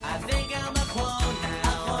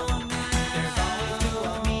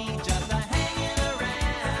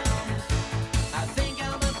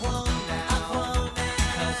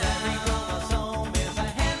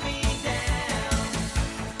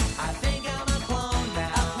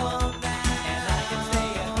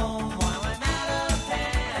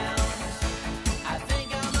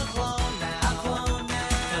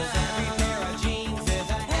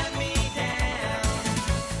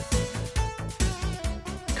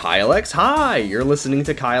Kyle X Hi! You're listening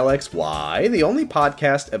to Kyle XY, the only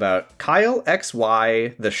podcast about Kyle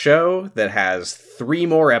XY, the show that has 3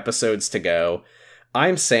 more episodes to go.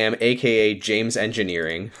 I'm Sam, aka James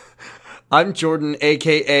Engineering. I'm Jordan,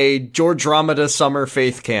 aka George Ramada Summer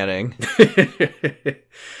Faith Canning.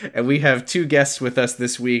 And we have 2 guests with us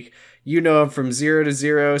this week. You know them from 0 to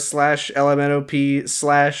 0 /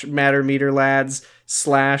 LMNOP / Matter Meter Lads /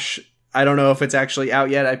 I don't know if it's actually out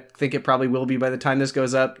yet. I think it probably will be by the time this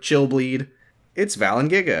goes up. Chill Bleed. It's Val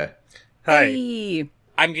and Giga. Hi, Hey.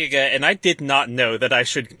 I'm Giga, and I did not know that I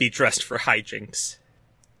should be dressed for hijinks.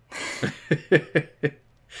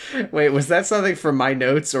 Wait, was that something from my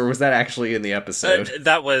notes, or was that actually in the episode?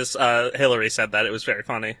 That was, Hillary said that. It was very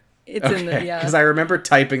funny. It's in the, yeah. Because I remember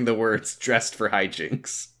typing the words dressed for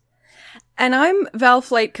hijinks. And I'm Val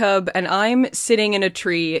Flight Cub, and I'm sitting in a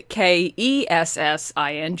tree, Kessing.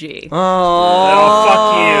 Oh,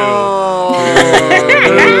 fuck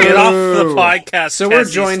you. Get off the podcast. So we're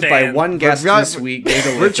Cassie joined Stan. by one guest this week,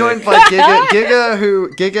 Giga. We're joined by Giga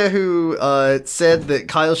who said that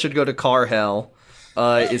Kyle should go to car hell.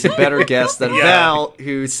 Is a better guest than Yeah. Val,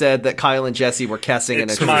 who said that Kyle and Jesse were kissing in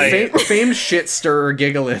a It's tree. my- Famed shit stirrer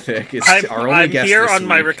Gigalithic is our only I'm guest here this on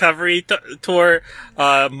my week. recovery tour.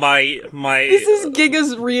 My This is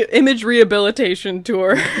Giga's image rehabilitation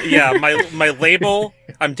tour. yeah, my label.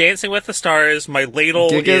 I'm dancing with the stars. My ladle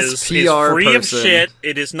Giga's is PR free of person. shit.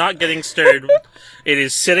 It is not getting stirred. It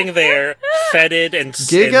is sitting there, fetid and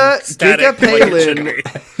Giga static. like it should Palin, be.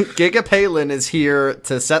 Giga Palin is here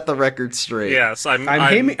to set the record straight. Yes, I'm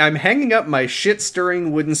hanging up my shit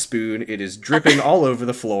stirring wooden spoon. It is dripping all over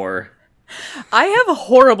the floor. I have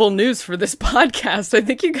horrible news for this podcast. I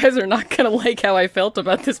think you guys are not going to like how I felt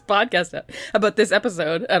about this podcast, about this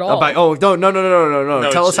episode at all. No! No, Tell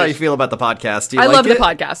it's- us how you feel about the podcast. Do you I like love the it?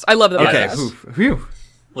 podcast. I love the Okay, podcast. whew.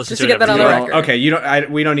 Listen Just to get that on the every record. day. Okay,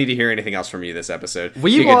 we don't need to hear anything else from you this episode.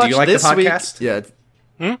 We Giga, watched do you like this the podcast? week.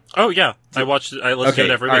 Yeah. Oh yeah, I listen to Okay,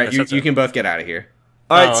 it every all week. right, That's you it. can both get out of here.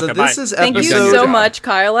 All right, Oh, so okay, this bye. is Thank you episode. so much,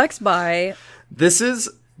 Kyle X. Bye. This is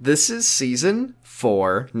season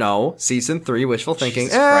 4. No, season 3. Wishful thinking.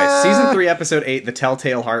 Jesus Christ. Season 3, episode 8, The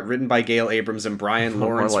Telltale Heart, written by Gail Abrams and Brian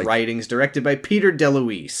Lawrence, like- writings, directed by Peter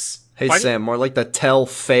DeLuise. Hey Why- Sam, more like the tell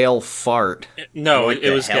fail fart. No, What it the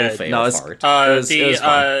was hell, good. fail No, it's- fart? It was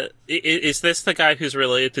fun. Is this the guy who's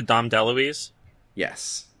related to Dom DeLuise?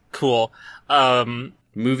 Yes. Cool.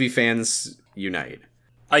 Movie fans unite.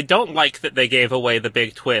 I don't like that they gave away the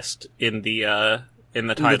big twist in the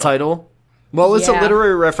title. The title. Well, it's a Yeah.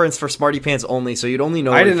 literary reference for Smarty Pants only, so you'd only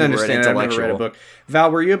know I it didn't if you were understand an it. I've never intellectual. read a book.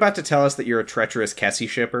 Val, were you about to tell us that you're a treacherous Kessie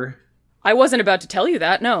shipper? I wasn't about to tell you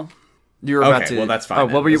that, no. You were about Okay, to. well, that's fine Oh,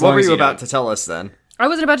 then, what were you? as What long were as you you about don't. to tell us then? I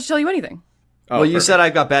wasn't about to tell you anything. Oh, Well, you perfect. said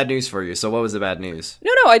I've got bad news for you. So what was the bad news?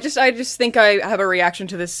 No, I just think I have a reaction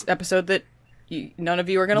to this episode that none of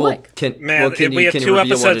you are going to like. Can Man, can we you, have can 2 you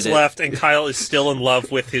reveal what episodes it is? left, and Kyle is still in love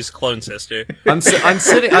with his clone sister. I'm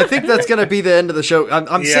sitting. I think that's gonna be the end of the show.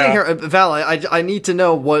 I'm Yeah. sitting here, Val. I need to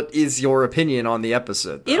know what is your opinion on the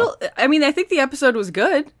episode. though. I think the episode was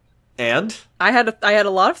good. And I had a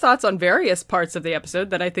lot of thoughts on various parts of the episode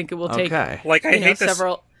that I think it will take okay. Like, I hate this.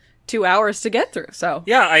 2 hours to get through. So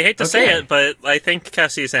Yeah, I hate to say Okay. it, but I think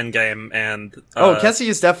Kessie's endgame, and Kessie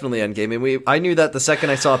is definitely endgame, and I knew that the second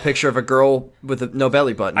I saw a picture of a girl with no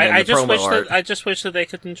belly button in I the just promo wish art. that I just wish that they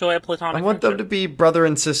could enjoy a platonic. I want them to friendship. be brother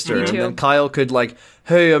and sister, Me and too. then Kyle could like,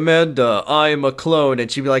 "Hey Amanda, I'm a clone," and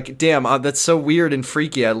she'd be like, "Damn, that's so weird and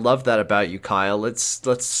freaky. I love that about you, Kyle. Let's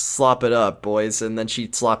slop it up, boys." And then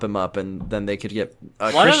she'd slop him up, and then they could get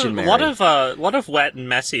Christian married. lot of wet and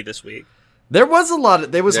messy this week. There was a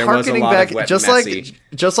lot. There was There was a harkening lot of back, wet just and like messy.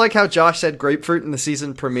 how Josh said grapefruit in the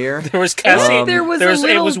season premiere. There was Kessie. there was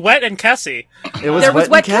it was wet and Kessie. It was there was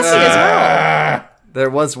wet and Kessie as well. There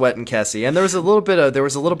was wet and Kessie, and there was a little bit of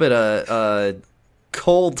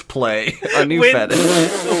cold play, a new When- fetish.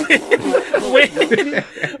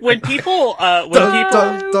 when people when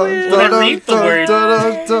I read the word-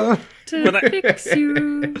 when I- Fix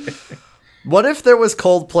you. What if there was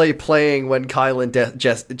Coldplay playing when Kyle and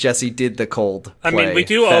Jesse did the Coldplay I mean, we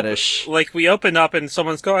do fetish? we open up and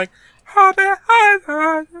someone's going,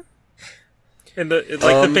 and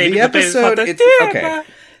the baby, the episode, the baby's it's, okay.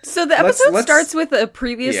 So the episode let's- starts with a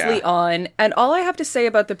previously Yeah. on, and all I have to say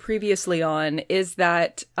about the previously on is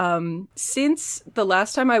that since the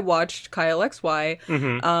last time I watched Kyle XY,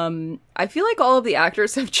 Mm-hmm. I feel like all of the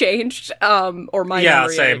actors have changed, or my Yeah,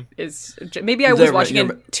 memory same. is maybe I was They're- watching you're-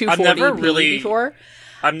 in 240p before.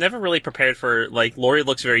 I'm never really prepared for Lori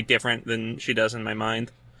looks very different than she does in my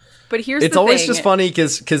mind. But here's It's the always thing. just funny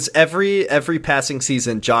because every passing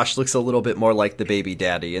season, Josh looks a little bit more like the baby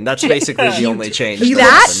daddy, and that's basically the only change. He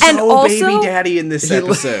That looks and so also- baby daddy in this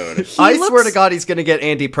episode. I looks- swear to God, he's gonna get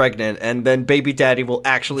Andy pregnant, and then baby daddy will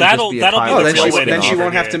actually That'll- just be a that'll be Kyle. Oh, the then real she, way to then she go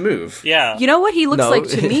won't for have it. to move. Yeah. You know what he looks No. like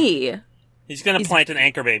to me? He's gonna plant an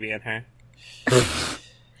anchor baby in her.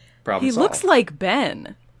 Problem He solved. looks like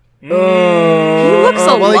Ben. He looks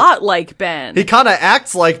a well, lot like Ben. He kind of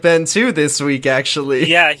acts like Ben too this week, actually.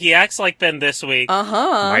 Yeah, he acts like Ben this week.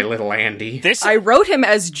 My little Andy. This I wrote him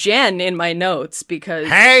as Jen in my notes because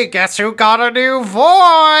Hey, guess who got a new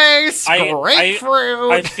voice?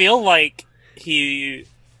 I feel like he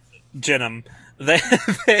Jenum. I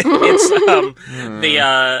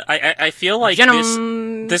feel like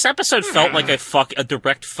this episode felt like a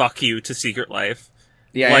direct fuck you to Secret Life.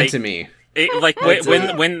 Yeah, like- and to me. When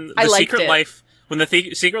the I liked Secret it. Life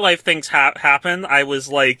Secret Life things happen, I was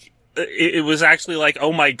like, it was actually like,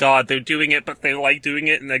 oh my god, they're doing it, but they like doing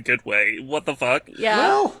it in a good way. What the fuck? yeah.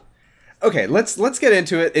 Well, okay, let's get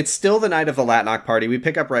into it. It's still the night of the Latnock party. We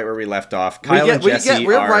pick up right where we left off. Kyle and Jesse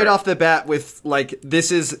we're are right off the bat with like this.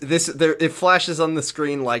 There, it flashes on the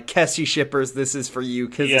screen like Kessie shippers. This is for you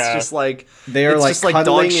because Yeah. it's just like They are it's like just, like,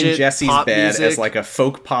 cuddling dog in shit Jesse's pop bed music. as like a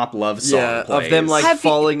folk pop love song Yeah, plays. of them like Have you-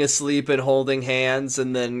 falling asleep and holding hands,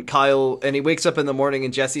 and then Kyle and he wakes up in the morning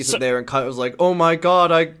and Jesse's there, and Kyle's like, "Oh my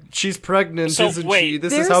god, she's pregnant, So, isn't wait, she?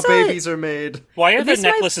 This is there's how a- babies are made." Why are the This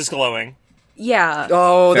might- necklaces glowing? Yeah.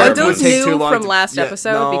 Oh, Fair that point. would Those take too new long from to- last yeah,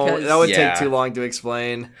 episode no, because- that would Yeah. take too long to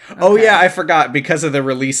explain. Oh yeah, I forgot. Because of the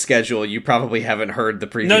release schedule, you probably haven't heard the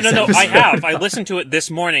previous No, episode. I have. I listened to it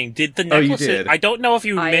this morning. Did the Oh, you necklaces? did? I don't know if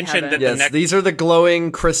you I mentioned haven't. that the Yes, necklaces. these are the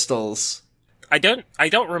glowing crystals. I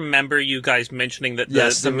don't remember you guys mentioning that the,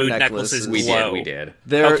 Yes, the the mood necklaces. necklaces We glow. did. We did.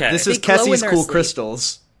 They're, Okay. This They is glow when Kessie's they're cool asleep.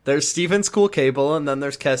 crystals. There's Steven's cool cable, and then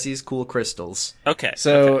there's Kessie's cool crystals. Okay.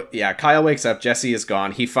 So, yeah, Kyle wakes up. Jesse is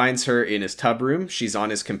gone. He finds her in his tub room. She's on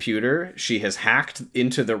his computer. She has hacked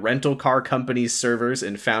into the rental car company's servers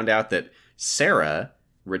and found out that Sarah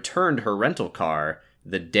returned her rental car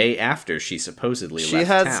the day after she supposedly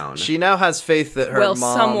left town. She now has faith that her Well,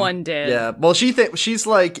 mom. someone did. Yeah. Well, she's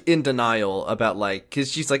like in denial about like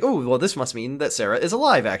because she's like, oh, well, this must mean that Sarah is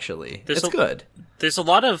alive. Actually, There's it's good. There's a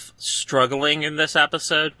lot of struggling in this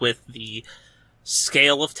episode with the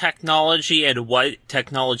scale of technology and what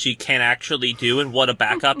technology can actually do and what a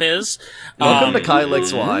backup is. Welcome to Kyle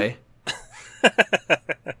XY.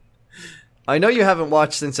 I know you haven't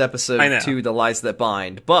watched since I episode know. 2, The Lies That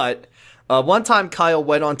Bind, but one time Kyle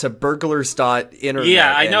went on to burglars.internet.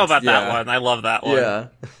 Yeah, I know and- about that yeah. one. I love that one. Yeah.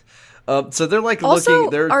 So they're like Also, looking.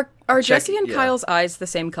 They're are check- Jesse and yeah. Kyle's eyes the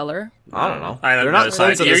same color? I don't know. I don't They're know. not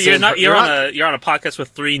clones of the You're same. not. You're they're on not- a podcast with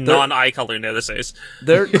three non-eye color notices.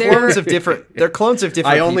 They're clones of different. They're clones of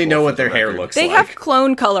different. I only people, know for what the their hair record. looks They like. have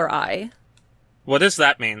clone color eye. What does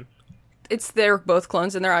that mean? They're both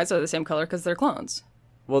clones and their eyes are the same color because they're clones.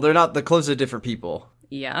 Well, they're not the clones of different people.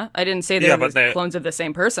 Yeah, I didn't say Yeah, they're but they- clones of the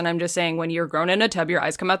same person. I'm just saying when you're grown in a tub, your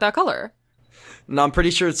eyes come out that color. No, I'm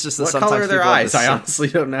pretty sure it's just that What sometimes color are their people have eyes? the I same- honestly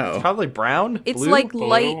don't know. Probably brown. It's blue? like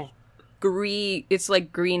light green. It's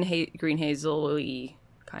like green hazel-y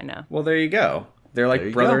kind of. Well, there you go. They're like There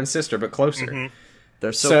you brother go. and sister, but closer.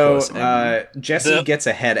 They're so, So, close. And Jesse The- gets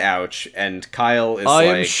a head ouch, and Kyle is I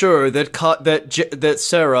like... am sure that that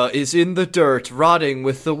Sarah is in the dirt, rotting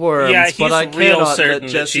with the worms. Yeah, he's but I real cannot certain let that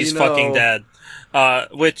Jesse she's know. fucking dead.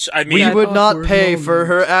 Which I We mean, would not pay for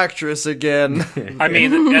her actress again. I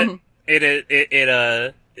mean,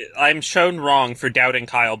 I'm shown wrong for doubting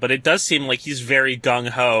Kyle, but it does seem like he's very gung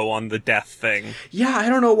ho on the death thing. Yeah, I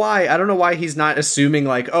don't know why. I don't know why he's not assuming,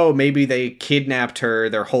 like, oh, maybe they kidnapped her,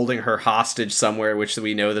 they're holding her hostage somewhere, which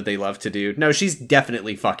we know that they love to do. No, she's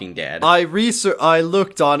definitely fucking dead. I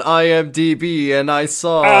looked on IMDb and I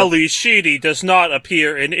saw. Ali Sheedy does not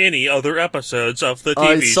appear in any other episodes of the TV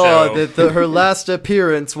I saw show. that her last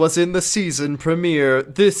appearance was in the season premiere.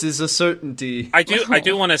 This is a certainty. I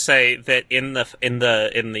do want to say that in the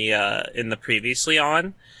previously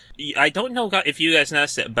on, I don't know if you guys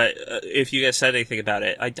noticed it, but if you guys said anything about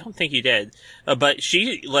it, I don't think you did. But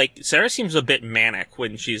Sarah seems a bit manic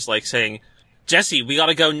when she's like saying, "Jesse, we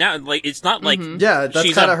gotta go now." Like it's not like Yeah, that's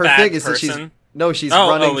she's kind a of her bad thing. Is that person. she's Oh,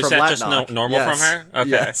 running is from that just Latnock. normal from Yes. her? Okay.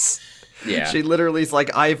 Yes. Yeah. She literally is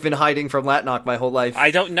like, I've been hiding from Latnock my whole life.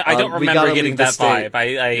 I don't know. I don't We remember gotta getting leave the that state.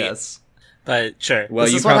 vibe. Yes. But sure. Well,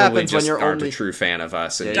 This you is what probably happens when just you're aren't only- a true fan of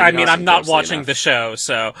us. And Yeah, I didn't mean, listen I'm not closely watching enough. the show,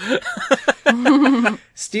 so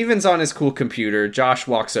Steven's on his cool computer. Josh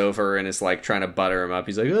walks over and is like trying to butter him up.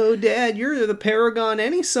 He's like, "Oh, Dad, you're the paragon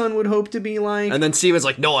any son would hope to be like." And then Steven's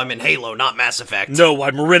like, no, I'm in Halo, not Mass Effect. no,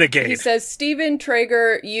 I'm a He renegade. says, Steven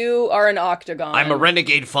Traeger, you are an octagon. I'm a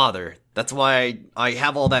renegade father. That's why I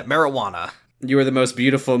have all that marijuana. You are the most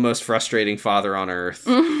beautiful, most frustrating father on earth.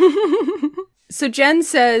 So Jen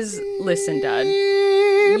says, listen, Dad,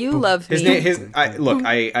 you love me.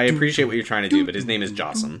 I appreciate what you're trying to do, but his name is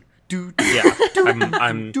Jossam. Yeah,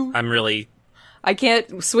 I'm really. I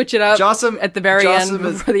can't switch it up Jossam- at the very end Jossam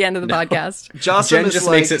is- before the end of the podcast. Jossam Jen is just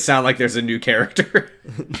like, makes it sound like there's a new character.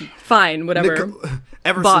 Fine, whatever.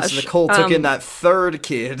 ever Bosh. since Nicole took in that third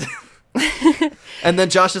kid. And then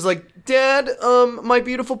Josh is like, Dad, my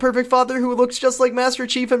beautiful perfect father who looks just like Master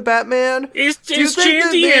Chief and Batman. Is Do you think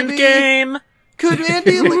that Jandy maybe- Endgame? Could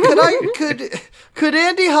Andy could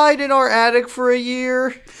Andy hide in our attic for a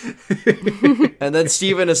year? And then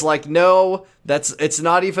Steven is like, no, it's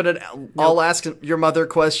not even an I'll ask your mother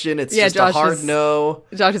question. It's Yeah, just Josh a hard is- no.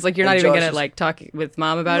 Josh is like, you're not And even Josh gonna is- like talk with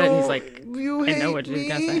Mom about it. And he's like, you I know hate what you're me.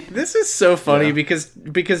 gonna say. This is so funny because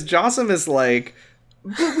Jossam is like,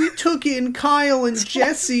 but we took in Kyle and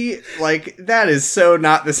Jesse. Like, that is so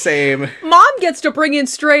not the same. Mom gets to bring in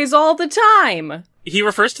strays all the time. He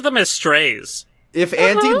refers to them as strays. If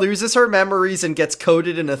Andy loses her memories and gets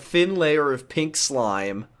coated in a thin layer of pink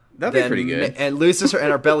slime, That'd be then pretty good. and loses her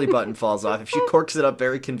and her belly button falls off, if she corks it up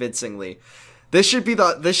very convincingly. This should be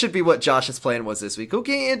what Josh's plan was this week.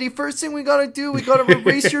 Okay, Andy, first thing we gotta do, we gotta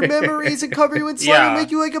erase your memories and cover you in slime and Yeah.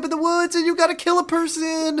 make you wake up in the woods and you gotta kill a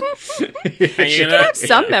person. And you She know, can have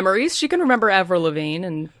some memories. She can remember Avril Lavigne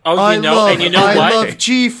and oh, you know, and you know I what? love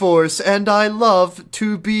G-Force and I love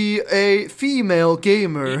to be a female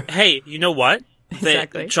gamer. Hey, you know what?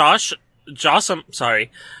 Exactly. Jossam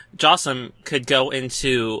could go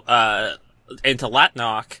into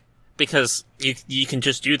Latnock because you can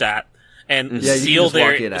just do that and Yeah, you can steal just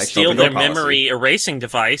walk in, actually. steal No their policy. memory erasing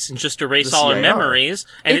device and just erase The all our CIR. memories,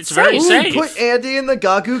 and It's it's very safe. safe. Put Andy in the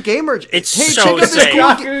Gagu gamer. It's hey, so check out this safe. cool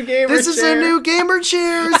Gagu gamer This is a chair. new gamer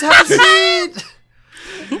chairs. Have a seat.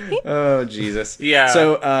 Oh, Jesus. Yeah.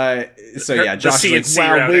 So yeah, The Josh is CNC like,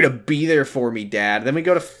 wow, way router. to be there for me, Dad. Then we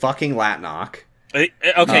go to fucking Latnock. Okay,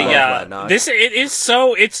 love yeah. Latnock. It is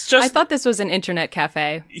so. It's just. I thought this was an internet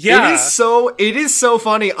cafe. yeah. It is so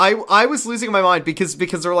funny. I was losing my mind because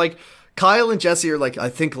they're like, Kyle and Jesse are like, I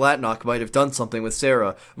think Latnock might have done something with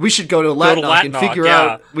Sarah. We should go to Latnock and Latnock, figure yeah.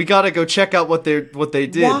 out. We gotta go check out what they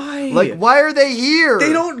did. Why? Like, why are they here?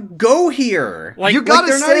 They don't go here. Like, You gotta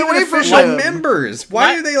they're stay not away even from official them. members. Why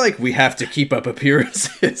Lat- are they like, we have to keep up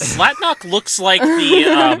appearances? Latnock looks like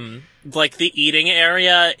the like the eating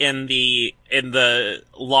area in the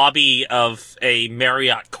lobby of a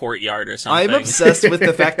Marriott Courtyard or something. I'm obsessed with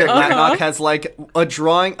the fact that Latnock has like a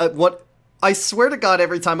drawing. What I swear to God,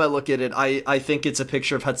 every time I look at it, I think it's a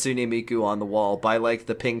picture of Hatsune Miku on the wall by like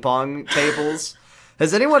the ping pong tables.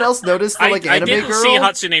 Has anyone else noticed the like I anime didn't girl? see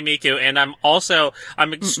Hatsune Miku, and I'm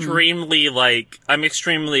extremely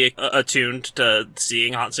attuned to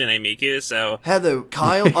seeing Hatsune Miku. So Hello,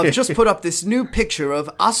 Kyle. I've just put up this new picture of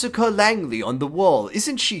Asuka Langley on the wall.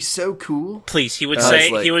 Isn't she so cool? please, he would it's say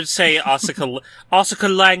like-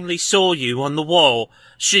 Asuka Langley saw you on the wall.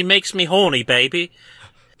 She makes me horny, baby.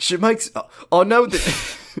 She makes. Oh no!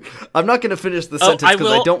 I'm not going to finish the sentence I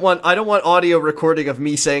because I will- don't want audio recording of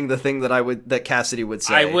me saying the thing that Cassidy would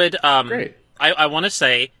say. I would Great. I want to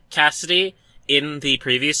say Cassidy in the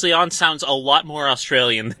previously on sounds a lot more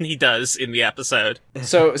Australian than he does in the episode.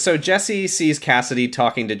 So Jesse sees Cassidy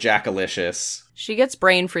talking to Jackalicious. She gets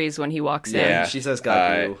brain freeze when he walks Yeah. in. She says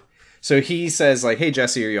Gagu. So he says like, "Hey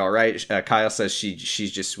Jesse, are you all right?" Kyle says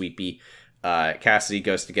she's just sweepy. Cassidy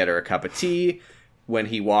goes to get her a cup of tea. When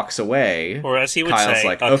he walks away, Or as he would Kyle's say,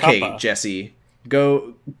 like, a "Okay, cuppa." Jesse,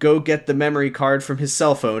 go get the memory card from his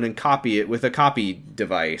cell phone and copy it with a copy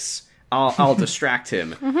device. I'll distract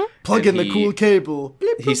him." Plug And in the cool cable.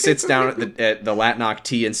 He sits down at the Latnock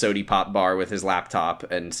Tea and Sody Pop bar with his laptop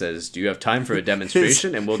and says, "Do you have time for a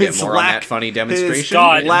demonstration?" and we'll get more on that funny demonstration.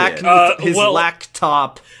 God, His well-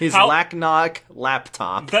 laptop. His How- Lacknock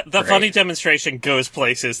laptop. The funny demonstration goes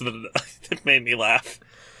places that made me laugh.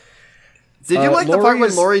 Did you like the part when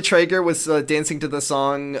Lori's- Lori Traeger was dancing to the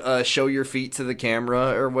song "Show Your Feet to the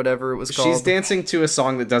Camera" or whatever it was called? She's dancing to a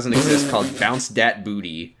song that doesn't exist called "Bounce Dat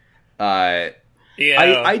Booty."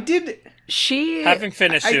 Yeah, I did. She having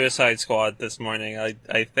finished Suicide Squad this morning,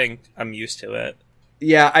 I think I'm used to it.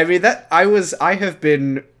 Yeah, I mean I have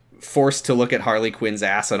been forced to look at Harley Quinn's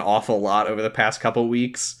ass an awful lot over the past couple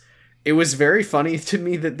weeks. It was very funny to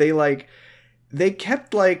me that they like they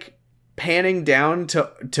kept like panning down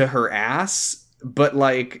to her ass, but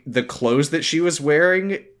like the clothes that she was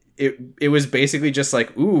wearing, it was basically just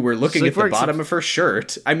like, ooh, we're looking at the bottom of her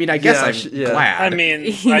shirt. I mean, I guess I'm glad. I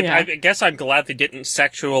mean, I guess I'm glad they didn't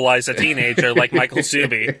sexualize a teenager like Michael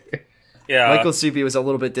Subi. Yeah, Michael Subi was a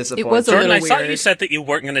little bit disappointed. It was a Jordan, little I thought weird. you said that you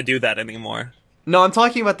weren't going to do that anymore. No, I'm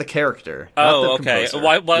talking about the character. Oh, not the okay.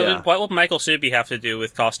 composer. What would Michael Subi have to do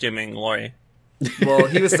with costuming Laurie? Well,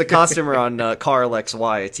 he was the costumer on Carl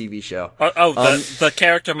XY, a TV show. The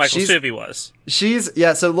character Michael she's- Subi was.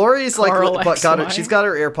 So Laurie's like, Carl XY. she's got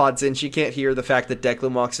her AirPods in. She can't hear the fact that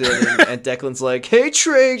Declan walks in, and Declan's like, "Hey,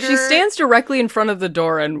 Traeger." She stands directly in front of the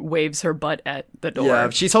door and waves her butt at the door. Yeah,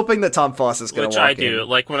 she's hoping that Tom Foss is going Which to walk I do. in.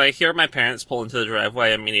 Like, when I hear my parents pull into the driveway,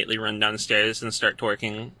 I immediately run downstairs and start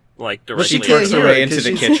twerking, like, directly. She She can't twerks hear her way it, into 'cause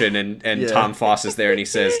the she's- kitchen, and Yeah. Tom Foss is there, and he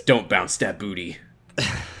says, "Don't bounce that booty."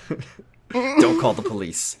 Don't call the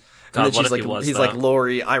police. God, And then what she's if like, he was, he's though? like,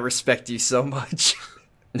 "Laurie, I respect you so much."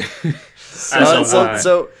 So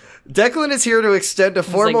So Declan is here to extend a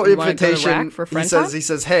formal like, "You wanna go to invitation. Rack for friend He time?"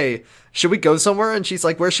 says, "Hey, should we go somewhere?" And she's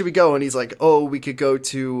like, "Where should we go?" And he's like, "Oh, we could go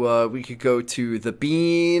to the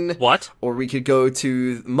Bean, What? or we could go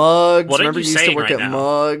to Mugs. What are Remember, you you used to saying work right at now?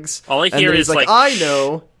 Mugs." All I And hear then is, he's like, like,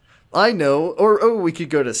 I know. Or we could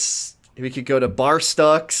go to Bar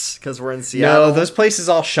Stucks because we're in Seattle. No, those places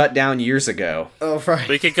all shut down years ago. Oh, right.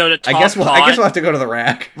 We could go to Top I guess we'll Pot. have to go to the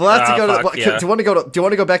rack. We'll have to go to. fuck, yeah. Do you want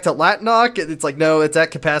to go back to Latnock? It's like, no, it's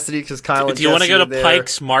at capacity because Kyle and Do you want to Jesse go are to there.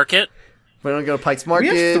 Pike's Market? We want to go to Pike's We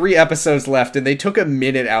Market. have 3 episodes left, and they took a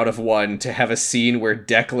minute out of one to have a scene where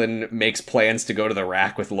Declan makes plans to go to the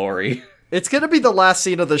rack with Laurie. It's gonna be the last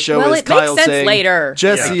scene of the show. Well, is it makes Kyle sense saying, later.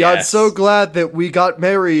 "Jesse, Yeah, I I'm guess. so glad that we got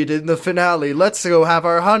married in the finale. Let's go have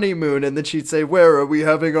our honeymoon." And then she'd say, "Where are we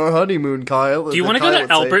having our honeymoon, Kyle?" Do you want to go to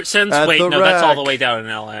Albertsons? Wait, no, that's all the way down in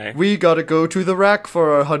L.A. We gotta go to the rack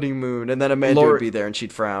for our honeymoon. And then Amanda Lord- would be there, and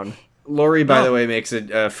she'd frown. Laurie, by the way, makes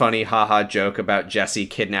a funny haha joke about Jesse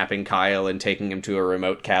kidnapping Kyle and taking him to a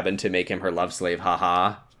remote cabin to make him her love slave,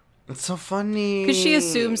 haha. It's so funny Because she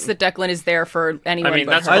assumes that Declan is there for anyone I mean,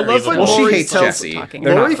 but that's her. I love when Well, she Laurie hates tells- Jesse. talking.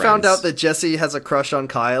 They're not Laurie found friends. out that Jesse has a crush on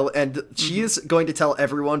Kyle, and she is going to tell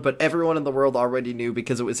everyone, but everyone in the world already knew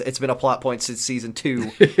because it's been a plot point since season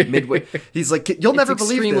 2, midway. He's like, "You'll never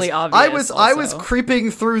believe extremely this. obvious I was also. creeping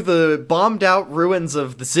through the bombed out ruins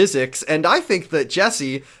of the Zizix, and I think that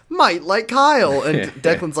Jesse might like Kyle." And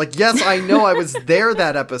Declan's like, "Yes, I know. I was there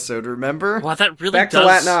that episode. Remember?" Wow, that really Back to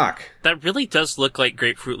does. Latnock. That really does look like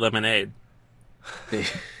grapefruit lemonade.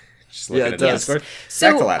 Just looking Yeah, it at the does. Discord. Back to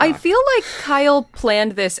So Latnock. I feel like Kyle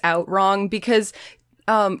planned this out wrong because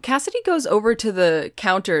Cassidy goes over to the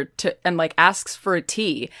counter and like asks for a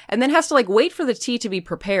tea and then has to like wait for the tea to be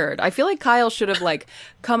prepared. I feel like Kyle should have like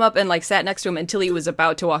come up and like sat next to him until he was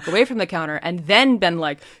about to walk away from the counter and then been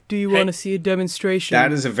like, "Do you want to see a demonstration?"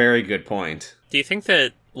 That is a very good point. Do you think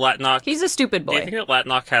that Latnock... He's a stupid Do you boy. think that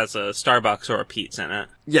Latnock has a Starbucks or a Pete's in it?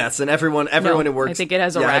 Yes, and everyone who works. I think it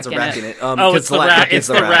has a rack in it. Oh, 'cause it's the Latnock rack. is It's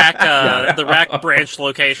the rack. The rack branch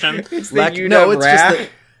location. No, it's just that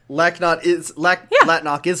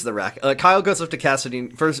Latnock is the rack. Kyle goes up to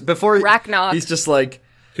Cassidy first before Racknock. he's just like,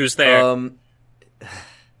 Who's there?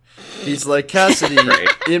 he's like, "Cassidy,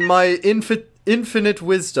 in my infinite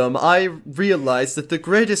wisdom, I realized that the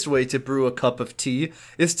greatest way to brew a cup of tea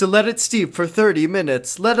is to let it steep for 30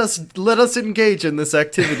 minutes. Let us engage in this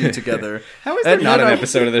activity together." How is there And not then an I-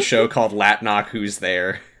 episode of the show called Latnock Who's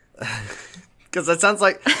There? Because that sounds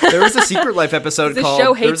like there was a Secret Life episode The called.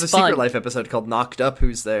 show There was hates a Secret fun. Life episode called Knocked Up.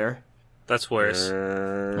 Who's there? That's worse.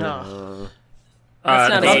 Ugh. That's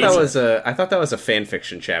not I thought that was a fan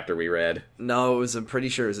fiction chapter we read. No, it was. I'm pretty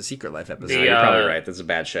sure it was a Secret Life episode. The, You're probably right. That's a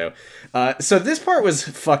bad show. So this part was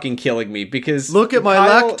fucking killing me because Look at my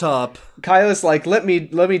laptop. Kyle is like, let me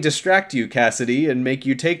distract you, Cassidy, and make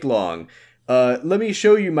you take long. Let me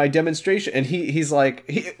show you my demonstration. And he's like,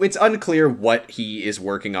 it's unclear what he is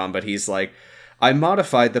working on, but he's like, "I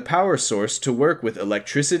modified the power source to work with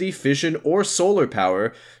electricity, fission, or solar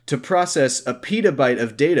power to process a petabyte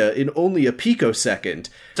of data in only a picosecond,"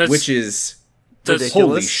 which is holy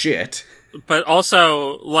ridiculous. shit. But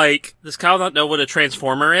also, like, does Kyle not know what a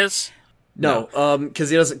transformer is? No,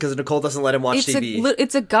 because Nicole doesn't let him watch TV.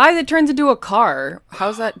 It's a guy that turns into a car.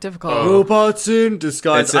 How's that difficult? Robots in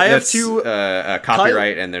disguise. I have two.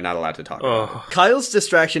 Copyright, and they're not allowed to talk about it. Kyle's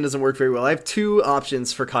distraction doesn't work very well. I have 2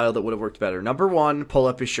 options for Kyle that would have worked better. Number 1, pull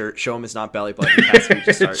up his shirt, show him his not belly button. Cassidy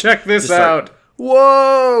just start, Check this just start, out.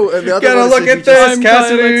 Whoa! And the other Gotta one is look if he at this, just-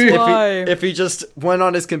 Cassidy. If he just went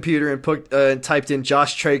on his computer and typed in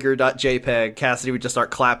joshtraeger.jpg, Cassidy would just start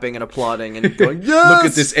clapping and applauding and going, "Yes! Look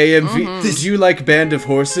at this AMV. Did you like Band of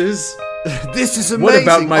Horses? This is amazing. What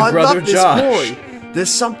about my I brother love this Josh? boy. There's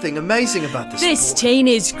something amazing about this boy. teen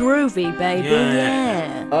is groovy, baby.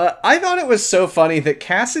 Yeah. I thought it was so funny that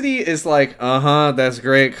Cassidy is like, that's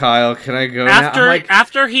great, Kyle. Can I go now? I'm After like,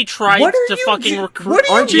 after he tried what are to you fucking do- recruit. what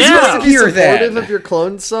are you Aren't you Yeah. supposed to be Here, then. supportive of your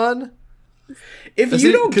clone son? if Is you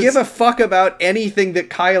it- don't 'cause- give a fuck about anything that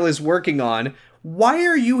Kyle is working on, why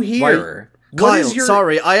are you here? What Kyle, is your-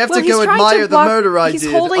 sorry, I have Well, to he's go trying admire to the walk- murder I he's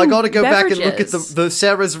did. holding I gotta go back and look at beverages. the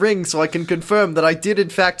Sarah's ring so I can confirm that I did in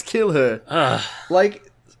fact kill her. Like,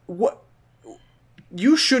 what?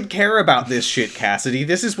 You should care about this shit, Cassidy.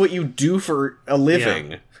 This is what you do for a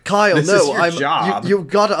living. Kyle, This no, is your I'm. job. You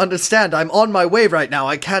gotta understand. I'm on my way right now.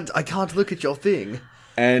 I can't look at your thing.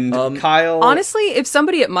 And Kyle... Honestly, if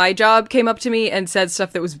somebody at my job came up to me and said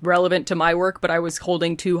stuff that was relevant to my work, but I was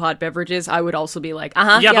holding 2 hot beverages, I would also be like,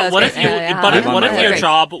 Yeah, but that's what if great. you? Yeah, But yeah, if, what if yeah. your Great.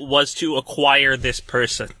 job was to acquire this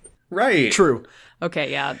person Right. True.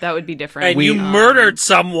 Okay, yeah, that would be different. and you murdered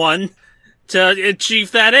someone to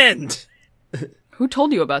achieve that end? Who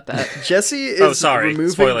told you about that? Jesse is Oh, sorry. removing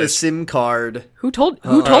the Spoilers. SIM card. Who told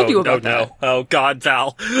you about that? No. Oh God,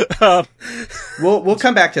 Val. Um, We'll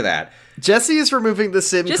come back to that. Jesse is removing the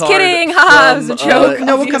SIM Just card. kidding, haha, it was a joke.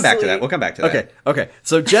 No, we'll come back to Obviously. that. We'll come back to that. Okay.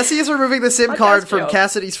 So Jesse is removing the SIM Podcast card from joke.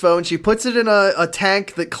 Cassidy's phone. She puts it in a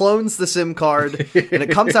tank that clones the SIM card, and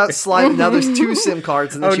it comes out slime. Now there's 2 SIM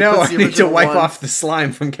cards, and then Oh she no, puts I the need to original wipe one. off the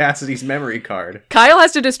slime from Cassidy's memory card. Kyle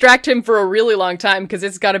has to distract him for a really long time because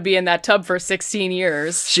it's got to be in that tub for 16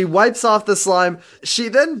 years. She wipes off the slime. She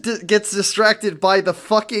then gets distracted by the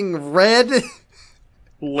fucking red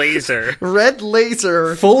laser.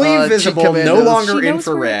 laser, Fully G visible, no commandos. longer She knows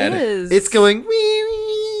where infrared. it is. It's going.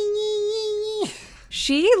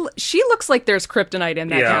 She looks like there's kryptonite in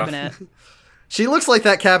that Yeah. cabinet, She looks like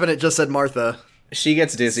that cabinet just said Martha. She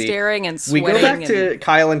gets dizzy. staring and We sweating. go back to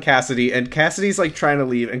Kyle and Cassidy, and Cassidy's like trying to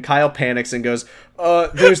leave, and Kyle panics and goes,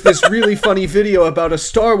 there's this really funny video about a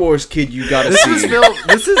Star Wars kid you gotta This is see.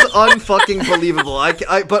 this is unfucking believable.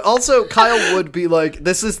 But also Kyle would be like,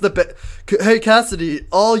 "This is the hey Cassidy,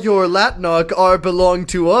 all your Latnock are belong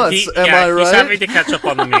to us." Am I right? He's having to catch up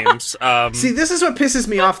on the memes. See, this is what pisses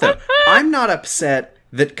me off, though. I'm not upset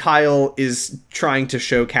that Kyle is trying to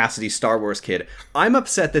show Cassidy Star Wars Kid. I'm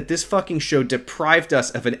upset that this fucking show deprived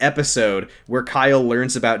us of an episode where Kyle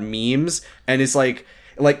learns about memes and is like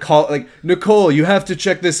Nicole, you have to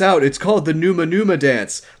check this out. It's called the Numa Numa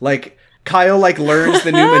dance. Like Kyle learns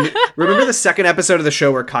the Numa. Remember the second episode of the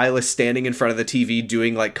show where Kyle is standing in front of the TV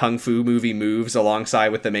doing like kung fu movie moves alongside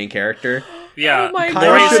with the main character? Yeah, Oh my Kyle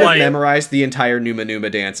Lori's should have like, memorized the entire Numa Numa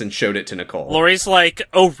dance and showed it to Nicole. Lori's like,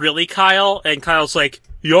 oh really, Kyle? And Kyle's like,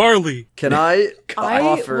 Yarly. Can I I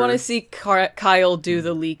want to see Kyle do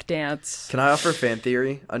the leak dance. Can I offer fan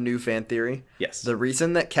theory? A new fan theory? Yes. The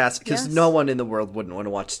reason that because Yes. no one in the world wouldn't want to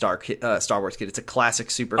watch Star Wars Kid. It's a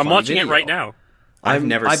classic, super. I'm funny watching video. it right now. I've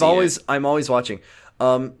never seen it. I'm always watching.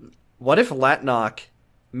 What if Latnock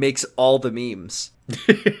makes all the memes?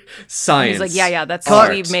 Science. He's like, yeah, that's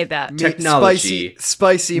art, we've made that. Technology.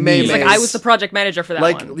 spicy Memes. memes. He's like, I was the project manager for that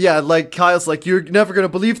like one. yeah, like Kyle's like, you're never gonna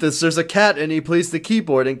believe this. There's a cat and he plays the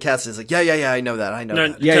keyboard, and Cassie's like, yeah, I know that. I know No,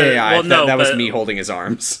 that. Yeah. Well, no, that was but me holding his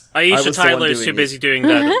arms. I Aisha was the one Tyler is doing too it. busy doing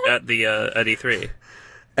that at the at E3.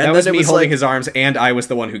 And That was then it me holding like, his arms, and I was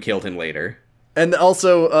the one who killed him later. And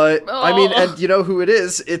also, I mean, Oh. and you know who it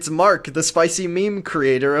is? It's Mark, the spicy meme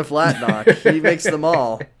creator of Latnock. He makes them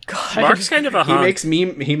all. Mark's kind of a He hunk.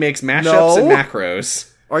 He makes mashups No. and macros.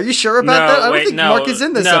 Are you sure about that? I don't think Mark is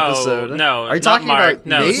in this episode. No, Are you not talking Mark. about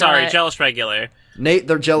No, Nate? sorry, Not. Jealous Regular. Nate,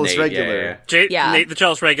 the jealous Nate, regular. Yeah. Nate the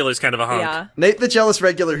Jealous Regular is kind of a hunk. Yeah. Nate, the jealous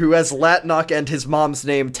regular, who has Latnock and his mom's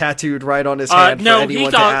name tattooed right on his hand for No,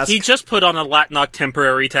 anyone to ask. he just put on a Latnock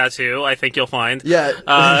temporary tattoo, I think you'll find. Yeah.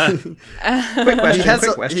 Quick question, has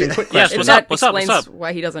quick a- question, yeah. quick Yes, question. what's that up? What's up? explains What's up?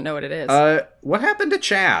 why he doesn't know what it is. What happened to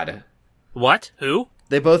Chad? What? Who?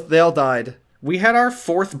 They all died. We had our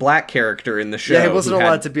fourth black character in the show. Yeah, he wasn't who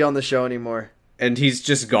allowed had- to be on the show anymore. and he's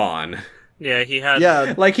just gone. Yeah, he had.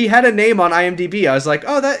 Yeah. Like, he had a name on IMDb. I was like,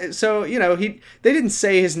 oh, that... So, you know, they didn't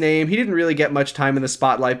say his name. He didn't really get much time in the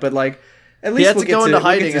spotlight, but, like, at least had to go into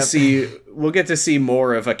hiding. we'll get to see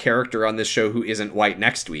more of a character on this show who isn't white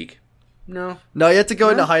next week. No. No, he had to go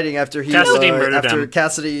into hiding after he Cassidy murdered after him.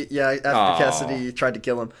 Cassidy. Yeah, after Aw. Cassidy tried to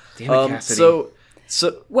kill him. Damn it, Cassidy.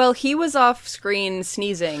 So well, he was off screen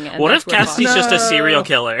sneezing. And What if that's Cassidy's caused- just a serial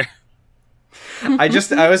killer?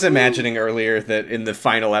 I was imagining earlier that in the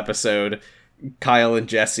final episode, Kyle and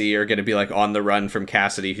Jesse are going to be like on the run from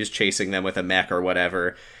Cassidy, who's chasing them with a mech or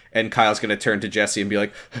whatever. And Kyle's going to turn to Jesse and be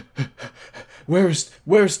like,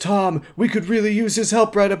 Where's Tom? We could really use his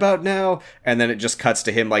help right about now. And then it just cuts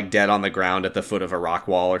to him like dead on the ground at the foot of a rock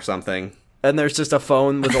wall or something. And there's just a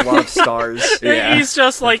phone with a lot of stars. Yeah. He's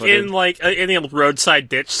just like in a roadside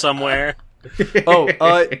ditch somewhere. Oh,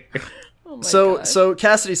 Oh my So God. so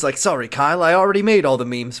Cassidy's like, sorry, Kyle, I already made all the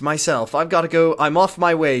memes myself. I've got to go. I'm off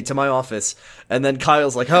my way to my office. And then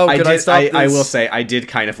Kyle's like, oh, could I stop this? I will say, I did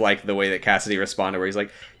kind of like the way that Cassidy responded, where he's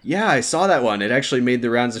like, yeah, I saw that one. It actually made the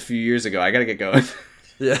rounds a few years ago. I gotta get going.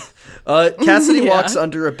 Yeah. Cassidy Yeah. walks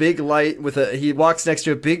under a big light he walks next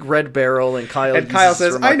to a big red barrel, and Kyle And Kyle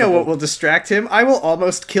uses says, I know what will distract him. I will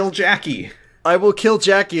almost kill Jackie. I will kill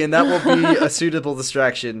Jackie, and that will be a suitable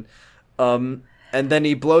distraction. And then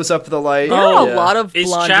he blows up the light. There are Yeah. a lot of Is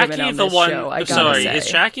blonde Jackie women on the this one? show, I gotta Sorry, say. is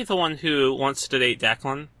Jackie the one who wants to date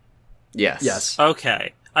Declan? Yes. Yes.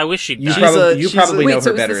 Okay, I wish she'd You done. She's probably Wait, know so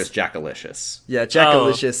her is better this- as Jackalicious. Yeah,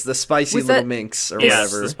 Jackalicious, the spicy Was little that- minx, or Yes,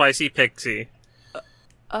 whatever. the spicy pixie.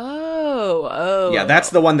 Oh. Yeah, that's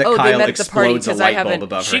the one that Oh, they Kyle met at the party, explodes a 'cause I light bulb haven't-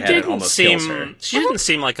 above her She head and didn't almost kills her. seem. She didn't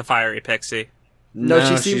seem like a fiery pixie. No,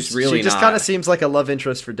 she she's really She just not. kind of seems like a love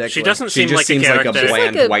interest for Declan. She doesn't She seem just like seems a like a character.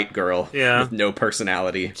 bland She's like a- white girl Yeah. with no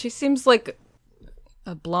personality. She seems like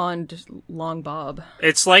a blonde long bob.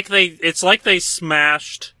 It's like they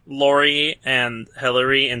smashed Lori and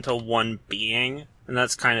Hillary into one being, and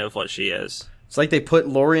that's kind of what she is. It's like they put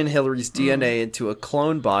Lori and Hillary's DNA into a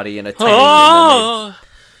clone body in a tank. Oh,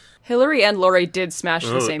 Hillary and Lori did smash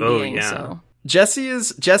the Oh, same oh, being, yeah. so. Jesse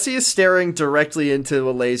is staring directly into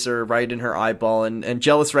a laser right in her eyeball, and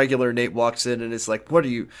jealous regular Nate walks in and is like, what are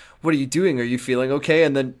you doing? Are you feeling okay?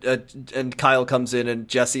 And then and Kyle comes in, and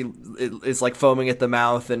Jesse is like foaming at the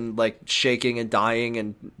mouth and like shaking and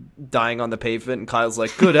dying on the pavement, and Kyle's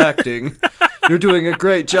like, good acting. You're doing a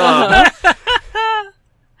great job.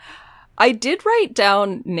 I did write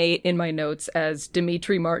down Nate in my notes as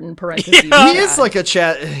Dimitri Martin parentheses. He chat. is like a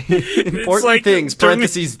chat important like things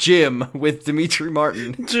parentheses Jim with Dimitri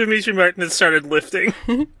Martin. Dimitri Martin has started lifting.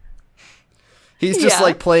 He's just Yeah.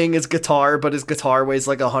 like playing his guitar, but his guitar weighs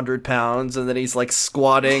like 100 pounds, and then he's like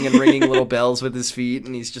squatting and ringing little bells with his feet,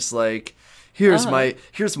 and he's just like, here's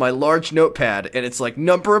my large notepad, and it's like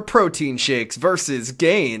number of protein shakes versus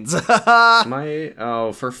gains.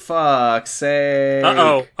 Oh, for fuck's sake.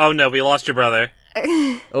 Oh no, we lost your brother.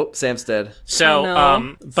 Oh, Sam's dead. So, Oh,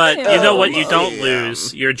 no. but you know what? You don't yeah.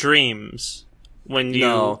 lose your dreams when you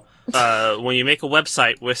No. when you make a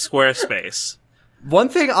website with Squarespace. One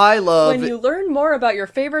thing I love When you learn more about your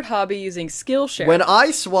favorite hobby using Skillshare. when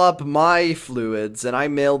I swab my fluids and I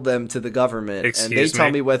mail them to the government, and they Excuse tell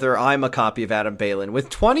me? me whether I'm a copy of Adam Balin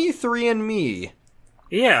with 23andMe.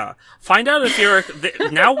 Yeah, find out if you're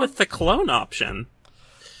now with the clone option.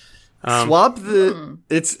 Swab the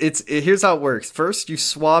here's how it works. First, you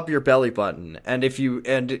swab your belly button, and if you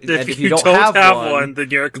If you don't have one,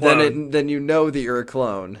 then you're a clone. then you know that you're a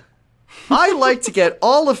clone. I like to get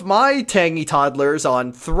all of my tangy toddlers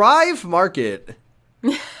on Thrive Market.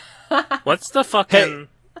 What's the fucking?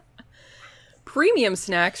 Premium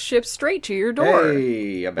snacks shipped straight to your door.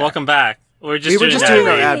 Hey, I'm back. Welcome back. We're just We were doing just that doing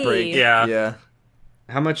our read. ad break. Yeah. Yeah.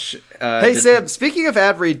 How much? Hey Sam, speaking of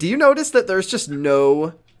ad read, do you notice that there's just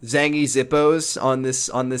no Zangy Zippos on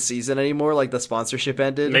this season anymore? Like the sponsorship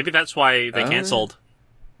ended. Maybe that's why they canceled.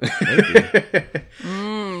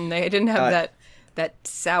 They didn't have that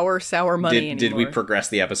sour money anymore. Did we progress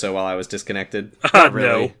the episode while I was disconnected? Not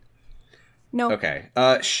really. No. Okay.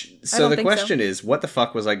 don't So the think question is, what the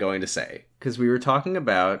fuck was I going to say? Because we were talking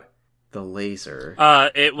about the laser.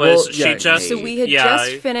 It was Well, yeah, she just. So we had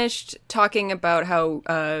just finished talking about how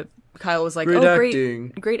Kyle was like, Great "Oh, acting.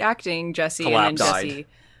 great acting, Jesse," Collapsed. and then Died. Jesse.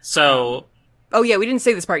 So Oh yeah, we didn't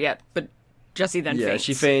say this part yet, but Jesse then Yeah, faints.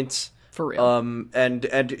 she faints. For real.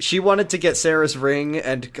 And she wanted to get Sarah's ring,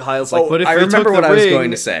 and Kyle's like, "But if I they remember took what the I was ring-"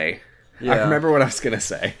 going to say. I Yeah. remember what I was going to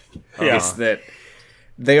say. Yeah. Is that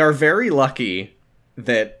they are very lucky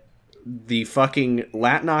that the fucking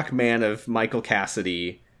Latnock man of Michael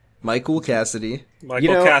Cassidy. Michael Cassidy.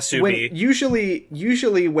 Michael when, Kasubi.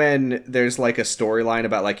 usually when there's like a storyline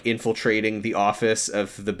about like infiltrating the office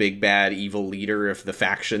of the big bad evil leader of the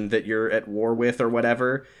faction that you're at war with or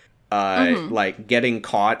whatever, like getting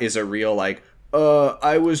caught is a real like,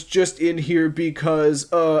 I was just in here because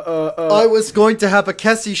I was going to have a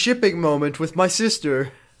Cassie shipping moment with my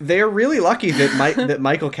sister. They're really lucky that that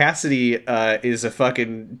Michael Cassidy is a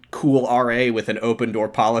fucking cool RA with an open door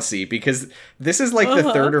policy, because this is like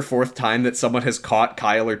the third or fourth time that someone has caught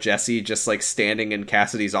Kyle or Jesse just like standing in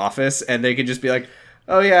Cassidy's office, and they can just be like,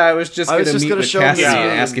 Oh yeah, I was just I was gonna just meet gonna with show him Cassidy this and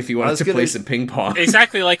meme. ask if he I wanted was to gonna- play some ping pong.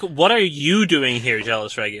 Exactly, like, what are you doing here,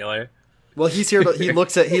 Jealous Regular? Well, he's here. He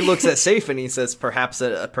looks at Safe and he says, "Perhaps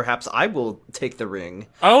I will take the ring."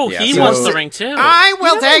 Oh, Yeah, he so- wants the ring too. I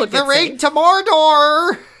will doesn't look at Safe. to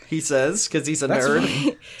Mordor. He says because he's a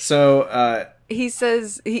nerd. So, He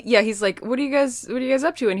says, he's like, what are you guys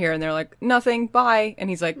up to in here? And they're like, nothing, bye. And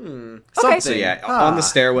he's like, okay. something. so yeah, on the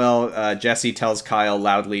stairwell, Jesse tells Kyle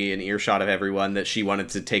loudly in earshot of everyone that she wanted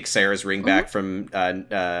to take Sarah's ring back from.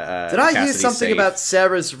 Did I hear something about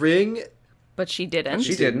Sarah's ring? But she didn't.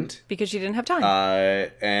 She didn't. Because she didn't have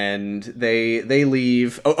time. And they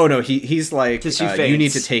leave. Oh no, he's like, 'Cause she you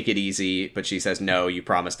need faints. to take it easy, but she says no. You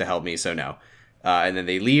promised to help me, so no. And then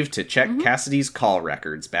they leave to check Cassidy's call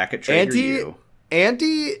records back at Trader U.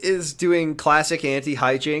 Andy is doing classic Andy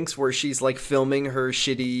hijinks where she's like filming her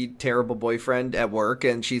shitty, terrible boyfriend at work,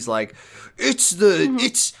 and she's like,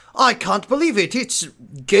 I can't believe it. It's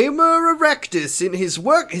Gamer Erectus in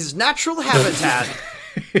his natural habitat.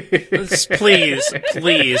 Please,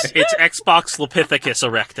 it's Xbox Lepithecus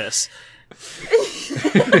Erectus.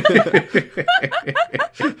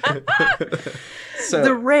 So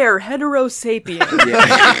the rare heterosapien.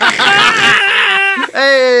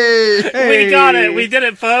 Hey! We got it. We did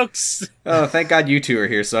it, folks. oh, thank God you two are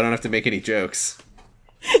here, so I don't have to make any jokes.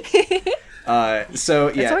 So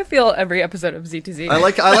yeah, That's how I feel every episode of Z2Z. I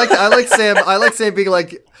like Sam. I like Sam being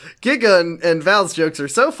like, Giga and Val's jokes are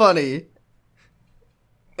so funny.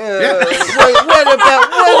 What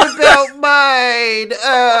about mine?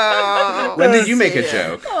 Oh, when did you make a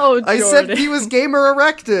joke? Oh, I Jordan. said he was Gamer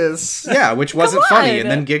Erectus. Yeah, which wasn't Come funny, on.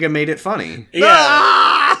 and then Giga made it funny.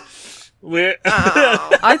 Yeah. We're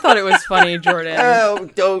I thought it was funny, Jordan. Oh,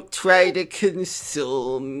 don't try to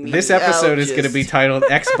console me. This episode is going to just- be titled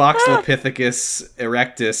Xbox Lepithecus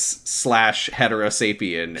Erectus /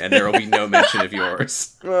 Heterosapien, and there will be no mention of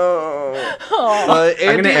yours. Oh. I'm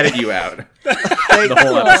going to edit you out. The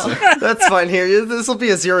whole episode. That's fine. Here, this will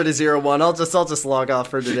be a 0 to 0 1. I'll just log off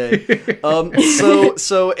for today.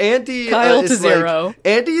 So Andy Kyle is to 0. Like,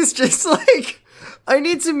 Andy is just like, I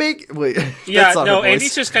need to make. Wait. yeah, that's not her no, voice.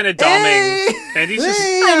 Andy's just kind of doming. Hey! Andy's just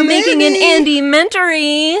I'm making an Andy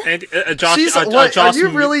mentory. and Josh. She's, Josh are you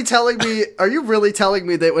really telling me? Are you really telling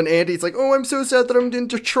me that when Andy's like, "Oh, I'm so sad that I'm in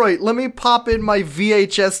Detroit. Let me pop in my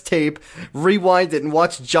VHS tape, rewind it, and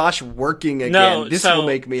watch Josh working again. No, this so, will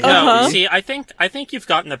make me No, happy." see, I think you've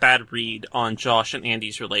gotten a bad read on Josh and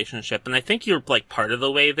Andy's relationship, and I think you're like part of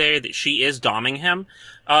the way there that she is doming him.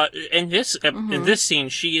 In this scene,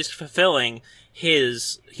 she is fulfilling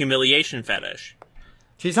his humiliation fetish.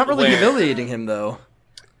 She's not really Where- humiliating him though.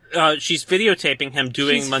 She's videotaping him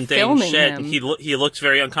doing She's mundane filming shit. him. He looks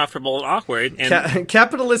very uncomfortable and awkward. And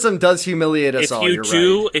Capitalism does humiliate us if all. you You're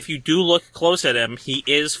do, right. if you do look close at him, he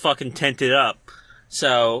is fucking tinted up.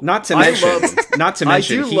 So Not to I mention, love-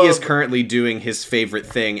 he do is love- currently doing his favorite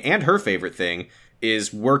thing, and her favorite thing,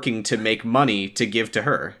 is working to make money to give to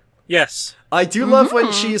her. yes, I do love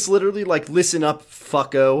when she's literally like, "Listen up,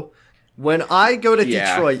 fucko. When I go to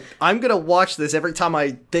Yeah. Detroit, I'm gonna watch this every time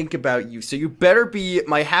I think about you. So you better be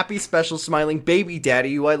my happy, special, smiling baby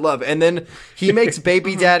daddy who I love." And then he makes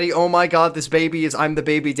baby daddy, oh my god, this baby is I'm the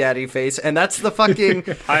baby daddy face. And that's the fucking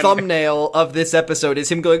thumbnail of this episode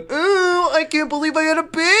is him going, "Oh, I can't believe I had a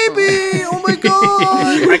baby. Oh my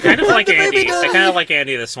god." I kind of like the baby Andy. I daddy. kind of like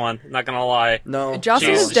Andy this one. Not gonna lie. No.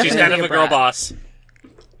 Jocelyn is She's definitely kind of a girl brat. boss.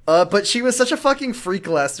 But she was such a fucking freak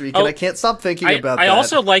last week, and Oh, I can't stop thinking I about that.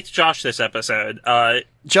 also liked Josh this episode.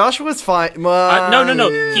 Josh was fine.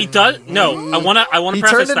 No. He does. No, I wanna He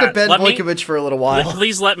preface turned into that. Ben Let me- Boykovich for a little while.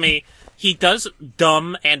 Please let me. He does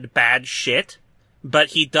dumb and bad shit, but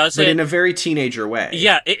he does But it in a very teenager way.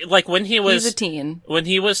 Yeah, like when he was He's a teen. when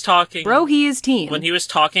he was talking, Bro, he is teen. when he was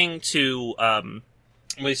talking to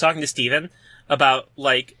Steven about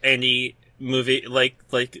like Andy movie, like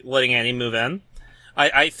letting Andy move in.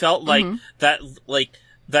 I felt like that, like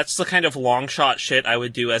that's the kind of long shot shit I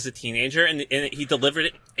would do as a teenager, and he delivered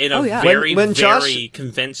it in a Oh, yeah. very, When Josh- very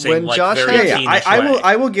convincing, when like Josh very had- Yeah, teenish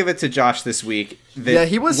I way. will give it to Josh this week. That Yeah,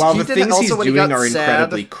 he was- While he the did things also he's when he doing got are sad.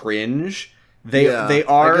 incredibly cringe, they Yeah, I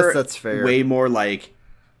are guess that's fair. way more like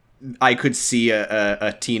I could see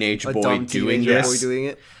a teenage A boy dumb doing teenager this, boy doing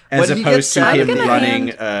it. as When he opposed gets to sad, him I'm gonna running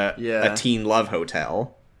hand- a teen love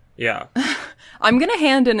hotel. Yeah, I'm gonna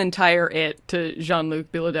hand an entire it to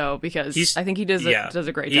Jean-Luc Bilodeau because I think he does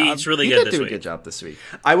a great job. He's really He good did this do a week. good job this week.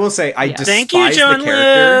 I will say I despise Thank you, John the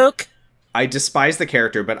character. Luke. I despise the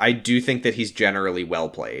character, but I do think that he's generally well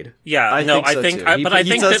played. Yeah, I no, think I so, think, too. but I He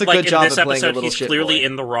think does that a like good in job this of playing a episode, little he's shit clearly boy.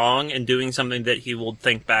 in the wrong and doing something that he will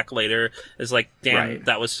think back later is like, damn, Right.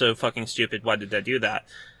 that was so fucking stupid. Why did I do that?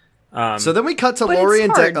 So then we cut to But Lori it's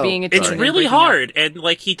and hard Declan. being a It's teen and really breaking up. hard, and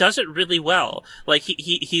like he does it really well. Like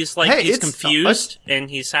he's like Hey, he's it's- confused and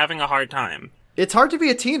he's having a hard time. It's hard to be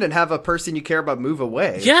a teen and have a person you care about move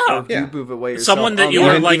away. Yeah. Or Yeah. you move away yourself. Someone that you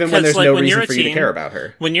yeah. are like, even when 'cause, there's like, no when you're reason a for you to teen- care about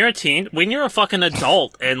her. When you're a teen, when you're a fucking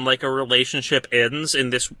adult, and like a relationship ends in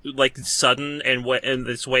this like sudden and in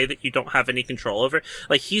this way that you don't have any control over,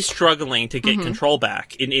 like he's struggling to get control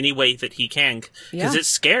back in any way that he can, because Yeah. it's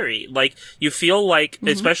scary. Like you feel like,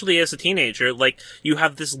 especially as a teenager, like you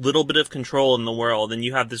have this little bit of control in the world, and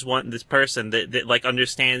you have this person that like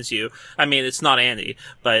understands you. I mean, it's not Andy,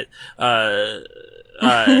 but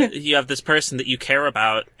you have this person that you care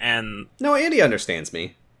about, and No, Andy understands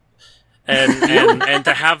me. and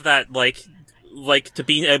to have that like to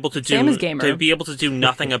be able to Sam do is gamer. to be able to do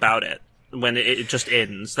nothing about it when it just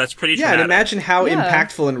ends. That's pretty Yeah, traumatic. and imagine how Yeah.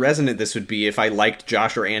 impactful and resonant this would be if I liked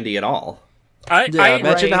Josh or Andy at all. Yeah,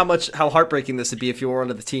 imagine Right. how heartbreaking this would be if you were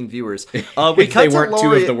one of the teen viewers. We If cut they to weren't two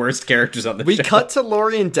Lori. of the worst characters on the We show. cut to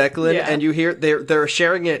Lori and Declan, Yeah. and you hear they're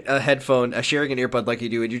sharing a headphone, sharing an earbud like you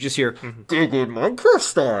do, and you just hear "Good Minecraft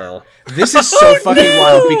style." This is so fucking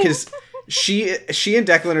wild because she and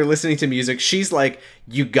Declan are listening to music. She's like,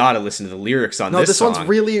 "You gotta listen to the lyrics on No, this song."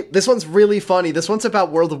 one's really funny. This one's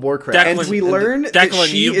about World of Warcraft. Declan- And we learn that Declan,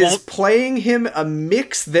 she you is won't- playing him a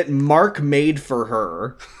mix that Mark made for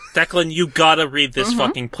her. Declan, you gotta read this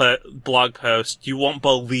fucking blog post. You won't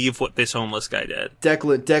believe what this homeless guy did.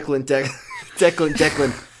 Declan.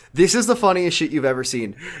 This is the funniest shit you've ever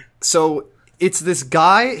seen. So it's this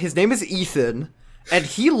guy. His name is Ethan, and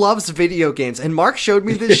he loves video games. And Mark showed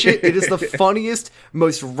me this shit. It is the funniest,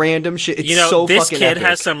 most random shit. It's You know, so this fucking kid epic.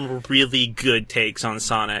 has some really good takes on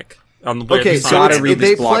Sonic. On Okay, where so Sonic- Gotta it's- read they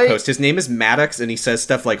this blog play- post. His name is Maddox, and he says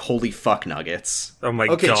stuff like "Holy fuck nuggets." oh my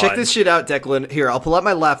Okay, god! check this shit out, Declan. Here, I'll pull out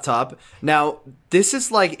my laptop. Now, this is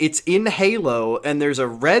like, it's in Halo, and there's a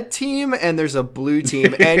red team and there's a blue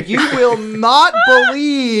team, and you will not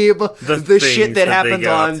believe the shit things that that they happens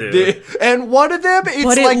go on to. and one of them, it's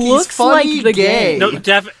But it like he's looks funny like the gay.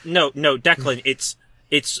 game. No, Declan, it's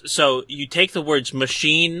so you take the words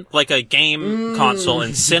machine, like a game console,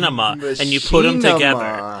 and cinema, and you put them together.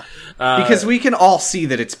 Machinima. Because we can all see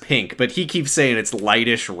that it's pink, but he keeps saying it's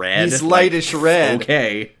lightish red. He's Like, lightish red.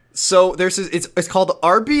 Okay. So there's this, it's called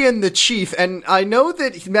Arby and the Chief, and I know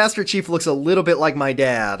that Master Chief looks a little bit like my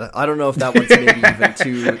dad. I don't know if that one's maybe even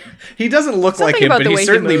too. He doesn't look like Something him, about but the he way he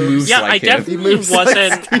certainly moves. moves Yeah, like I him. definitely moves like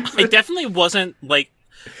wasn't. I definitely wasn't like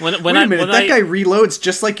when Wait I a minute, when that I, guy reloads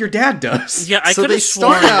just like your dad does. Yeah, I So could they have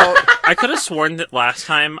sworn. start out. I could have sworn that last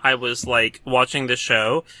time I was like watching the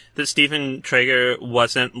show that Stephen Traeger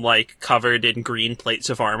wasn't like covered in green plates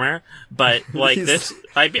of armor, but like He's- this,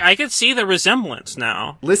 I could see the resemblance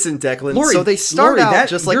now. Listen, Declan. Lori, so they start Lori, out that-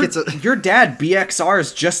 just like your, it's a. your dad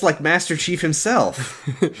BXRs just like Master Chief himself.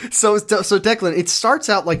 So Declan, it starts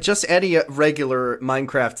out like just any regular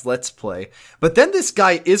Minecraft Let's Play, but then this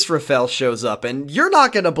guy Israfel shows up, and you're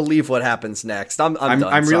not gonna believe what happens next. I'm done.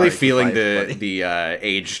 I'm really Sorry, feeling goodbye, buddy. the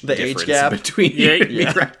age The age difference gap? between Yeah, you and me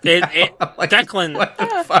yeah. right It- now. I'm like, Declan- what the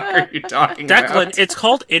fuck are you talking Declan, about? it's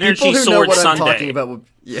called Energy People who know Sword what I'm Sunday. talking about.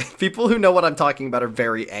 Yeah, people who know what I'm talking about are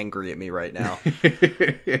very angry at me right now.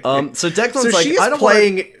 So Declan's So like, she is I don't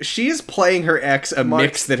playing. want. She is playing her ex a Mark-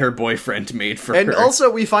 mix that her boyfriend made for And her. also,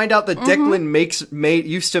 we find out that Declan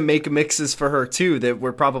used to make mixes for her too that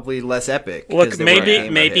were probably less epic. 'cause Look, they weren't maybe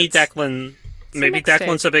gamer maybe hits. Declan. Maybe mixtape,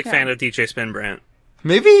 Declan's a big yeah. fan of DJ Spinbrand.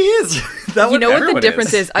 Maybe he is. That You would know what everyone the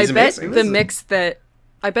difference is. is? I He's bet amazing.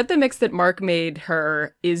 the mix that Mark made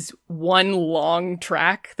her is one long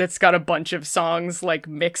track that's got a bunch of songs like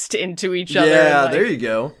mixed into each other. Yeah, like, there you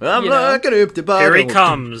go. I'm you know. not gonna the Here he bottle.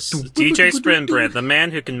 comes, DJ Spinbrand, the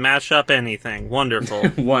man who can mash up anything. Wonderful.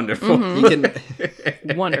 Wonderful. He can.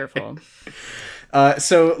 Wonderful.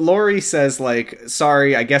 So Lori says, like,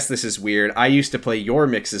 sorry, I guess this is weird. I used to play your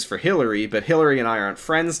mixes for Hillary, but Hillary and I aren't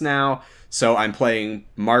friends now, so I'm playing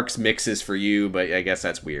Mark's mixes for you, but I guess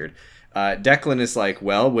that's weird. Declan is like,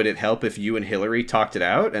 well, would it help if you and Hillary talked it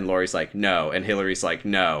out? And Lori's like, no. And Hillary's like,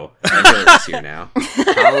 no. And Hillary's here now.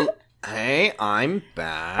 Hey, I'm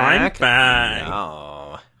back. I'm back.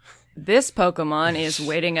 No. This Pokemon is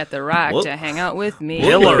waiting at the rack Whoop. to hang out with me.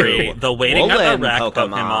 Hillary, the waiting at Woolen the rack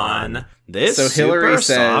Pokemon. This So Hillary super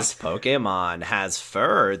says- soft Pokemon has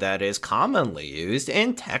fur that is commonly used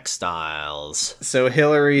in textiles. So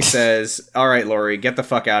Hillary says, all right, Lori, get the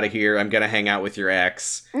fuck out of here. I'm going to hang out with your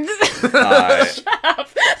ex. And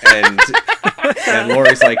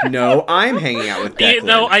Lori's like, no, I'm hanging out with Declan. You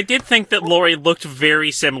know, I did think that Lori looked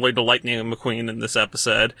very similar to Lightning McQueen in this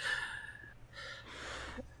episode.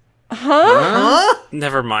 Huh?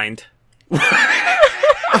 Never mind.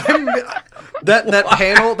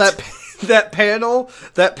 that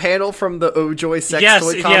panel from the Ojoy sex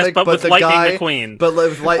toy yes, comic, but with the Lightning guy, McQueen. but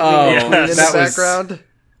with Lightning McQueen in the that was background.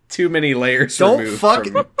 Too many layers Don't removed fuck,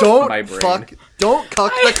 from don't my brain. fuck, don't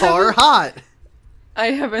cuck the car hot. I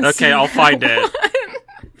haven't. Okay, seen I'll find it.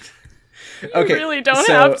 Okay, really don't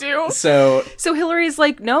so- have to. So Hillary's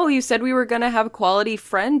like, no, you said we were gonna have quality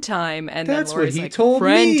friend time, and That's then what Laura's he like, told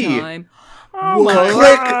friend me. time. Oh What? my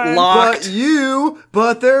click God. locked.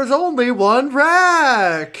 But there's only one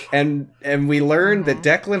rack. and we learned that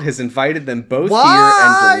Declan has invited them both Why?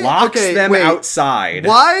 here and locks Okay, them wait. outside.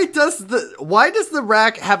 Why does the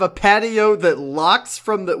rack have a patio that locks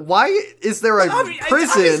from the? Why is there a It's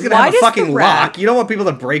prison? gonna Why have a does the fucking rack- lock. You don't want people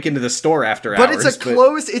to break into the store after But hours. it's a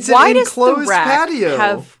closed. It's Why an does the enclosed rack patio.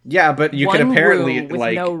 have Yeah, but you one can apparently room with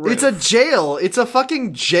like. no roof? It's a jail. It's a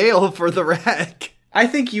fucking jail for the rack. I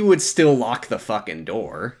think you would still lock the fucking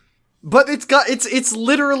door. But it's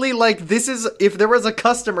literally like this is if there was a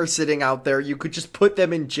customer sitting out there, you could just put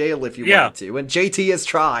them in jail if you Yeah. wanted to. And JT has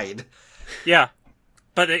tried. Yeah.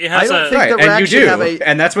 But it I has don't a... think Right, the and rack you should do, have a.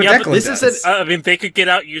 and that's what Yeah, Declan but this does. is I mean, they could get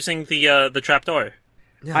out using the trapdoor.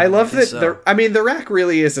 I love that. so. The rack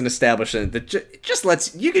really is an establishment that just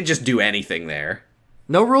lets you can just do anything there.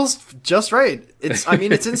 No rules, just right. It's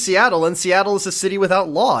it's in Seattle, and Seattle is a city without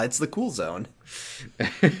law. It's the cool zone.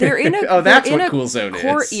 They're in a Oh, that's they're in what a Cool Zone is.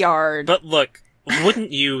 courtyard. But look,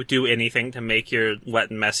 wouldn't you do anything to make your wet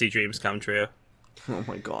and messy dreams come true? Oh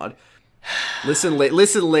my god. Listen,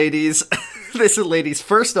 ladies. Listen, ladies.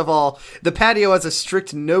 First of all, the patio has a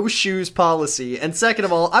strict no shoes policy. And second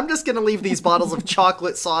of all, I'm just going to leave these bottles of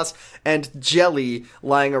chocolate sauce and jelly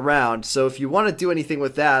lying around. So if you want to do anything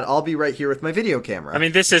with that, I'll be right here with my video camera. I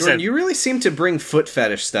mean, this Jordan, isn't... you really seem to bring foot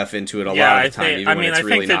fetish stuff into it a yeah, lot of the time, even when it's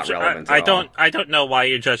really not relevant at all. I don't know why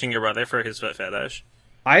you're judging your brother for his foot fetish.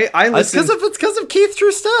 I it's listened. because of Keith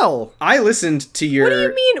Trustel. I listened to your. What do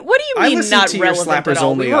you mean? What do you I mean listened not to your relevant Slappers at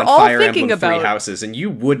all? Only We were on all Fire thinking Emblem Three about Houses, and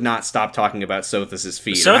you would not stop talking about Sothis'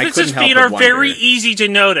 feet. and I Sothis' couldn't help feet but are very wonder- easy to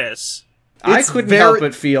notice. I It's couldn't very- help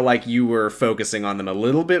but feel like you were focusing on them a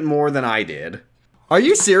little bit more than I did. Are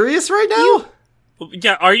you serious right now?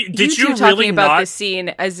 Yeah, are you? Did you you two really talking about not? this scene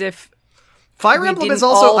as if Fire we Emblem didn't is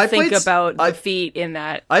also. all I think played about I the feet in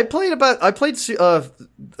that. I played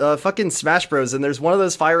fucking Smash Bros. And there's one of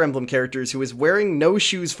those Fire Emblem characters who is wearing no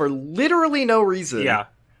shoes for literally no reason. Yeah.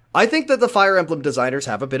 I think that the Fire Emblem designers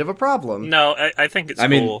have a bit of a problem. No, I think it's I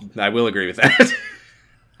cool. mean, I will agree with that.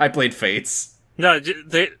 I played Fates. No,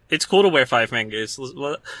 it's cool to wear 5 fingers.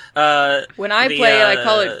 When I play it, I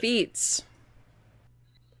call it feats.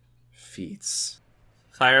 Feats.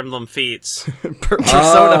 Fire Emblem feats.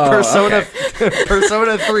 Persona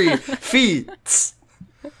 3 feats.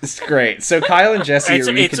 It's great. So Kyle and Jesse It's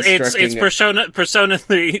are reconstructing. it's Persona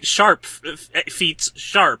 3 sharp feats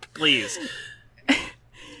sharp, please.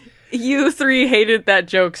 You three hated that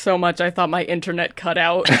joke so much I thought my internet cut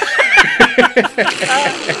out.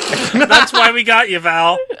 That's why we got you,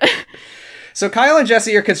 Val. So Kyle and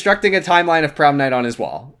Jesse are constructing a timeline of prom night on his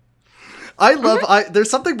wall. There's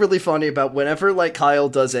something really funny about whenever like Kyle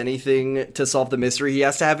does anything to solve the mystery, he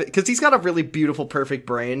has to have it because he's got a really beautiful, perfect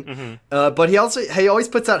brain. Mm-hmm. But he always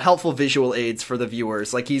puts out helpful visual aids for the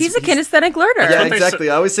viewers. Like He's a kinesthetic learner. Yeah, what they exactly.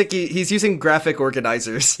 I always think he's using graphic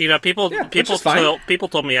organizers. You know, people is fine.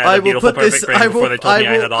 told me I had a beautiful perfect brain before they told me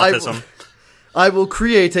I had autism. I will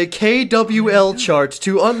create a KWL chart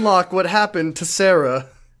to unlock what happened to Sarah.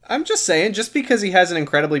 I'm just saying, just because he has an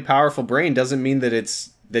incredibly powerful brain doesn't mean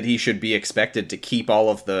that he should be expected to keep all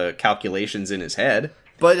of the calculations in his head.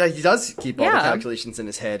 But he does keep all the Yeah. calculations in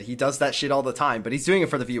his head. He does that shit all the time, but he's doing it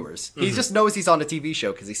for the viewers. He just knows he's on a TV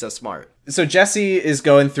show because he's so smart. So Jesse is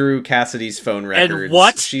going through Cassidy's phone records. And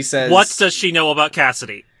what? She says What does she know about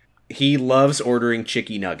Cassidy? he loves ordering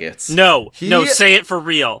chicky nuggets. No, say it for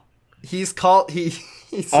real. He's called The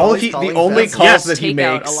calling only Betsy. calls Yes. that he Take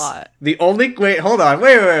out makes. a lot. The only wait, hold on,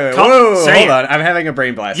 wait, Say hold it. on. I'm having a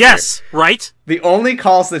brain blast. Yes, right? Here. The only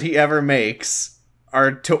calls that he ever makes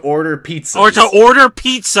are to order pizzas. Or to order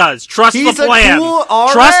pizzas. Trust He's the a plan. cool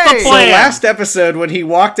RA. Trust the So plan. last episode, when he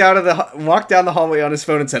walked down the hallway on his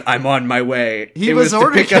phone and said, "I'm on my way," He it was to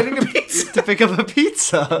ordering pick up getting a pizza. to pick up a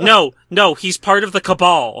pizza. No, he's part of the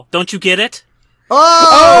cabal. Don't you get it?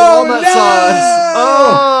 Oh, walnut no! sauce.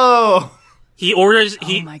 Oh. He orders.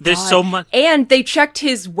 Oh my There's God. so much. And they checked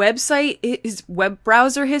his website, his web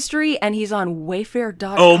browser history, and he's on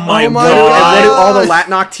Wayfair.com. Oh my, Oh my And god! what do all the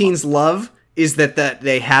Latnock teens love is that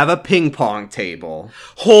they have a ping pong table.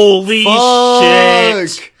 Holy Fuck.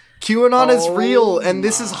 shit! QAnon is real, and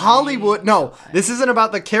this is Hollywood. No, this isn't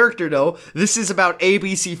about the character, though. This is about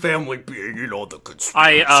ABC Family being, the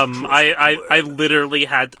conspiracy. I literally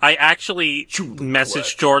I actually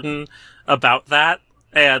messaged Jordan about that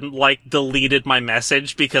and deleted my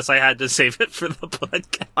message because I had to save it for the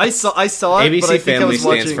podcast. I saw it. ABC but I think I Family was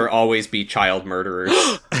stands watching... for always be child murderers.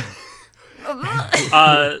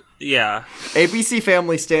 Yeah. ABC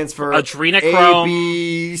Family stands for Adrenochrome.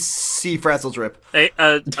 ABC Frazzle Drip.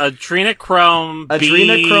 Adrenochrome.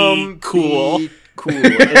 Adrenochrome. Cool. B cool.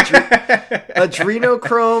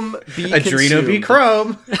 Adrenochrome. B Adreno be consumed.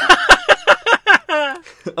 chrome.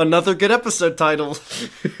 Another good episode title.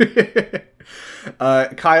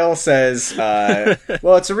 Kyle says,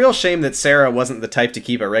 well, it's a real shame that Sarah wasn't the type to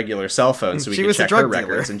keep a regular cell phone so we She could was a check her drug dealer.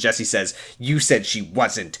 records. And Jesse says, you said she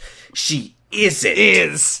wasn't. She isn't.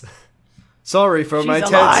 Is. Sorry for my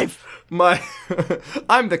tense.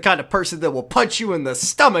 I'm the kind of person that will punch you in the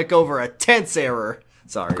stomach over a tense error.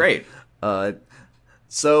 Sorry. Great.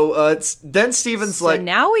 So then Steven's So like...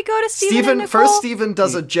 now we go to Steven and Nicole? First Steven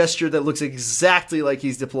does a gesture that looks exactly like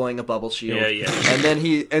he's deploying a bubble shield. Yeah. And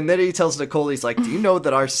then he tells Nicole, he's like, do you know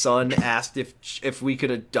that our son asked if we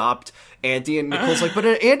could adopt Andy? And Nicole's like, but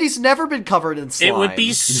Andy's never been covered in slime. It would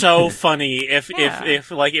be so funny if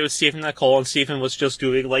it was Stephen Nicole and Stephen was just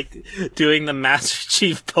doing the Master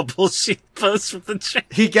Chief bubble sheet pose with the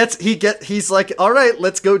chick. He's like, all right,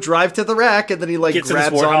 let's go drive to the rack, and then he Gets in his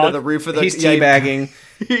grabs onto warthog. the roof of the... He's teabagging.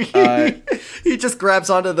 He just grabs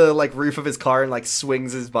onto the roof of his car and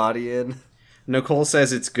swings his body in. Nicole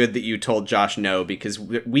says it's good that you told Josh no because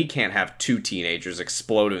we can't have two teenagers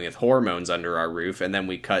exploding with hormones under our roof, and then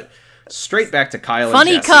we cut straight back to Kyle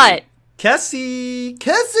Funny and Jesse. cut.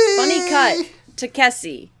 Kessie! Funny cut to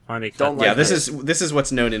Kessie. Funny cut. Don't like Yeah, this it. is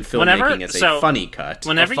what's known in filmmaking as a funny cut.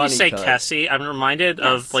 Whenever you funny say cut. Cassie, I'm reminded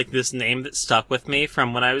of this name that stuck with me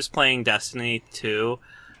from when I was playing Destiny 2.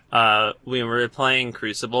 We were playing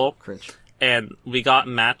Crucible, Cringe. and we got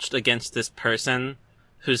matched against this person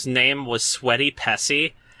whose name was Sweaty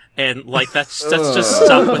Pessy, and that's just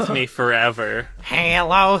stuck with me forever.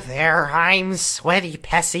 Hello there, I'm Sweaty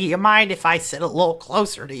Pessy. You mind if I sit a little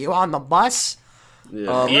closer to you on the bus? You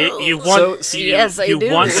want Yes, I you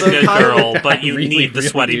do. want So the good Kyle- girl, but you Really, need the really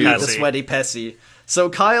Sweaty do. Pessy. The Sweaty Pessy. So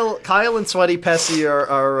Kyle and Sweaty Pessy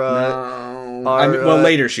well,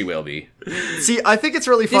 later she will be. See, I think it's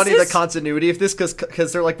really funny is- the continuity of this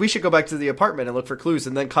because they're like, we should go back to the apartment and look for clues,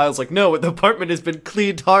 and then Kyle's like, no, the apartment has been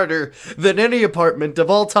cleaned harder than any apartment of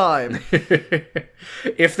all time.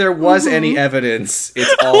 If there was any evidence,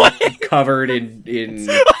 it's all covered in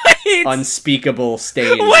unspeakable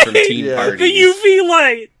stains from teen Yeah. parties. The UV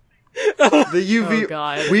light. The UV, Oh,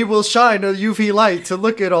 God. we will shine a UV light to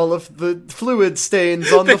look at all of the fluid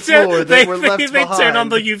stains on the floor that were left they behind. turn on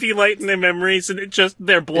the UV light in their memories, and they're It's just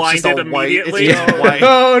blinded all white. immediately. It's just white.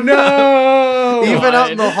 Oh no! Even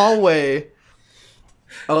out in the hallway.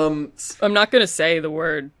 I'm not gonna say the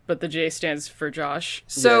word, but the J stands for Josh.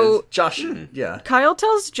 So Josh, yeah. Kyle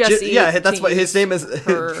tells Jesse. Yeah, that's to what his use name is.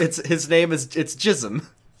 her- It's Jism.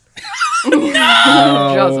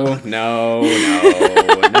 No, no.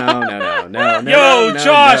 Yo,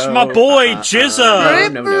 Josh, my boy,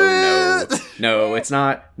 Jizza. No, it's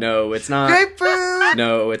not. No, it's not. Grapefruit.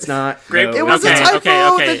 No, it's not. Grape- No, It was Okay, a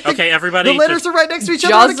typo. okay, okay, everybody The letters just- are right next to each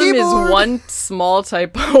other on the Josm keyboard. is one small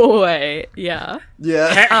typo away. Yeah.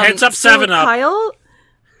 Yeah. Heads up, So 7-Up. Kyle.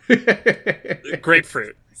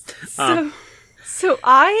 Grapefruit. So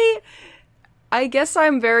I guess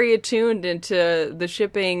I'm very attuned into the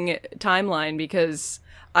shipping timeline because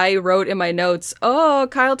I wrote in my notes, oh,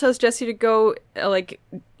 Kyle tells Jesse to go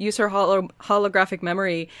use her holographic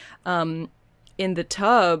memory in the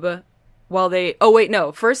tub while they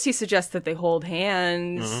first he suggests that they hold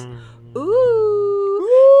hands.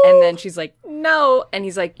 Ooh. And then she's like, no, and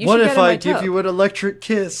he's like, you What should if get in my I give tub. you an electric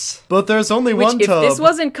kiss? But there's only Which, one if tub. this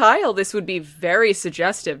wasn't Kyle, this would be very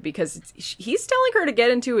suggestive because he's telling her to get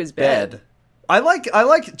into his bed. I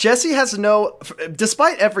like Jesse has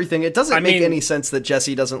despite everything, it doesn't make mean, any sense that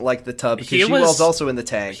Jesse doesn't like the tub because he she was- was also in the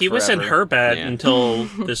tank. He was in forever. her bed Yeah. until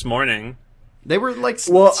this morning. They were like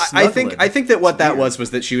Well, I snuggling. think that what It's that weird.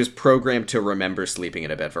 was that she was programmed to remember sleeping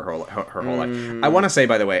in a bed for her whole life. I want to say,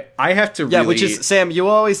 by the way, I have to Yeah, really... which is Sam. You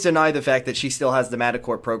always deny the fact that she still has the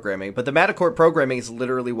Matterport programming, but the Matterport programming is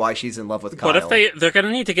literally why she's in love with Kyle. What if they're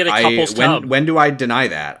gonna need to get a couple's tub? when do I deny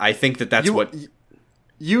that? I think that's You- what...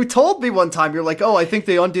 You told me one time, you're like, oh, I think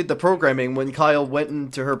they undid the programming when Kyle went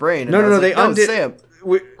into her brain. And I No, was they like, undid... Sam.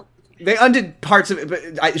 They undid parts of it,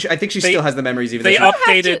 but I think she still has the memories. Even They though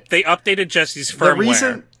updated Jesse's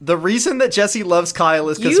firmware. The reason that Jesse loves Kyle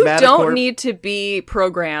is because You Manticore... don't need to be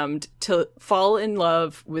programmed to fall in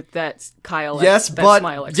love with that Kyle. Yes, that but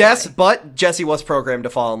Smile XY. yes, but Jesse was programmed to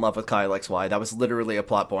fall in love with Kyle XY. That was literally a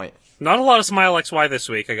plot point. Not a lot of Smile XY this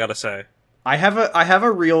week, I gotta say. I have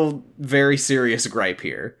a real, very serious gripe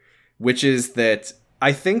here, which is that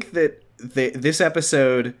I think that this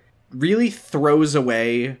episode really throws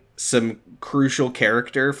away some crucial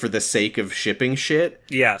character for the sake of shipping shit.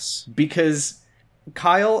 Yes. Because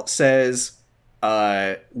Kyle says,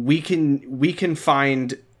 we can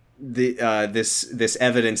find this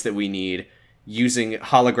evidence that we need using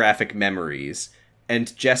holographic memories.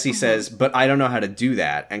 And Jesse says, but I don't know how to do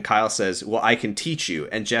that. And Kyle says, well, I can teach you.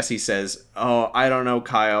 And Jesse says, oh, I don't know,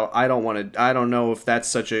 Kyle. I don't know if that's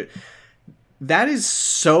such a... That is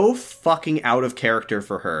so fucking out of character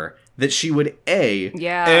for her that she would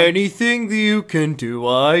anything that you can do,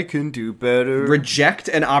 I can do better. Reject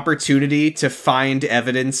an opportunity to find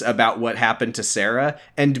evidence about what happened to Sarah,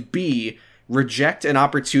 and B, reject an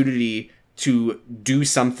opportunity to do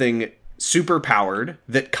something superpowered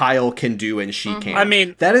that Kyle can do and she can't. I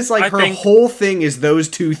mean, that is like her whole thing is those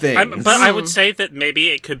two things. But I would say that maybe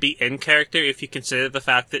it could be in character if you consider the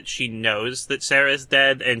fact that she knows that Sarah is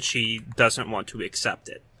dead and she doesn't want to accept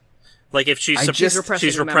it. Like if she's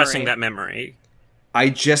repressing that memory. I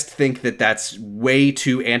just think that that's way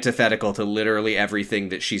too antithetical to literally everything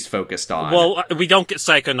that she's focused on. Well, we don't get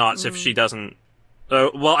Psychonauts if she doesn't.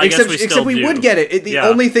 I guess we still except we do. would get it. The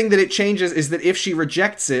only thing that it changes is that if she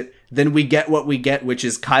rejects it, then we get what we get, which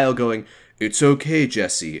is Kyle going, "It's okay,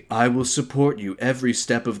 Jesse. I will support you every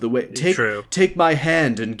step of the way. Take my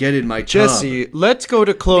hand and get in my tub." Jesse, let's go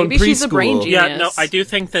to clone Maybe preschool. she's a brain genius. Yeah, no, I do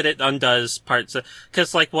think that it undoes parts of...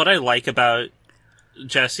 Because, like, what I like about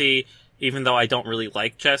Jesse, even though I don't really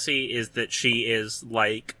like Jesse, is that she is,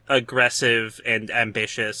 like, aggressive and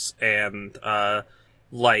ambitious and,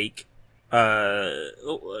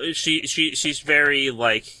 she's very,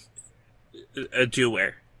 like, a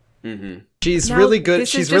doer. Mm-hmm. She's Now, really good. this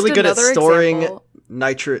is She's really just good at another storing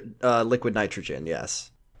example. liquid nitrogen.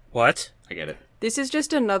 Yes. What? I get it. This is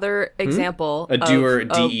just another example. A doer,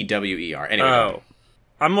 of D-E-W-E-R. Anyway, Oh.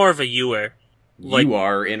 I'm more of a ewer. you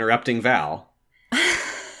are interrupting Val.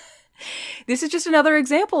 This is just another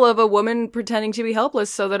example of a woman pretending to be helpless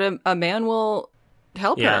so that a man will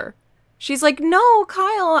help her. She's like, no,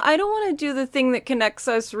 Kyle, I don't want to do the thing that connects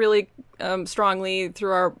us really strongly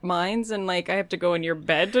through our minds, and like I have to go in your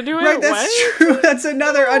bed to do it. Right, that's What? true. That's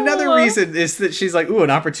another reason is that she's like, ooh,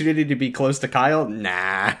 an opportunity to be close to Kyle?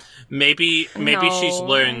 Nah. Maybe she's No,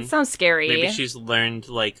 learned... Sounds scary. Maybe she's learned,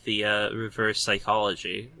 like, the reverse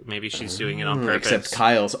psychology. Maybe she's doing it on purpose. Except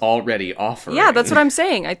Kyle's already offering. Yeah, that's what I'm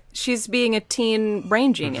saying. She's being a teen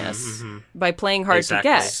brain genius by playing hard to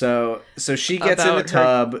get. So she gets in the About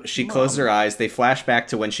her tub, she closes her eyes, they flash back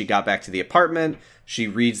to when she got back to the apartment, she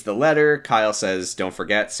reads the letter, Kyle says, don't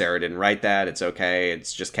forget, Sarah didn't write that, it's okay,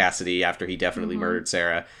 it's just Cassidy after he definitely murdered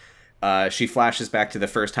Sarah. She flashes back to the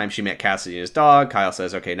first time she met Cassidy and his dog, Kyle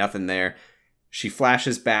says, okay, nothing there. She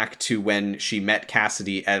flashes back to when she met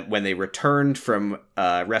Cassidy when they returned from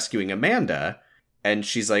rescuing Amanda, and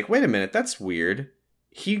she's like, wait a minute, that's weird.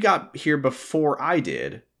 He got here before I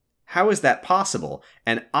did. How is that possible?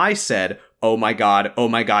 And I said, oh my god,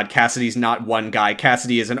 Cassidy's not one guy.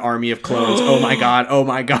 Cassidy is an army of clones. Oh my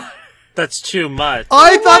god. That's too much.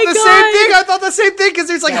 I thought the same thing because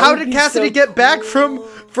there's like, how did Cassidy get back from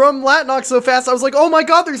Latnox so fast? I was like, oh my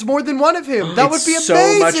god, there's more than one of him. That would be amazing.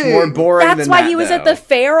 So much more boring. That's than why that, he was though. at the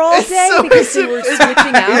fair all day because they were switching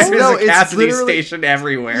out. There's a Cassidy literally- station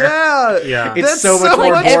everywhere. Yeah. It's That's so much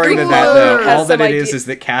more much boring than that, cooler. though. Has All that some it idea- is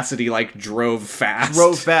that Cassidy, like, drove fast.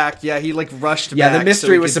 Drove back. Yeah, he like rushed Yeah, back. the mystery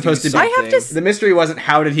so he was could supposed do to be... I have to something. The mystery wasn't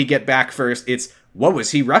how did he get back first, it's what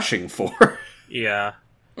was he rushing for? Yeah.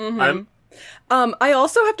 I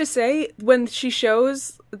also have to say, when she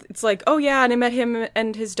shows, it's like, oh yeah, and I met him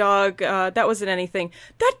and his dog, that wasn't anything.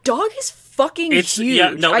 That dog is fucking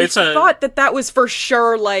huge. I thought that was for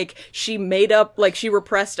sure, like, she made up, like, she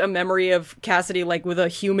repressed a memory of Cassidy, like, with a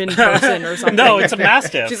human person or something. No, it's a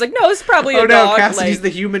mastiff. She's like, no, it's probably Oh a no, dog. Cassidy's like, the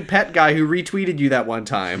human pet guy who retweeted you that one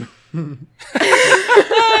time.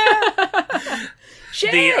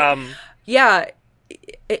 shit. The,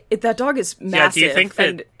 that dog is yeah, massive. do you think that...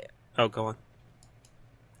 and- Oh, go on.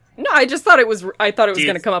 No, I just thought it was. I thought it was Do you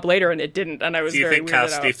going to come up later, and it didn't. And I was Do you very think weirded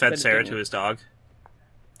Cassidy out fed that it Sarah didn't. to his dog?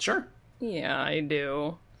 Sure. Yeah, I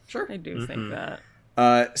do. Sure. I do think that.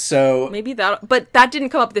 So Maybe that, but that didn't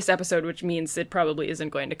come up this episode, which means it probably isn't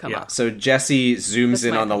going to come Yeah. up. So Jessie zooms That's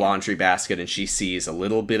in my on the opinion. laundry basket and she sees a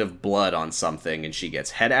little bit of blood on something and she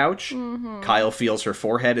gets head ouch. Mm-hmm. Kyle feels her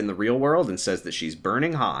forehead in the real world and says that she's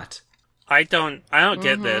burning hot. I don't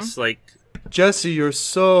get this. Like, Jesse, you're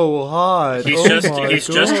so hot. He's oh just- my he's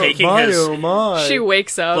just God. taking my, his- Oh my. She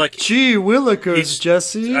wakes up. like Gee willikers, He's-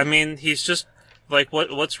 Jesse. I mean, he's just like,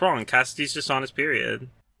 what's wrong? Cassidy's just on his period.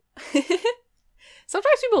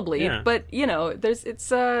 Sometimes people bleed, Yeah. but it's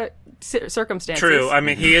circumstances. True. I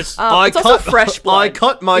mean, he is. It's also fresh blood. I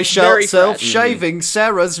cut It's myself very fresh. shaving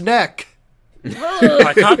Sarah's neck.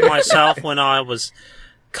 I cut myself when I was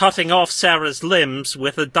cutting off Sarah's limbs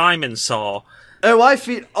with a diamond saw. Oh, I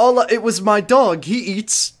feel it was my dog. He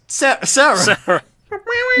eats Sarah. Sarah.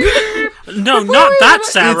 No, not that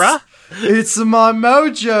Sarah. It's my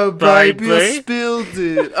mojo, baby. I Baby. spilled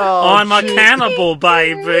it. Oh, I'm a shit. cannibal,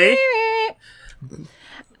 baby.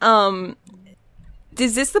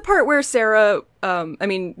 Is this the part where Sarah?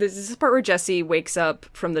 This is the part where Jessie wakes up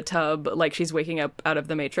from the tub, like she's waking up out of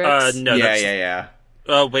the Matrix. No. Yeah.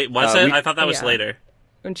 Oh wait, was it? we- I thought that was Yeah. later.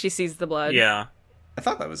 When she sees the blood. Yeah. I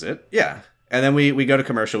thought that was it. Yeah. And then we go to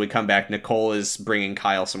commercial. We come back. Nicole is bringing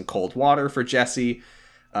Kyle some cold water for Jessie.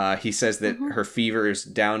 He says that her fever is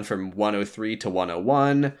down from 103 to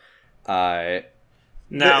 101.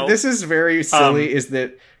 Now This is very silly, is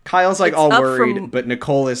that Kyle's like all up worried, from- but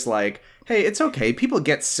Nicole is like, hey, it's okay. People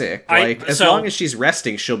get sick. I- Like, as so- long as she's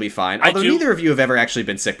resting, she'll be fine. I Although do- neither of you have ever actually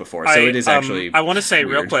been sick before, so it is actually I want to say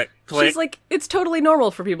real weird. quick. She's like, it's totally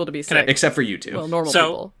normal for people to be sick. Except for you two. Well, normal So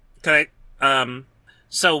people. can I?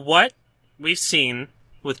 So what we've seen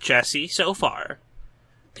with Jessie so far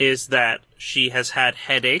is that she has had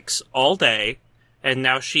headaches all day, and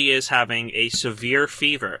now she is having a severe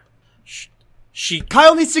fever. She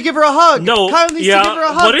Kyle needs to give her a hug. no, Kyle needs yeah. to give her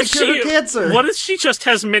a hug What to if cure she? her cancer. What if she just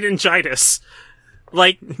has meningitis?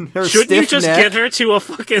 Like, Her shouldn't you stiff just neck. get her to a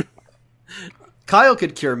fucking? Kyle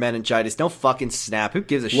could cure meningitis. No fucking snap. Who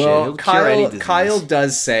gives a shit? well, He'll cure any disease. Kyle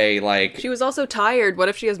does say, like, She was also tired. What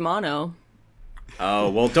if she has mono? oh,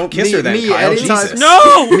 well, don't kiss her then, me, Kyle. anytime- Jesus.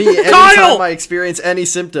 No, Me, anytime Kyle. I experience any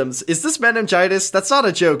symptoms, is this meningitis? That's not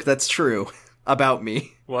a joke. That's true about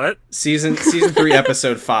me. What? Season 3,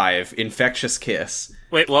 episode 5, Infectious Kiss.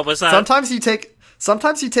 Wait, what was that? Sometimes you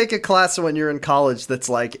take a class when you're in college that's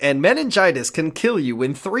like, and meningitis can kill you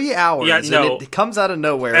in 3 hours. Yeah, no. And it comes out of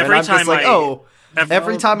nowhere. Every and I'm just time like,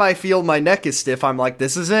 every time I feel my neck is stiff, I'm like,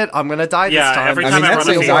 this is it. I'm gonna die Yeah, this time. every I time mean, I that's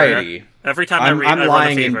run a fever. anxiety. Every time I'm I run a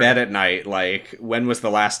lying in fever. bed at night, like, when was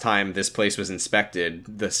the last time this place was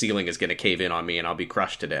inspected? The ceiling is gonna cave in on me and I'll be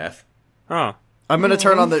crushed to death. Oh. I'm gonna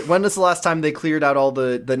turn on the. When was the last time they cleared out all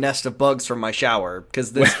the nest of bugs from my shower?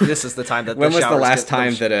 Because this is the time that When was the showers last get time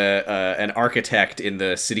pushed. that an architect in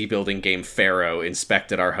the city building game Pharaoh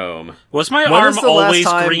inspected our home? Was my When arm is the last always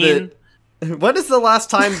time green? When is the last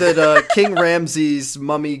time that King Ramses'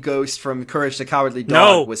 mummy ghost from Courage the Cowardly Dog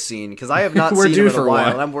No. was seen? Because I have not We're seen due him in for a while.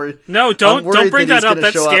 one. And I'm worried. No, I'm don't worried bring that that he's up. gonna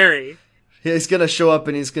That's show up. scary. He's gonna show up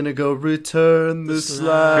and he's gonna go, return the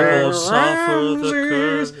slab. Suffer the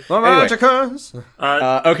curse.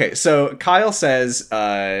 Anyway. Okay, so Kyle says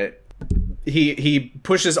he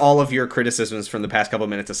pushes all of your criticisms from the past couple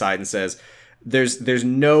minutes aside and says there's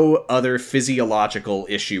no other physiological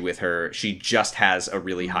issue with her. She just has a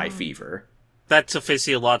really high fever. That's a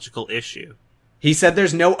physiological issue. He said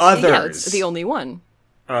there's no others. Yeah, it's the only one.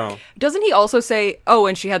 Oh. Doesn't he also say, oh,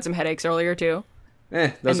 and she had some headaches earlier too? Those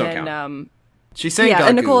And don't then, count. She's saying yeah,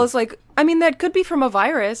 and Gagu. Nicole is like, I mean, that could be from a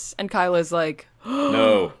virus. And Kyle is like,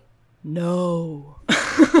 No. no.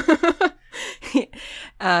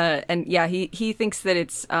 And yeah, he thinks that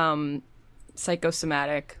it's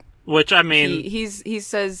psychosomatic. Which, I mean, He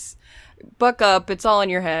says, buck up, it's all in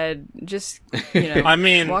your head. Just, I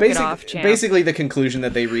mean, walk it off, champ. Basically, the conclusion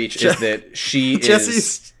that they reach is that she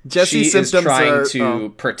Jesse's she is symptoms trying are- to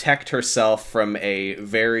protect herself from a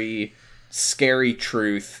very scary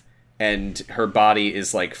truth, and her body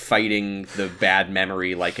is like fighting the bad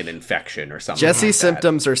memory like an infection or something. Jesse's like that.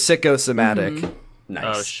 symptoms are psychosomatic. Mm-hmm. Nice.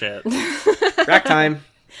 oh shit. Rack time.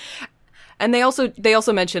 And they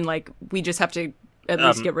also mention, like, we just have to at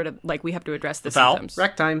least get rid of, like, we have to address the Val? symptoms.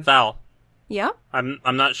 Rack time. Val, Yeah? I'm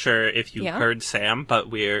not sure if you Yeah? heard Sam, but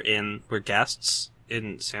we're guests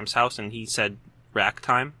in Sam's house, and he said rack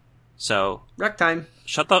time. So Rack time.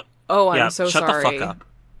 shut the Oh, I'm yeah, so shut sorry. the fuck up.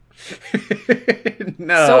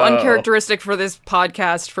 No. So uncharacteristic for this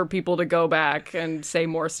podcast for people to go back and say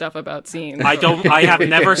more stuff about scenes. I have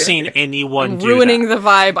never seen anyone do Ruining that. the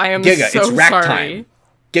vibe. I am Giga, so it's rack sorry. time.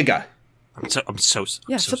 Giga. I'm so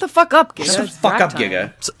Yeah, so shut the fuck up, Giga. Shut the It's fuck rack up, time.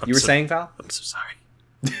 Giga. I'm You were so- saying, Val? I'm so sorry.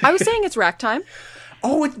 I was saying it's rack time.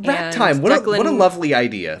 Oh, it's rack And time. What a Declan- lovely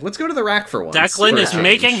idea. Let's go to the rack for once. Declan For a is change.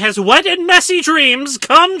 making his wet and messy dreams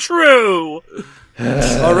come true.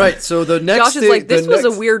 All right, so the next Josh is like, this was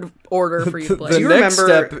a weird order for you to play. The you next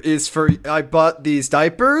remember- step is I bought these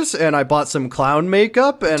diapers and I bought some clown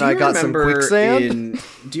makeup and I got some quicksand.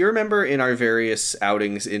 Do you remember in our various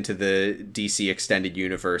outings into the DC extended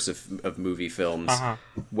universe of movie films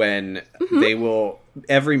when they will,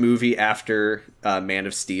 every movie after Man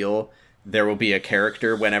of Steel, there will be a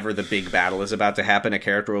character, whenever the big battle is about to happen, a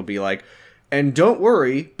character will be like, and don't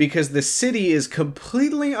worry, because the city is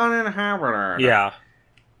completely uninhabited. Yeah.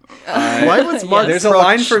 Why was Mark There's a Crutch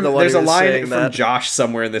line from the one who was saying from that? Josh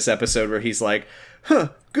somewhere in this episode where he's like, "Huh,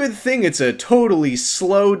 good thing it's a totally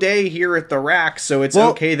slow day here at the rack, so it's Well,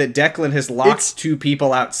 okay that Declan has locked two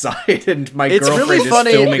people outside and my it's girlfriend really is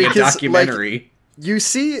funny filming a because, like, documentary." You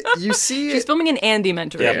see, She's filming an Andy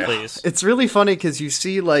mentor. Yeah, please. it's really funny because you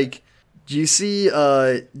see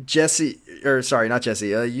Jesse, or sorry, not Jesse.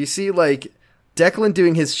 You see like Declan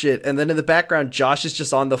doing his shit, and then in the background, Josh is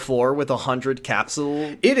just on the floor with 100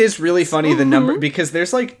 capsule. It is really funny the number, because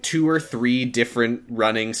there's like 2 or 3 different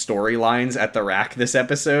running storylines at the rack this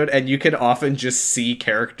episode, and you can often just see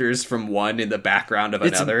characters from one in the background of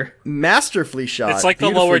It's another. masterfully shot. It's like the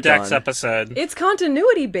beautifully Lower Decks done. episode. It's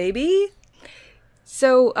continuity, baby.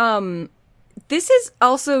 So, this is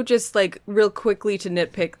also just like real quickly to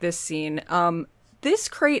nitpick this scene. This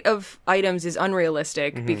crate of items is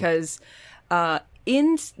unrealistic because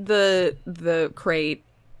in the crate,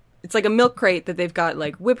 it's like a milk crate that they've got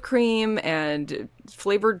like whipped cream and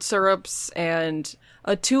flavored syrups and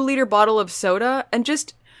a 2-liter bottle of soda, and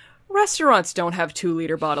just restaurants don't have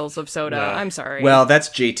 2-liter bottles of soda. No. I'm sorry. Well, that's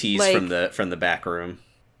JT's Like- from the back room.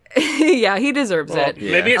 yeah, he deserves Well, it.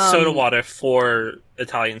 maybe it's soda water for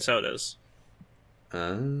Italian sodas.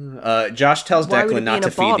 Josh tells Why would it Declan be not in to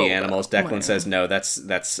a feed bottle, the animals. though? Declan says no. That's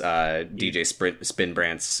DJ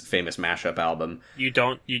Spinbrandt's famous mashup album.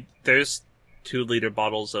 There's 2-liter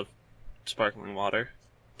bottles of sparkling water.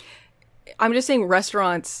 I'm just saying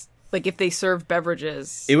restaurants, like if they serve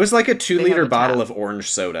beverages. It was like a 2-liter a bottle tap. of orange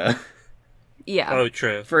soda Yeah. Oh,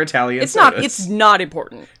 true. for Italian it's sodas. it's not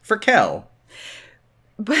important. For Kel.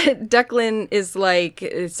 But Declan is like,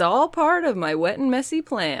 it's all part of my wet and messy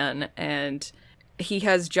plan, and he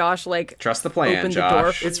has Josh like Trust the plan, open Josh. the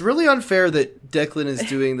door. It's really unfair that Declan is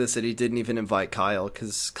doing this and he didn't even invite Kyle,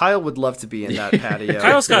 because Kyle would love to be in that patio.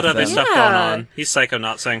 Kyle's got with other them. stuff Yeah. going on. He's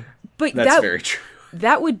psychonautsing. But That's that very true.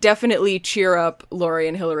 that would definitely cheer up Lori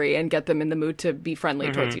and Hillary and get them in the mood to be friendly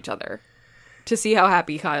Mm-hmm. towards each other. To see how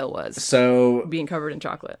happy Kyle was So, being covered in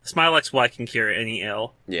chocolate, Smile XY can cure any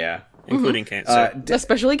ill, yeah. including cancer.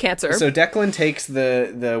 especially cancer. So Declan takes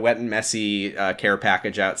the wet and messy care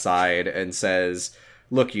package outside and says,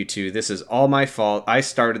 "Look, you two, this is all my fault. I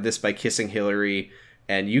started this by kissing Hillary,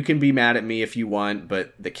 and you can be mad at me if you want,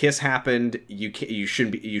 but the kiss happened. You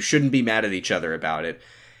shouldn't be mad at each other about it."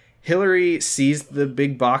 Hillary sees the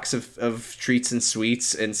big box of treats and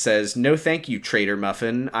sweets and says, "No thank you, Trader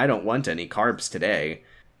Muffin. I don't want any carbs today."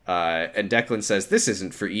 And Declan says, "This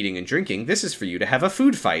isn't for eating and drinking. This is for you to have a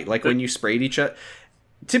food fight, like when you sprayed each other."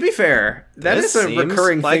 To be fair, that This is a seems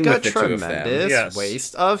recurring like thing a with the two of them. tremendous Yes.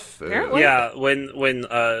 waste of food. Apparently. Yeah,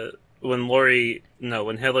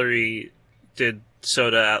 when Hillary did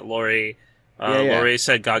soda at Lori, Yeah. Lori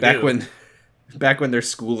said "Gagoo." Back when their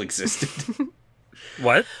school existed.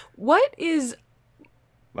 What? What is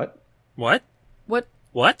What? What? what?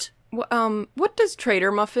 What? What does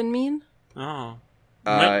Trader Muffin mean? Oh.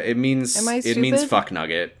 It means Am I it means stupid? fuck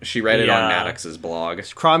nugget. She read it on Yeah. Maddox's blog.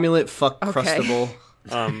 Cromulent fuck Okay. crustable.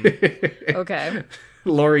 Okay.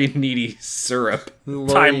 Lori Needy syrup. Lori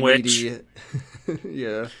Time witch. Needy.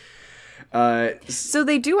 Yeah. So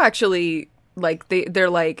they do actually like they're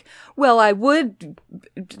like, well, I would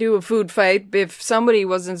do a food fight if somebody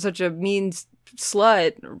wasn't such a mean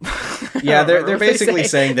slut. Yeah, I don't they're remember what basically say.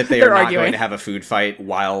 saying that they They're are not arguing. going to have a food fight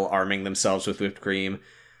while arming themselves with whipped cream.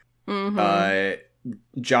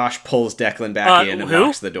 Josh pulls Declan back in and who?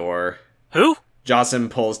 locks the door. Who? Jocelyn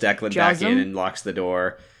pulls Declan back in Jocelyn? and locks the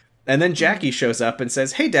door. And then Jackie shows up and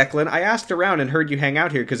says, "Hey Declan, I asked around and heard you hang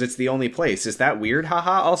out here because it's the only place. Is that weird?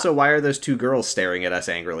 Haha. Also, why are those two girls staring at us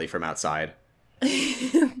angrily from outside?"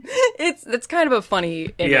 It's kind of a funny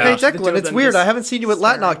image. Yeah. Hey, The two Declan, of it's them weird. just I haven't seen you at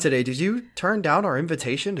staring. Latnock today. Did you turn down our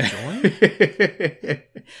invitation to join?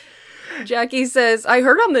 Jackie says, I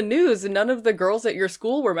heard on the news and none of the girls at your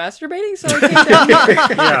school were masturbating, so I came down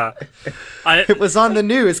here. Yeah. It was on the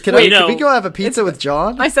news. Can Wait, can no. we go have a pizza with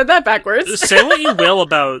John? I said that backwards. Say what you will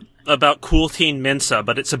about Cool Teen Mensa,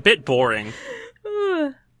 but it's a bit boring.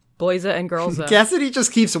 Boysa and Girlsa. Cassidy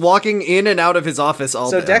just keeps walking in and out of his office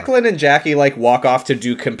all So day. Declan and Jackie like walk off to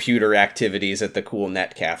do computer activities at the cool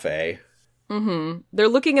net cafe. They're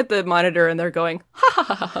looking at the monitor and they're going,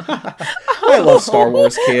 I love Star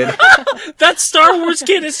Wars, kid. That Star Wars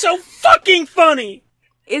kid is so fucking funny.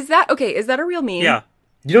 is that a real meme? Yeah.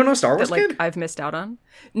 You don't know Star Wars, That, like, kid? I've missed out on?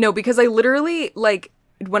 No, because I literally, like,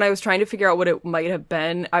 when I was trying to figure out what it might have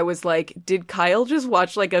been, I was like, did Kyle just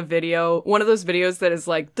watch, like, a video, one of those videos that is,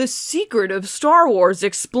 like, the secret of Star Wars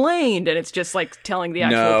explained, and it's just, like, telling the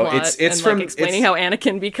actual No, plot it's and, from- like, explaining how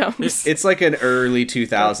Anakin becomes... It's like an early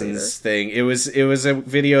 2000s thing. It was a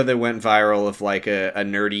video that went viral of like a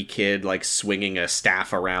nerdy kid like swinging a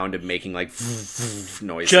staff around and making like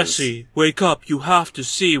noises. Jesse, wake up. You have to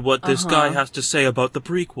see what this guy has to say about the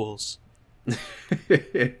prequels.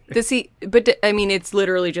 Does he... But, I mean, it's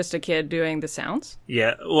literally just a kid doing the sounds?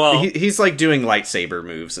 Yeah, well, He's like doing lightsaber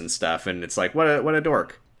moves and stuff, and it's like what a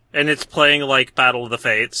dork. and it's playing like Battle of the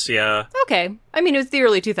Fates, yeah. Okay. I mean, it was the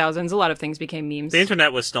early 2000s. A lot of things became memes. The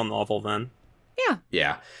internet was still novel then. Yeah.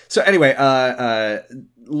 Yeah. So anyway,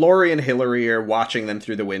 Lori and Hillary are watching them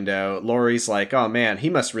through the window. Lori's like, "Oh man, he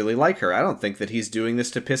must really like her. I don't think that he's doing this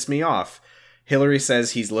to piss me off." Hillary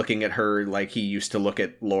says he's looking at her like he used to look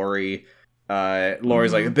at Lori.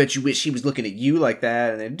 Lori's like, "I bet you wish he was looking at you like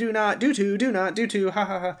that." And then, do not, do to, ha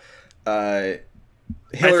ha ha.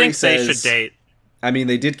 Hillary I think says, they should date. I mean,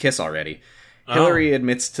 they did kiss already. Hillary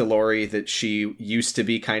admits to Lori that she used to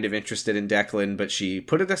be kind of interested in Declan, but she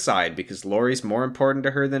put it aside because Lori's more important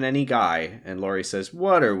to her than any guy. And Lori says,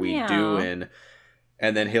 "What are we Yeah. doing?"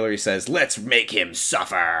 And then Hillary says, "Let's make him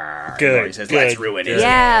suffer." Good, And Lori says, good, "Let's ruin his good.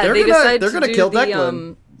 Yeah, They're they gonna- decide they're to gonna do kill the,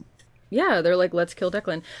 Declan. Yeah, they're like, let's kill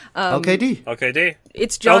Declan. LKD. Okay, D.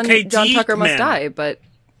 It's John LKD Tucker Must man. Die, but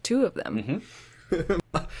two of them.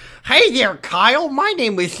 Hey there, Kyle. My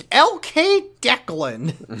name is L.K.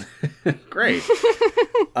 Declan. Great."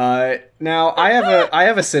 Now I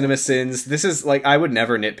have a CinemaSins. This is like, I would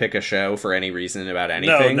never nitpick a show for any reason about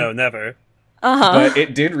anything. No, never. But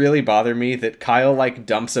it did really bother me that Kyle like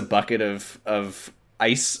dumps a bucket of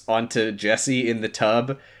ice onto Jesse in the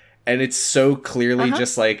tub, and it's so clearly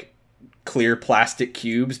just like clear plastic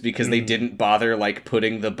cubes because they didn't bother like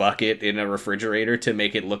putting the bucket in a refrigerator to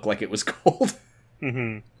make it look like it was cold.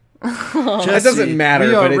 That doesn't matter,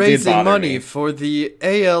 We are but it did raising bother money me. for the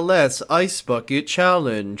ALS Ice Bucket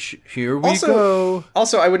Challenge. Here we Also- go.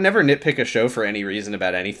 Also, I would never nitpick a show for any reason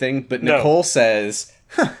about anything, but No. Nicole says,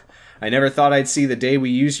 "Huh, I never thought I'd see the day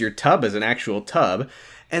we use your tub as an actual tub."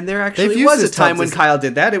 And there actually They've used was a this tub time when to- Kyle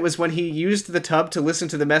did that. It was when he used the tub to listen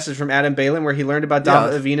to the message from Adam Balin where he learned about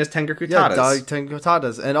Yeah. Venus Tengerkutadas. Yeah,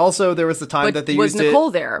 Tengotadas. And also there was the time But that they was used Nicole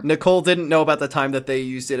it. there? Nicole didn't know about the time that they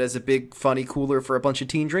used it as a big funny cooler for a bunch of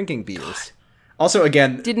teen drinking beers. Also,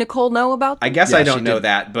 again, Did Nicole know about I them? guess Yeah, I she don't know did.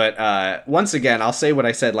 that, but once again, I'll say what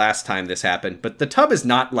I said last time this happened, but the tub is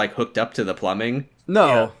not, like, hooked up to the plumbing. No.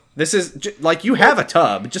 Yeah. This is, like, you have a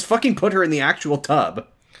tub. Just fucking put her in the actual tub.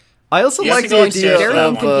 I also Yes, like it the goes idea Very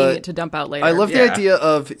of, inconvenient to dump out later. I love the Yeah. idea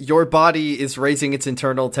of your body is raising its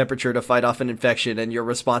internal temperature to fight off an infection, and your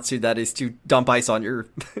response to that is to dump ice on your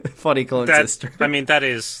funny clone sister. I mean, that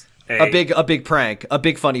is A big prank, a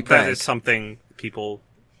big funny prank. That is something people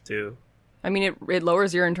do. I mean, it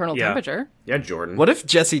lowers your internal Yeah. temperature. Yeah, Jordan. What if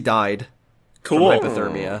Jesse died Cool. from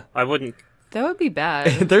hypothermia? I wouldn't. That would be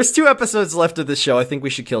bad. There's 2 episodes left of this show. I think we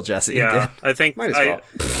should kill Jesse. Yeah, again. I think Might as well.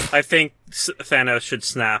 I think Thanos should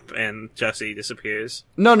snap and Jesse disappears.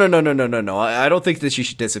 No. I don't think that she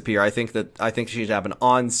should disappear. I think she should have an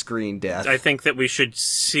on-screen death. I think that we should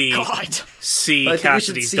see I think we should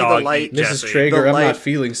Cassidy's see the dog light. eat Mrs. Jesse. Traeger, The I'm light- not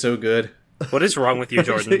feeling so good. What is wrong with you,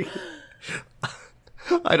 Jordan?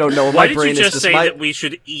 I don't know. Why My did brain you is just just say my. that we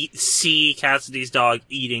should see Cassidy's dog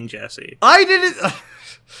eating Jesse? I didn't.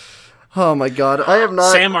 Oh my god! I am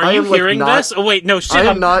not. Sam, are I you am, like, hearing not- this? Oh wait, no shit. I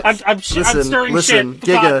am not. I'm stirring listen, shit.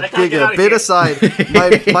 Come on, I gotta get out Giga, of bit here.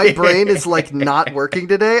 aside. My brain is like not working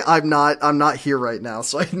today. I'm not here right now,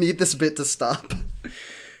 so I need this bit to stop.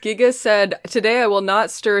 Giga said, "Today I will not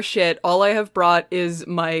stir shit. All I have brought is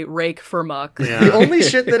my rake for muck." The Yeah. only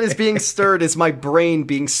shit that is being stirred is my brain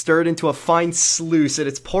being stirred into a fine sluice, and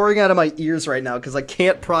it's pouring out of my ears right now because I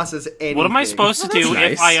can't process anything. What am I supposed to do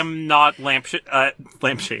nice. if I am not lampshading,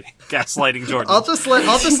 gaslighting Jordan? I'll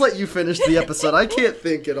just let you finish the episode. I can't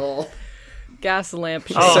think at all. Gas lamp.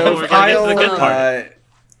 shit. Oh, So we're gonna get to the good part.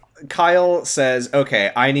 Kyle says,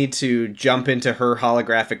 "Okay, I need to jump into her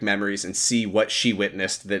holographic memories and see what she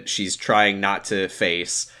witnessed that she's trying not to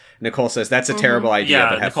face." Nicole says, "That's a terrible idea, Yeah,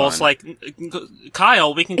 but have Nicole's fun." like,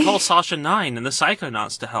 Kyle, we can call Sasha 9 and the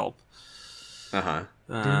Psychonauts to help.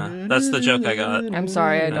 That's the joke I got. I'm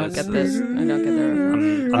sorry, I don't get this. I don't get the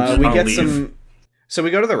reference. We I'll get leave. some. So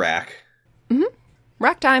we go to the rack.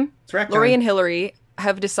 Rack time. It's rack Lori time. and Hillary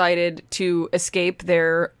have decided to escape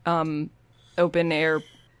their open air.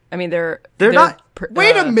 I mean, They're not.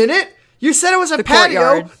 Wait a minute. You said it was a the patio.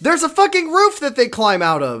 courtyard. There's a fucking roof that they climb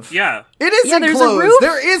out of. Yeah. It is Yeah, there's a enclosed. roof.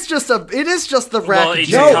 There is just a. It is just the rack. Well, it's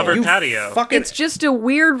jail. a covered you patio. Fucking. It's just a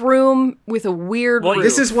weird room with a weird roof.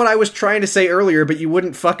 This is what I was trying to say earlier, but you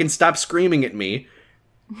wouldn't fucking stop screaming at me.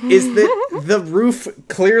 Is that the roof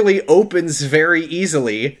clearly opens very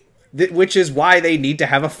easily, which is why they need to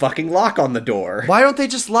have a fucking lock on the door. Why don't they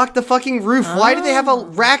just lock the fucking roof? Why do they have a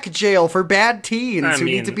rack jail for bad teens I who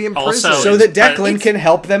mean, need to be in also- prison? So that But Declan can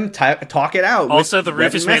help them talk it out. Also, with the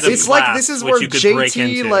roof is made of message. It's like glass, this is which where you could break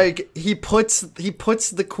JT into. like he puts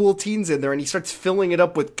the cool teens in there and he starts filling it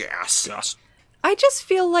up with gas. Gosh. I just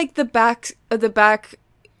feel like the back of the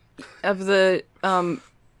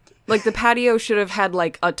like the patio should have had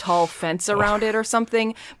like a tall fence around it or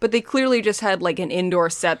something, but they clearly just had like an indoor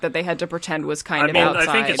set that they had to pretend was kind of mean, outside.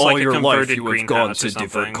 I think it's like a converted greenhouse or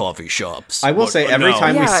something. coffee shops. I will say, every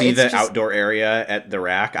time we Yeah, see it's the just- outdoor area at the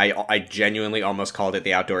rack, I genuinely almost called it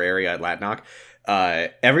the outdoor area at Latnock.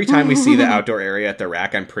 Every time we see the outdoor area at the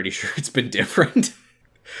rack, I'm pretty sure it's been different.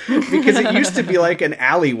 Because it used to be like an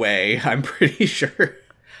alleyway, I'm pretty sure.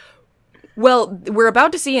 Well, we're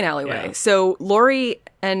about to see an alleyway. Yeah. So Lori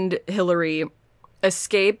and Hillary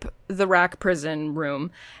escape the rack prison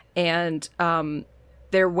room, and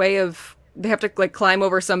their way of they have to like climb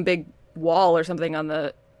over some big wall or something on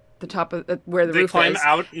the top of where the They roof climb is.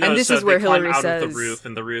 out. No, and this so is where they climb Hillary out says, of the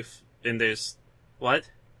roof, and there's what?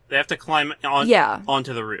 They have to climb on. Yeah.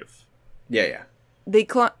 Onto the roof. Yeah. They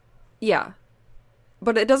climb. Yeah,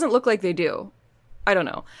 but it doesn't look like they do. I don't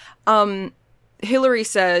know. Hillary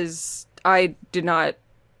says, "I did not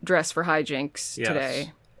dress for hijinks Yes.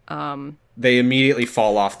 today." They immediately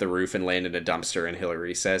fall off the roof and land in a dumpster, and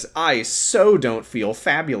Hillary says, I so don't feel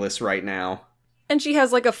fabulous right now. And she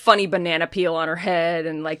has like a funny banana peel on her head,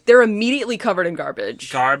 and like they're immediately covered in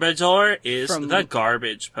garbage. Garbodor is From- the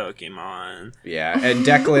garbage Pokemon. Yeah, and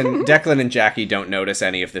Declan and Jackie don't notice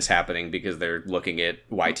any of this happening because they're looking at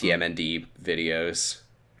YTMND videos.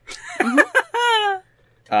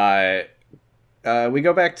 We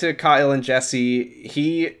go back to Kyle and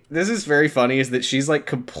Jesse. This is very funny, is that she's like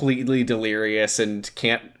completely delirious and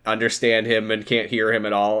can't understand him and can't hear him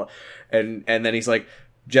at all. And then he's like,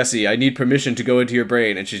 Jesse, I need permission to go into your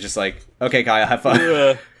brain. And she's just like, okay, Kyle, have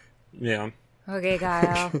fun. Yeah. Okay,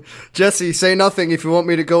 Kyle. Jesse, say nothing if you want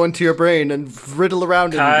me to go into your brain and riddle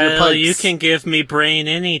around in your Kyle, pipes. you can give me brain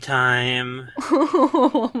anytime.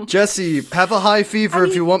 Jesse, have a high fever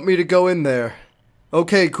if you want me to go in there.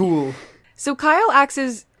 Okay, cool. So Kyle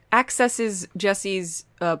accesses Jesse's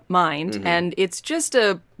mind, and it's just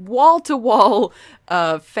a wall-to-wall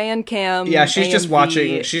fan cam. Yeah, she's just AMV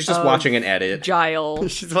watching. She's just of watching an edit.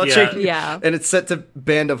 Giles. She's watching, Yeah. and it's set to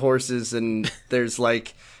Band of Horses, and there's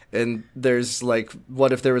like,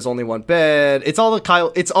 what if there was only one bed? It's all of the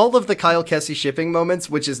Kyle Kessie shipping moments,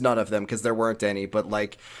 which is none of them because there weren't any. But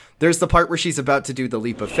like, there's the part where she's about to do the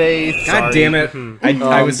leap of faith. God damn it!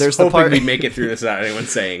 I was there's the hoping part- we'd make it through this without anyone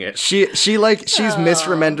saying it. She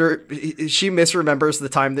misremembers the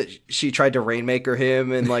time that she tried to Rainmaker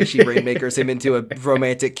him, and like she Rainmakers him into a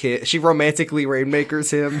romantic kiss. She romantically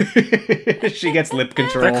Rainmakers him. She gets lip They're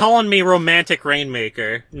control. calling me Romantic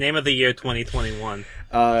Rainmaker. Name of the year 2021.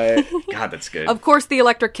 God, that's good. Of course, the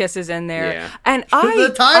electric kiss is in there, Yeah. and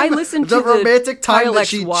I listened to the romantic time Kyle that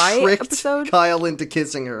she XY tricked episode. Kyle into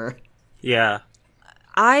kissing her. Yeah.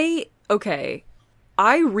 I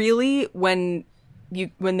really when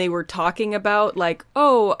they were talking about like,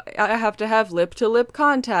 oh, I have to have lip to lip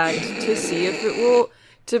contact to see if it will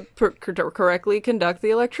correctly conduct the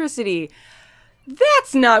electricity.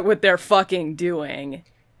 That's not what they're fucking doing.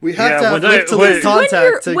 We have Yeah, to have when lip to lip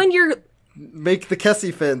contact to when you're make the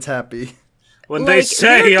Kessie fans happy. When like, they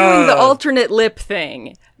say, they're doing the alternate lip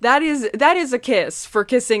thing. That is a kiss for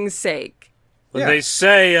kissing's sake. when they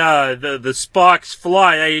say, the sparks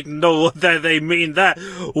fly, I know that they mean that.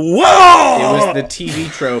 Whoa! It was the TV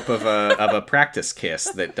trope of a practice kiss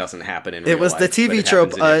that doesn't happen in real It was the life, TV but it trope,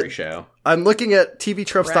 happens in every show. I'm looking at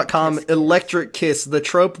tvtropes.com, Practice kiss. electric kiss, the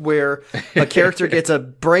trope where a character gets a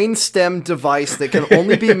brainstem device that can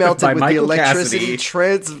only be melted By with the Michael electricity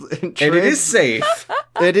Cassidy. And it is safe.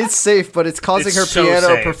 It is safe, but it's causing It's her so piano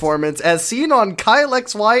safe. performance, as seen on Kyle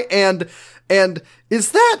XY, and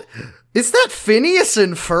is that Phineas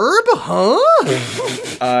and Ferb?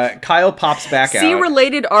 Huh? Kyle pops back See out.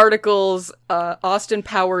 related articles, Austin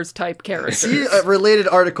Powers type character. See related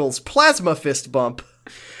articles. Plasma fist bump.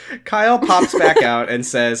 Kyle pops back out and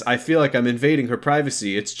says, I feel like I'm invading her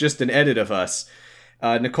privacy. It's just an edit of us.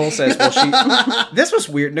 Nicole says, this was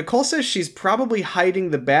weird. Nicole says she's probably hiding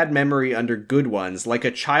the bad memory under good ones, like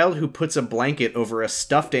a child who puts a blanket over a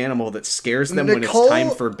stuffed animal that scares them when it's time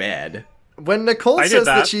for bed. When Nicole says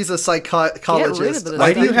that she's a psychologist,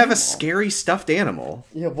 why do you have a scary stuffed animal?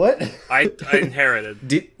 Yeah, what? I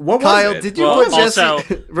inherited. What was Kyle, it? did you put Jesse?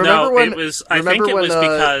 Also, remember when? It was. I think it was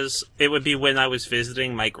because it would be when I was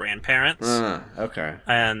visiting my grandparents. Okay.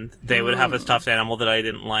 And they would have a stuffed animal that I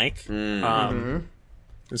didn't like. And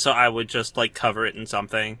so I would just like cover it in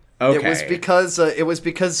something. Okay. It was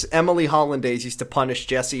because Emily Hollandaise used to punish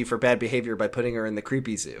Jessie for bad behavior by putting her in the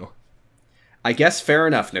creepy zoo. I guess fair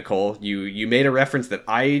enough, Nicole. You made a reference that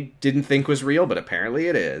I didn't think was real, but apparently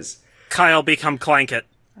it is. Kyle, become Clanket.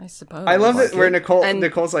 I suppose. I love it where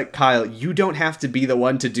Nicole's like, Kyle, you don't have to be the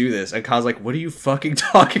one to do this. And Kyle's like, what are you fucking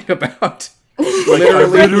talking about?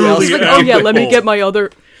 Literally. Like, oh yeah, let me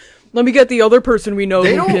get the other person we know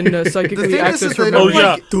who can psychically access her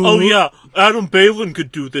memory. Oh yeah, Adam Balin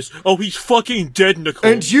could do this. Oh, he's fucking dead,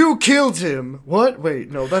 Nicole. And you killed him. What?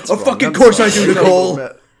 Wait, no, that's wrong. Fucking course I do, Nicole.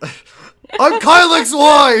 I'm Kyle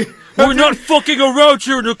XY. We're not fucking around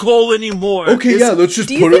here, Nicole, anymore. Okay, let's just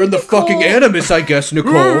put her in the fucking Animus, I guess,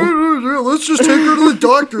 Nicole. Let's just take her to the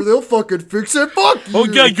doctor. They'll fucking fix it. Fuck you. Oh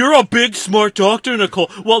yeah, you're a big smart doctor, Nicole.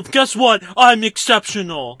 Well, guess what? I'm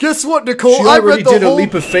exceptional. Guess what, Nicole? She already did a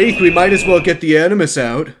leap of faith. We might as well get the Animus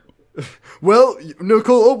out. Well,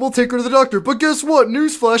 Nicole, we'll take her to the doctor. But guess what?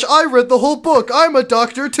 Newsflash, I read the whole book. I'm a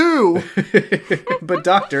doctor, too. But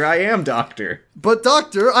doctor, I am doctor. But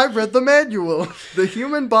doctor, I read the manual. The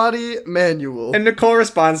human body manual. And Nicole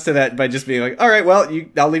responds to that by just being like, all right, well,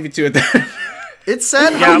 I'll leave you to it then. It's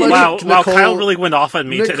sad how much wow, Kyle really went off on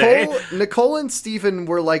me today. Nicole and Steven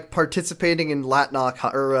were like participating in Latnock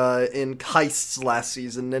or in heists last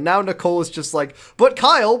season, and now Nicole is just like, but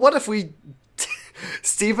Kyle, what if we...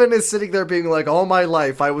 Steven is sitting there being like, all my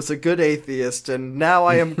life I was a good atheist and now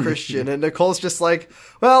I am Christian. And Nicole's just like,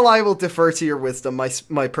 well, I will defer to your wisdom,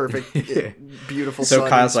 my perfect, beautiful son. So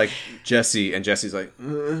Kyle's like, Jesse, and Jesse's like,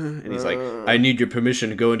 and he's like, I need your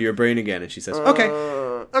permission to go into your brain again. And she says,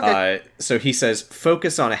 okay. So he says,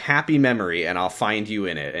 focus on a happy memory and I'll find you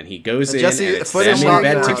in it. And he goes in and it's them in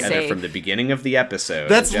bed together from the beginning of the episode.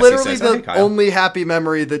 That's literally the only happy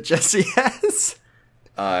memory that Jesse has.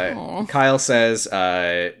 Kyle says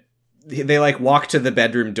they like walk to the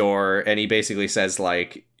bedroom door and he basically says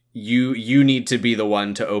like you need to be the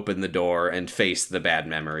one to open the door and face the bad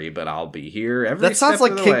memory, but I'll be here every step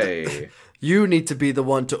of the way. You need to be the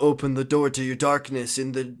one to open the door to your darkness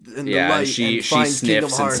in the light and she find sniffs Kingdom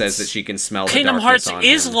and Hearts. says that she can smell the Kingdom darkness Hearts on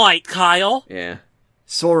is him. light, Kyle. Yeah.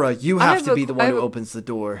 Sora, you have to be the one who opens the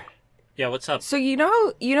door. Yeah, what's up? So you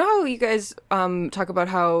know how you guys talk about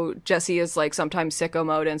how Jessie is like sometimes sicko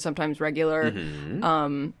mode and sometimes regular,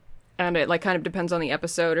 and it like kind of depends on the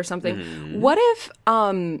episode or something. What if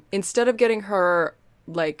instead of getting her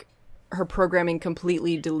like her programming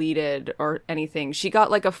completely deleted or anything, she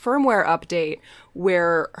got like a firmware update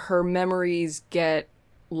where her memories get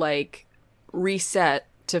like reset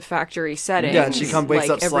to factory settings. Yeah, and she wakes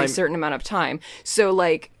up every slime. certain amount of time. So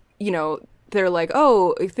like, they're like,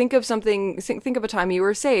 oh, think of a time you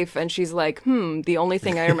were safe. And she's like, the only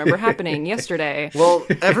thing I remember happening yesterday. Well,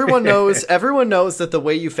 everyone knows that the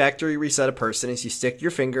way you factory reset a person is you stick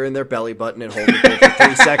your finger in their belly button and hold it there for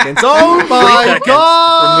 3 seconds. Oh my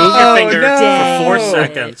god! Remove your finger for 4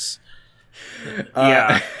 seconds.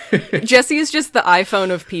 Yeah. Jessie is just the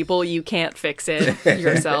iPhone of people. You can't fix it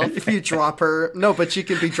yourself. If you drop her. No, but she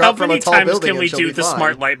can be dropped from a tall How many building times can we do the fine.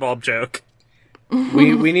 smart light bulb joke?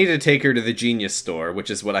 We need to take her to the Genius Store, which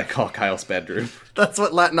is what I call Kyle's bedroom. That's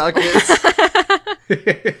what Latnock is.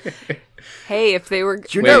 Hey, if they were...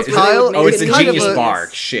 Kyle... Oh, it's the kind Genius of a- Bar.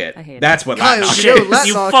 Shit. I hate That's what Kyle, Latnock you is.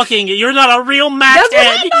 know, Latnock... You're not a real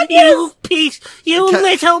mathead, you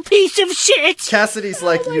little piece of shit! Cassidy's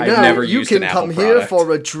like, I've never you used can an Apple come here product.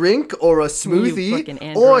 for a drink or a fucking smoothie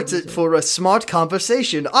Android or user. for a smart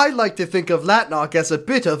conversation. I like to think of Latnock as a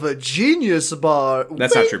bit of a genius bar.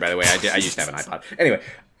 That's not true, by the way. I used to have an iPod. Anyway.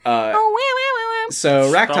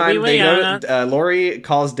 So, rack time, they go, Lori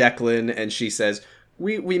calls Declan, and she says,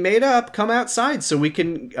 we made up, come outside so we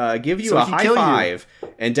can give you So a he can high kill you." five.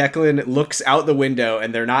 And Declan looks out the window,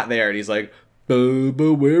 and they're not there, and he's like,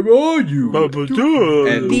 Bubba, where are you?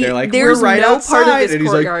 And they're like, we're there's right no outside. part of this and he's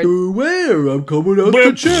courtyard. like, where? I'm coming out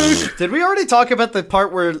to check. Did we already talk about the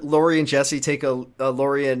part where Lori and Jesse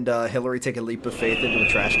Lori and Hillary take a leap of faith into a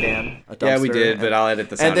trash can? A Yeah, we dumpster, did, but I'll edit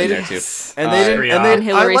the sound in there, too. And they didn't. And And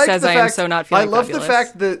Hillary says, "I am so not feeling I love fabulous." the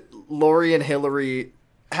fact that Lori and Hillary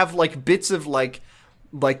have like bits of like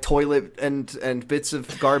like toilet and bits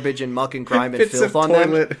of garbage and muck and grime and Bits filth of on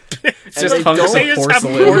toilet. them. It's just they hunks don't- of They just have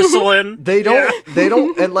porcelain. porcelain. They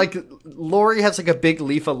don't, and like Lori has like a big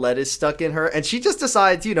leaf of lettuce stuck in her, and she just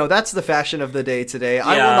decides, that's the fashion of the day today. I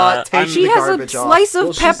will Yeah, not take She the has a garbage off. slice of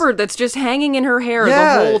Well, she's- pepper that's just hanging in her hair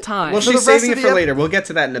Yeah. the whole time. Well, For the she's rest saving of it the for later. We'll get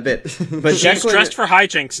to that in a bit. But She's Declan, dressed for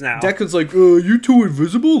hijinks now. Declan's like, you two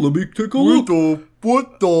invisible? Let me take a look.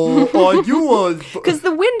 What the are you? Because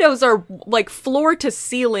the windows are like floor to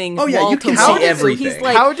ceiling. Oh, yeah, wall you to can wall. see everything. So he's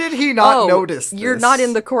like, How did he not oh, notice this? You're not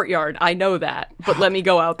in the courtyard. I know that, but let me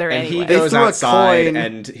go out there And anyway. he goes threw a outside, coin.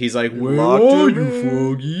 and he's like, "Where Locked are him you,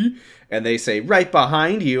 Froggy?" And they say, "Right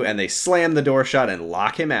behind you," and they slam the door shut and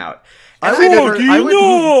lock him out. And I would never. do you I would.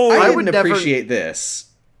 know? I I didn't would never. appreciate this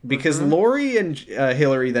because Lori and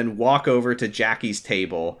Hillary then walk over to Jackie's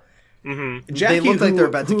table. Mm-hmm. Jackie, They look like who- they're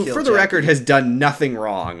about to who, kill for the Jackie. record, has done nothing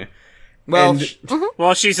wrong. Well, And-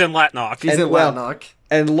 Well, she's in Latnock. he's and, in well, Latnock.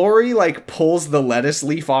 And Lori, like, pulls the lettuce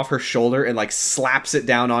leaf off her shoulder and, like, slaps it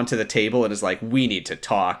down onto the table and is like, "We need to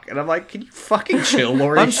talk." And I'm like, "Can you fucking chill,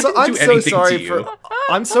 Lori? I'm She so, didn't I'm do so anything sorry to for. you."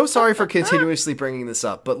 I'm so sorry for continuously bringing this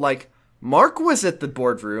up, but like Mark was at the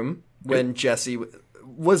boardroom when Jesse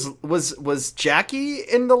was Jackie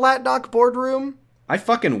in the Latnock boardroom. I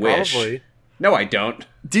fucking wish. Probably. No, I don't.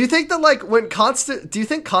 Do you think that like when do you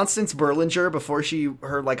think Constance Berlinger, before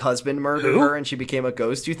her like husband murdered her and she became a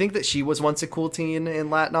ghost, do you think that she was once a cool teen in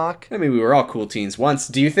Latnock? I mean, we were all cool teens once.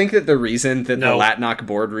 Do you think that the reason that No. the Latnock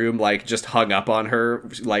boardroom, like, just hung up on her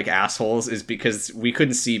like assholes is because we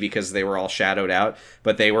couldn't see because they were all shadowed out,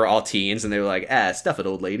 but they were all teens and they were like, stuff it,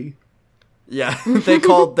 old lady. Yeah, they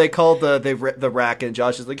called the rack, and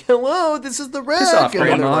Josh is like, "Hello, this is the rack." Piss off, And then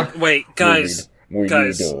they're Grandma. like, Wait, guys. We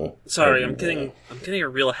Guys, need, sorry, I'm getting a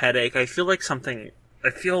real headache. I feel like something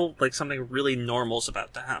really normal's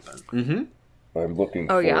about to happen. I'm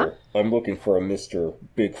looking. Oh, for, yeah? I'm looking for a Mr.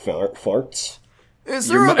 Big Farts. "Is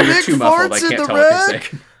there a You're big too muffled. I farts in can't the tell what you're rack?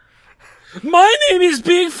 saying. My name is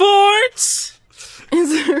Big Farts.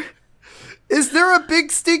 Is there a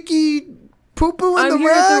big stinky poo poo in I'm the here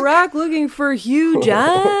rack?" at the rack looking for huge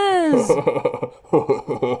eyes.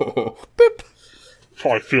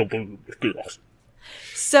 I feel good.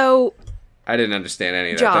 So I didn't understand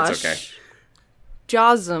any of that. Josh, That's okay.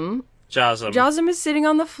 Josm Josm. is sitting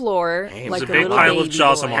on the floor like a a big little pile of baby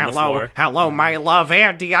Josm boy. on the floor. Hello, my love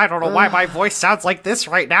Andy. I don't know why my voice sounds like this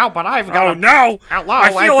right now, but I've got Oh no! Hello, I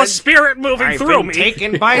feel I've a been- spirit moving I've through been me.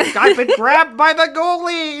 taken by. I've been grabbed by the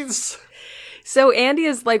goalies. So Andy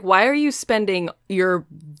is like, "Why are you spending your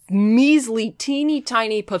measly, teeny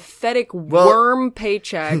tiny, pathetic worm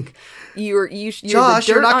paycheck? You're Josh,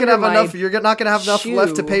 the you're dirt not gonna have under my enough. You're not gonna have enough shoe.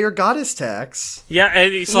 left to pay your goddess tax." Yeah,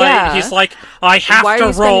 and he's Yeah. like, I have Why are to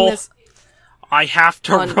you spending roll. this I have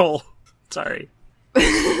to on- roll. Sorry.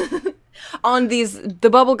 on the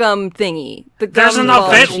bubblegum thingy? There's gum an ball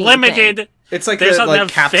event machine limited. thing. It's like There's the an like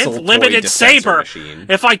capsule event limited dispenser saber. machine.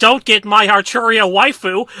 If I don't get my Arturia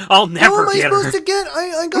waifu, I'll How never am I get supposed her. to get?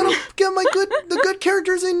 I gotta get the good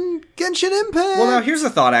characters in Genshin Impact. Well, now here's a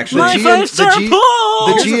thought. Actually, My G- fists the are G- pulled!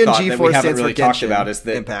 the Here's G a and thought G that force we haven't stands really for talked Genshin about is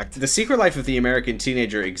that Impact. the Secret Life of the American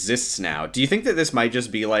Teenager exists now. Do you think that this might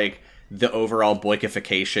just be like the overall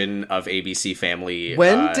boykification of ABC Family?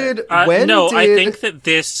 when did I think that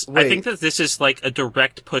this. Wait. I think that this is like a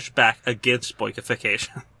direct pushback against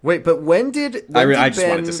boykification. wait? But when did? I just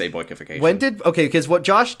wanted to say boykification. When did because what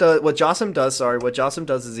Jossum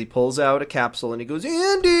does is he pulls out a capsule and he goes,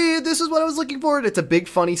 "Andy, this is what I was looking for." And it's a big,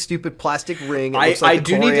 funny, stupid plastic ring. It looks like I the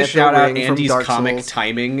do need to Coriantha shout out ring from Andy's Dark comic Souls.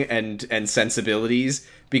 timing and sensibilities,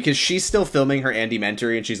 because she's still filming her Andy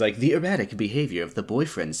Mentory and she's like, "The erratic behavior of the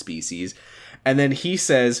boyfriend species," and then he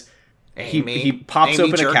says, Amy, he pops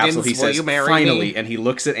Amy open a capsule, Juergens, he will says, you marry "Finally," me? and he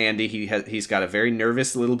looks at Andy, he's got a very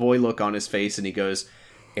nervous little boy look on his face, and he goes,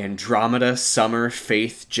 "Andromeda, Summer,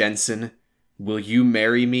 Faith, Jensen, will you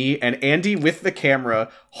marry me?" And Andy, with the camera,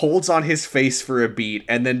 holds on his face for a beat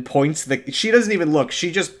and then points she doesn't even look,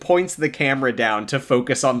 she just points the camera down to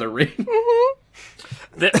focus on the ring.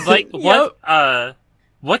 Like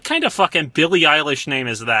what kind of fucking Billie Eilish name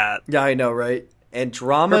is that? Yeah, I know, right? Her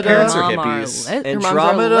Andromeda. parents are Mom are hippies. le- her moms are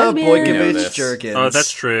Andromeda lesbians. You know Boykovich this. Jergens. Oh,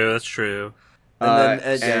 that's true. That's true. And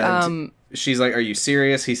then, and she's like, "Are you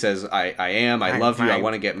serious?" He says, I am. I love you. I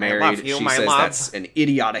want to get married." love you, She my says love. that's an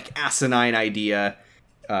idiotic, asinine idea.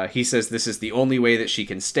 He says this is the only way that she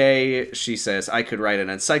can stay. She says, "I could write an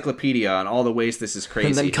encyclopedia on all the ways this is crazy."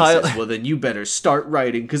 And then He Kyle- says, "Well, then you better start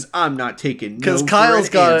writing, because I'm not taking no Because for Kyle's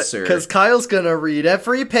an got answer." because Kyle's gonna read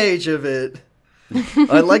every page of it.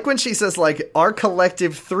 I like when she says, like, our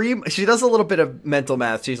collective she does a little bit of mental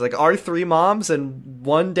math. She's like, our 3 moms and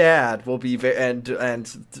 1 dad will be, and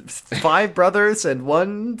 5 brothers and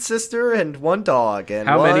 1 sister and 1 dog. And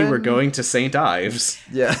How many were going to St. Ives?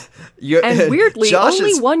 Yeah. And weirdly, Josh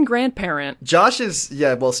only is, 1 grandparent. Josh is,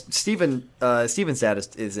 Steven's dad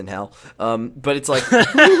is in hell. But it's like,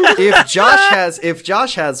 if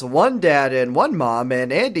Josh has 1 dad and 1 mom,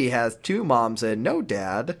 and Andy has 2 moms and no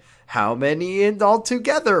dad, how many in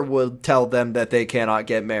altogether would tell them that they cannot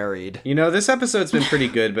get married? You know, this episode's been pretty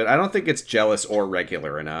good, but I don't think it's jealous or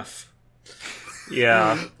regular enough.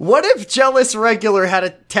 Yeah. What if Jealous Regular had a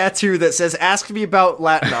tattoo that says, ask me about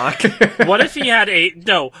Latnock? What if he had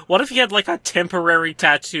what if he had like a temporary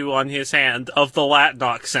tattoo on his hand of the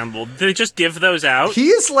Latnock symbol? Did they just give those out? He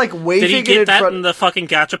is like waving Did he it get in that front. in the fucking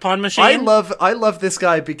Gachapon machine? I love this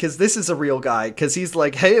guy because this is a real guy. Because he's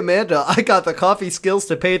like, hey Amanda, I got the coffee skills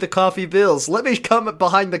to pay the coffee bills. Let me come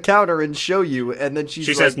behind the counter and show you. And then she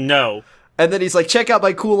says no. And then he's like, check out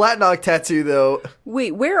my cool Latnock tattoo though.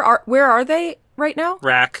 Wait, where are they right now?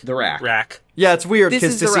 The rack. Rack. Yeah, it's weird This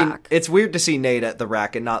because is the rack. it's weird to see Nate at the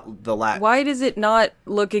rack and not the Lat. Why does it not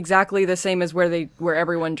look exactly the same as where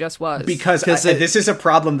everyone just was? Because this is a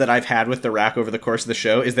problem that I've had with the rack over the course of the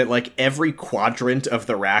show, is that like every quadrant of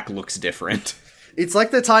the rack looks different. It's like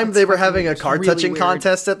the time they were having a card really touching weird.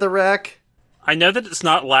 contest at the rack. I know that it's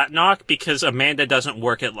not Latnock because Amanda doesn't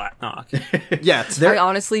work at Latnock. Yeah, it's I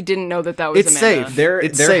honestly didn't know that was It's Amanda. safe. There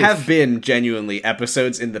It's there safe. have been genuinely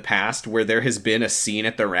episodes in the past where there has been a scene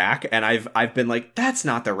at the rack, and I've been like, that's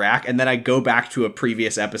not the rack, and then I go back to a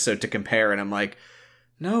previous episode to compare, and I'm like,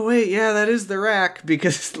 no, wait, yeah, that is the rack,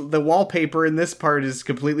 because the wallpaper in this part is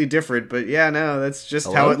completely different, but yeah, no, that's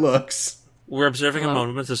just how it looks. We're observing a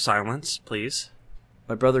moment of silence, please.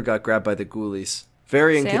 My brother got grabbed by the ghoulies.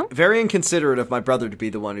 Sam? Very inconsiderate of my brother to be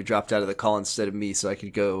the one who dropped out of the call instead of me, so I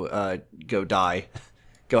could go die,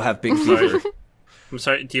 go have big fever. I'm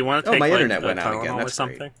sorry, do you want to take my like, internet went out Tylenol again, or that's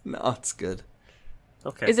great. something? No, it's good.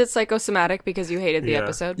 Okay. Is it psychosomatic because you hated the Yeah.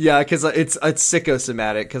 episode? Yeah, because it's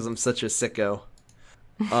sicko-somatic because I'm such a sicko.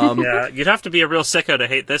 Yeah, you'd have to be a real sicko to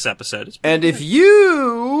hate this episode. It's And if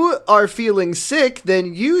you are feeling sick,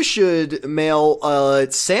 then you should mail a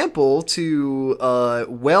sample to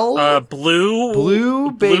blue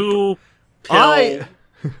Blue pill.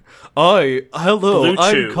 hello, Blue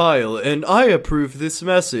I'm Chew. Kyle, and I approve this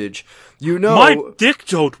message. You know, My dick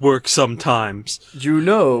don't work sometimes.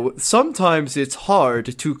 sometimes it's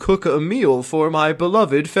hard to cook a meal for my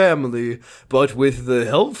beloved family, but with the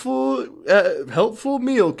helpful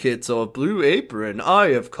meal kits of Blue Apron, I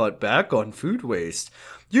have cut back on food waste.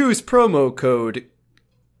 Use promo code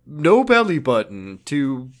NOBELLYBUTTON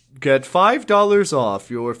to get $5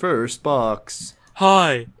 off your first box.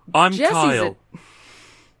 Hi, I'm Jesse's Kyle.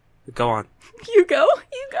 Go on. You go.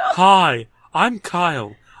 Hi, I'm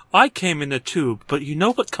Kyle. I came in a tube, but you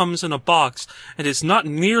know what comes in a box, and it's not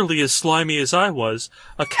nearly as slimy as I was?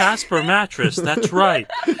 A Casper mattress, that's right.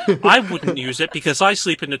 I wouldn't use it because I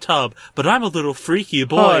sleep in a tub, but I'm a little freaky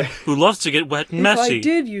boy who loves to get wet and messy.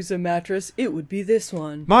 did use a mattress, it would be this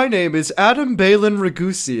one. My name is Adam Balin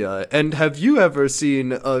Ragusia, and have you ever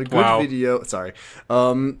seen a good video? Sorry.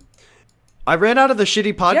 I ran out of the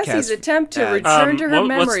shitty podcast. Jesse's attempt to ads. return to her what's the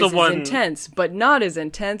memories one- is intense, but not as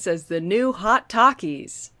intense as the new Hot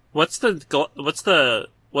Takis. What's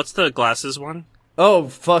the glasses one? Oh,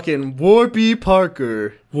 fucking Warby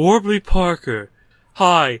Parker. Warby Parker.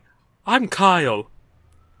 Hi, I'm Kyle.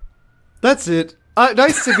 That's it.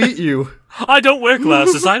 Nice to meet you. I don't wear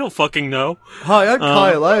glasses, I don't fucking know. Hi, I'm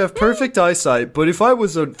Kyle. I have perfect eyesight, but if I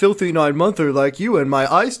was a filthy 9-monther like you and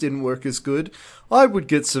my eyes didn't work as good, I would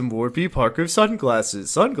get some Warby Parker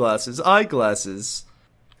sunglasses. Eyeglasses.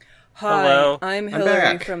 Hi, Hello. I'm I'm Hillary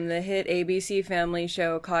back. from the hit ABC family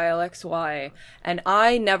show Kyle XY, and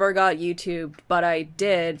I never got YouTubed, but I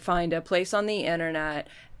did find a place on the internet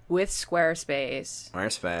with Squarespace.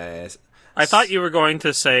 Squarespace. I thought you were going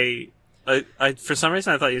to say... for some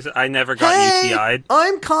reason I thought you said, I never got UTI'd.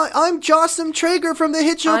 I'm Jocelyn Traeger from the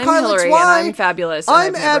hit show I'm Kyle Hillary, XY. and I'm fabulous. And I'm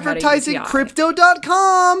I've never had a advertising UTI.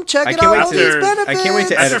 Crypto.com. Check I it can't out, wait all to these benefits. I can't wait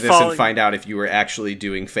to After edit this following- and find out if you were actually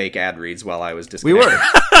doing fake ad reads while I was We disconnected.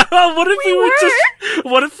 were. Oh, what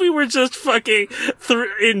if we were just fucking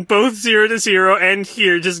in both 0 to 0 and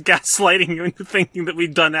here just gaslighting you into thinking that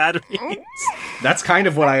we've done ad reads? That's kind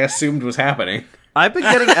of what I assumed was happening. I've been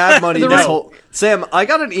getting ad money this whole... Sam, I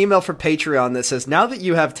got an email from Patreon that says, now that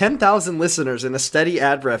you have 10,000 listeners and a steady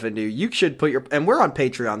ad revenue, you should put your... And we're on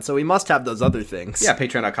Patreon, so we must have those other things. Yeah,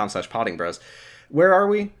 patreon.com/pottingbros. Where are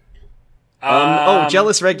we?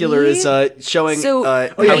 Jealous Regular is showing. So-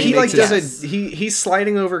 Oh yeah, how he like makes does he's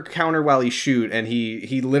sliding over counter while he shoot, and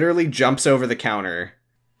he literally jumps over the counter.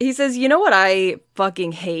 He says, "You know what I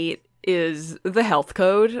fucking hate is the health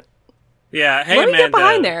code. Yeah, hey, Let me Amanda. get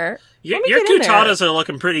behind there. Your Let me get in there." cutatas are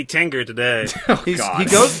looking pretty tinger today. Oh He god.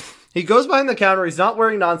 goes behind the counter. He's not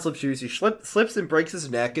wearing non-slip shoes. He slips and breaks his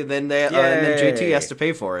neck, and then and then JT Yay. has to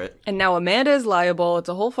pay for it. And now Amanda is liable. It's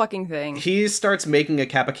a whole fucking thing. He starts making a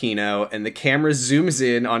cappuccino, and the camera zooms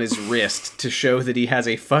in on his wrist to show that he has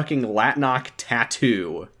a fucking Latnock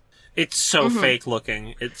tattoo. It's so fake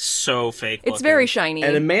looking. It's so fake looking. It's very shiny.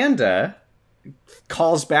 And Amanda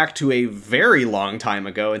calls back to a very long time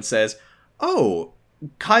ago and says, "Oh,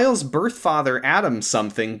 Kyle's birth father, Adam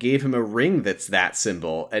something, gave him a ring that's that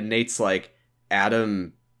symbol." And Nate's like,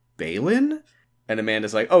 "Adam Balin?" And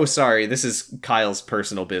Amanda's like, "Oh, sorry, this is Kyle's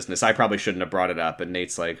personal business. I probably shouldn't have brought it up." And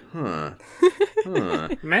Nate's like, huh.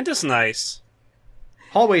 Amanda's nice.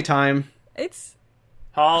 Hallway time. It's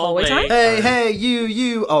Hallway time? Hey,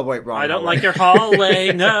 you. Oh wait, wrong. I don't hallway. like your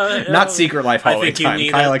hallway. No, Not Secret Life I hallway think you time.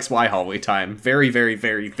 need Kyle it. XY hallway time. Very, very,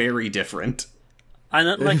 very, very different. I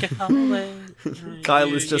don't like your hallway.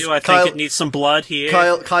 Kyle is just. I think Kyle, it needs some blood here.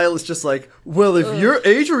 Kyle is just like, well, if your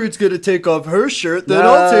Adrian's gonna take off her shirt, then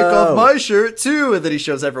I'll take No. off my shirt too. And then he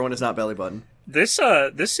shows everyone his not belly button. This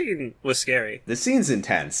scene was scary. The scene's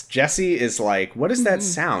intense. Jesse is like, "What is that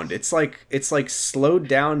sound?" It's like slowed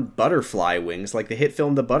down butterfly wings, like the hit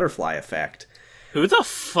film The Butterfly Effect. Who the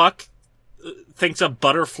fuck thinks a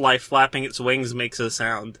butterfly flapping its wings makes a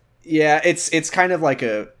sound? Yeah, it's kind of like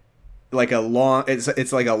a long.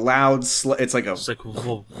 It's like a loud. It's like a. It's like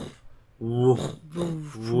woof,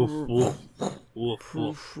 woof, woof,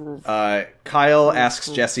 woof, woof. Kyle asks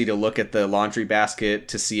Jesse to look at the laundry basket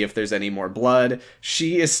to see if there's any more blood.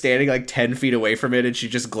 She is standing like 10 feet away from it, and she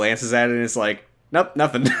just glances at it and is like, "Nope,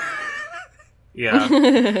 nothing."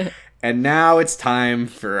 Yeah. And now it's time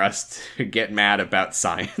for us to get mad about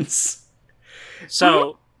science.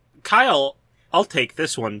 So, Kyle, I'll take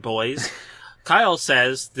this one, boys. Kyle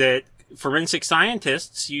says that forensic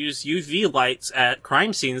scientists use UV lights at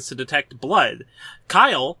crime scenes to detect blood.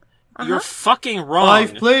 Kyle, you're fucking wrong.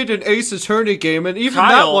 I've played an Ace Attorney game, and even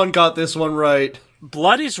Kyle. that one got this one right.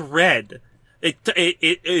 Blood is red. It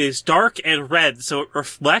is dark and red, so it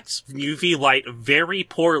reflects UV light very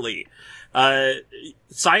poorly.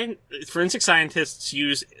 Forensic scientists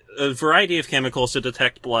use a variety of chemicals to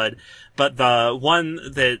detect blood, but the one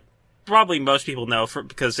that probably most people know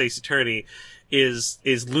because Ace Attorney is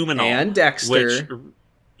luminol And Dexter.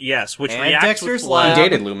 which And reacts Dexter's with blood. Lab. He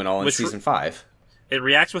dated Luminol in Which- season 5. It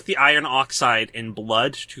reacts with the iron oxide in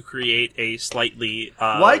blood to create a slightly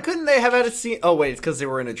Why couldn't they have had a scene? Oh wait, it's because they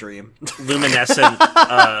were in a dream. luminescent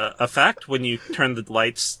effect when you turn the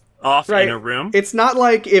lights off in a room. It's not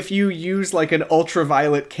like if you use like an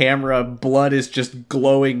ultraviolet camera, blood is just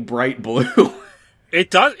glowing bright blue. It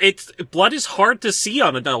does. Blood is hard to see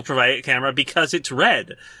on an ultraviolet camera because it's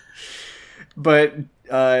red. But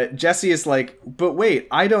Jesse is like, "But wait,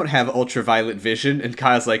 I don't have ultraviolet vision." And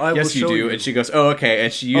Kyle's like, I will "Yes, you show do." you. And she goes, "Oh, okay."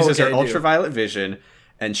 And she uses Okay, her I do. ultraviolet vision,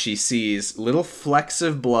 and she sees little flecks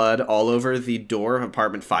of blood all over the door of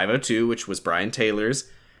apartment 502, which was Brian Taylor's.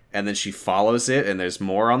 And then she follows it, and there's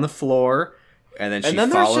more on the floor. And then she And then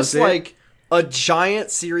there's follows just it. like a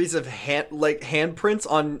giant series of handprints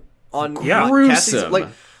on Yeah. Cassie's, Gruesome.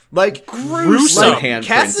 like Gruesome like, handprints.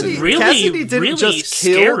 Cassidy, Really, Cassidy didn't really just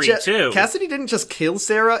kill scary, too. Cassidy didn't just kill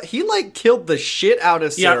Sarah. He like killed the shit out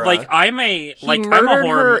of Yeah, Sarah. like I'm he a murdered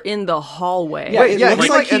horror. her in the hallway. Yeah, Wait, it yeah, looks he,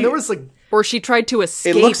 like and he- there was like Or she tried to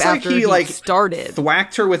escape It looks like after he like started.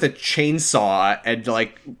 thwacked her with a chainsaw and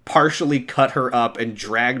like partially cut her up and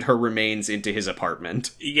dragged her remains into his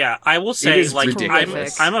apartment. Yeah, I will say, is like,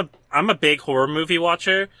 ridiculous. I'm a big horror movie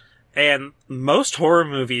watcher, and most horror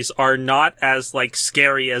movies are not as like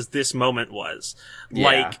scary as this moment was. Yeah.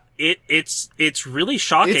 Like it's really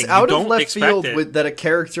shocking. it's out you of don't left expect field it. with that a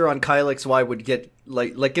character on Kyle XY would get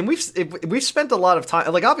like and we've spent a lot of time,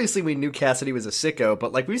 like obviously we knew Cassidy was a sicko,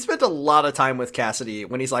 but like we spent a lot of time with Cassidy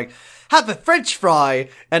when he's like, have a French fry,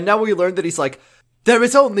 and now we learned that he's like, there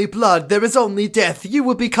is only blood, there is only death, you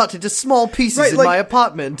will be cut into small pieces Right, in like- my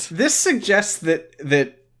apartment. This suggests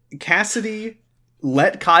that Cassidy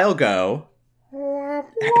let Kyle go,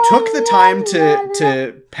 took the time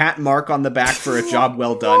to pat Mark on the back for a job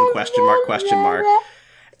well done, question mark,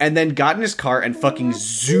 and then got in his car and fucking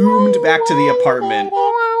zoomed back to the apartment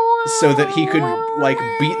so that he could, like,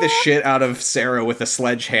 beat the shit out of Sarah with a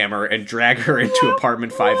sledgehammer and drag her into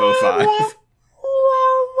apartment 505.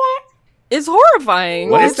 is horrifying.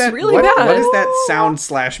 What is It's that? really what, bad. what is that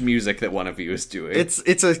sound/music that one of you is doing?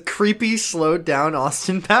 It's a creepy, slowed down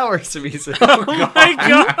Austin Powers music. Oh my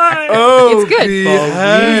god! Oh, It's good.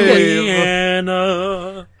 behave.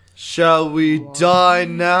 Vienna. Shall we die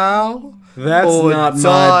now? That's or not my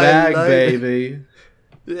die bag, later. baby.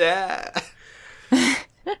 Yeah.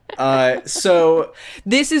 So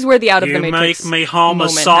This is where the out of You the Matrix make me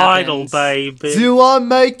moment homicidal, happens. baby. Do I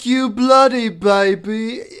make you bloody,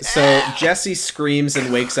 baby? Jesse screams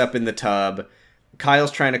and wakes up in the tub.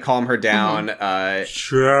 Kyle's trying to calm her down.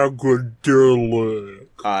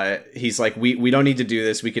 He's like, we don't need to do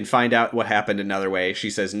this. We can find out what happened another way. She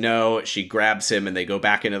says no. She grabs him and they go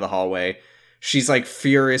back into the hallway. She's like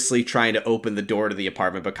furiously trying to open the door to the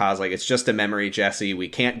apartment, but Kyle's like, it's just a memory, Jesse. We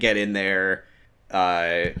can't get in there.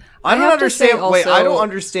 I I don't have to say understand. Wait, I also- don't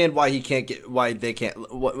understand why he can't get. Why they can't. I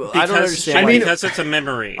don't understand. I why mean, he- because it's a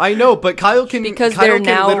memory. I know, but Kyle can Because Kyle they're can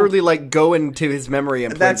now- literally like go into his memory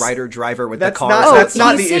and play That's- Rider Driver with the That's car. not, that's Oh,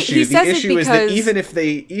 not he the said- issue. he The says it issue is that because-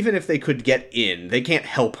 even if they could get in, they can't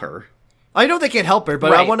help her. I know they can't help her,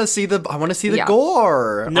 but I Right. want to see the Yeah.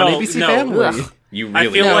 gore No, on ABC no. Family. Ugh. You I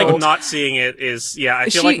really feel No. like not seeing it is. Yeah, I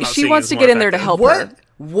feel like not She seeing wants it to is get more in there to effective. help What? her.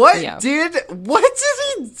 What Yeah. what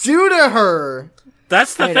did he do to her?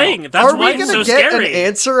 That's the I know. thing. That's Are why we it's gonna so get scary. an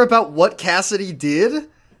answer about what Cassidy did?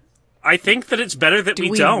 I think that it's better that Do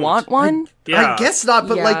we we don't. want one? Yeah, I guess not,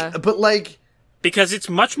 but Yeah. like, because it's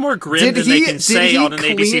much more grim did than he they can say on an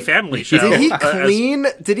clean- ABC Family show. Did he As- clean?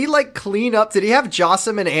 Did he like clean up? Did he have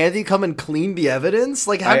Jossam and Andy come and clean the evidence?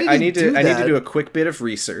 Like, how did I he need do to that? I need to do a quick bit of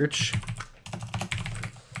research.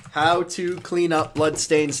 How to clean up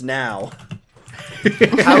bloodstains now.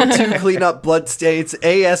 How to clean up bloodstains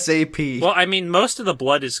ASAP. Well, I mean, most of the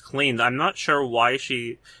blood is cleaned. I'm not sure why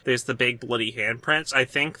there's the big bloody handprints. I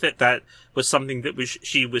think that was something that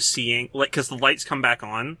she was seeing, like, because the lights come back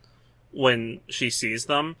on when she sees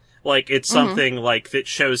them. Like, it's something, like, that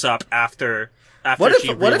shows up after what she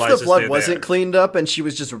if the realizes blood they're wasn't there. cleaned up and she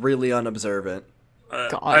was just really unobservant?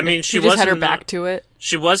 God. I mean, she just had her wasn't- back to it.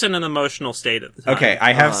 She was in an emotional state at the time. Okay,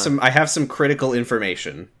 I have some critical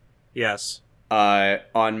information. Yes.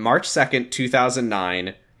 On March 2nd,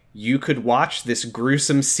 2009, you could watch this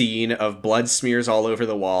gruesome scene of blood smears all over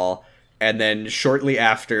the wall, and then shortly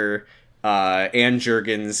after, Ann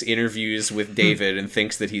Jurgens interviews with David and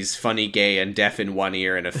thinks that he's funny, gay, and deaf in one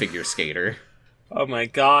ear and a figure skater. Oh my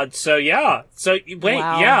god. So yeah. So wait,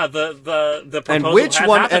 Wow. yeah, the proposal And which had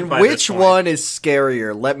one? happened And by which this point. one is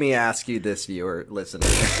scarier? Let me ask you this, viewer, listener.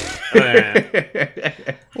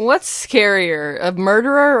 What's scarier, a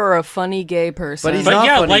murderer or a funny gay person? But he's But not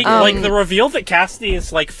yeah, funny, like the reveal that Cassidy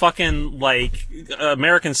is like fucking like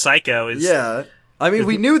American Psycho is Yeah. I mean,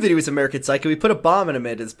 we knew that he was American Psycho. We put a bomb in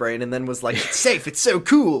Amanda's brain and then was like, it's safe, it's so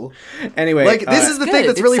cool. Anyway, Like, this is the Good, thing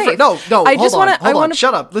that's it's really safe. No, I hold just on, wanna- hold I on, wanna-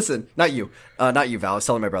 shut up. Listen, not you. Not you, Val. I was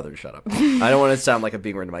telling my brother to shut up. I don't want to sound like I'm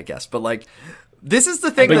being rude to my guest, but like, this is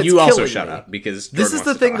the thing but that's you also killing shut me. up, because This Jordan is the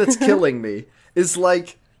wants to thing talk. that's killing me, is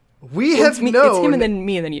like, we Well, have it's me, known... it's him and then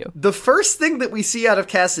me and then you. The first thing that we see out of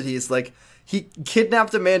Cassidy is like he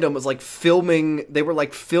kidnapped Amanda and was like filming. They were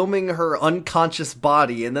like filming her unconscious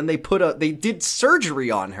body, and then they did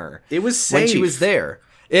surgery on her. It was when she safe. was there.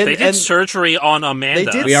 And, they did surgery on Amanda.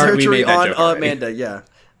 They did We surgery made that on joke already. Amanda. Yeah.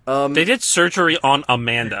 They did surgery on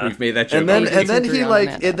Amanda. We've made that joke. And then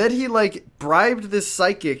already. and then he bribed this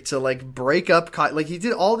psychic to like break up like he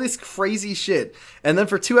did all this crazy shit. And then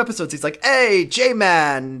for 2 episodes he's like, "Hey,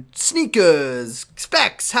 J-Man, sneakers,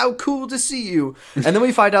 specs, how cool to see you." And then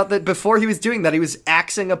we find out that before he was doing that he was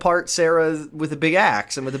axing apart Sarah with a big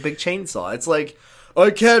axe and with a big chainsaw. It's like, I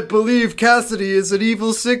can't believe Cassidy is an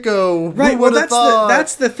evil sicko. Right. Who Well, would've thought?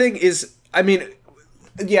 that's the thing is, I mean,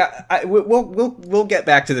 yeah, we'll get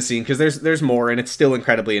back to the scene because there's more and it's still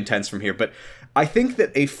incredibly intense from here. But I think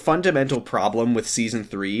that a fundamental problem with season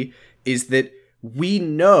 3 is that we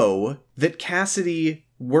know that Cassidy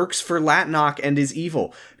works for Latnock and is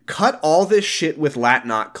evil. Cut all this shit with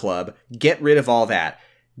Latnock Club. Get rid of all that.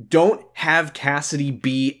 Don't have Cassidy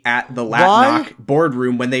be at the Latnock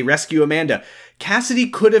boardroom when they rescue Amanda. Cassidy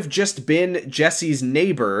could have just been Jesse's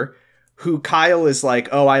neighbor, who Kyle is like,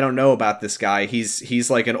 oh, I don't know about this guy. He's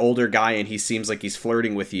like an older guy and he seems like he's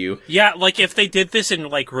flirting with you. Yeah, like if they did this in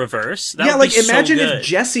like reverse, that Yeah, would like be so imagine good. if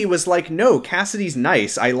Jesse was like, no, Cassidy's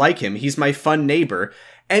nice. I like him. He's my fun neighbor.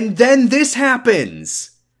 And then this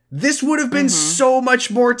happens. This would have been so much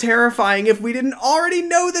more terrifying if we didn't already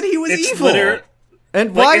know that he was It's evil.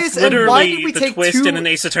 And like, why it's is and literally why did we the take twist 2 in an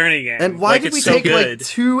Ace Attorney game. And why like, did it's we so take good. like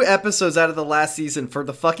 2 episodes out of the last season for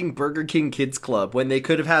the fucking Burger King Kids Club when they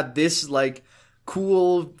could have had this like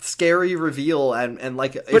cool, scary reveal, and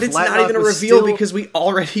like, but it's not even a reveal because we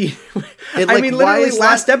already. I mean, literally,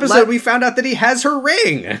 last episode we found out that he has her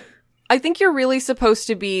ring. I think you're really supposed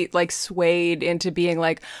to be like swayed into being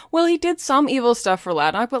like, well, he did some evil stuff for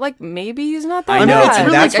Latnock, but like maybe he's not that I know, bad.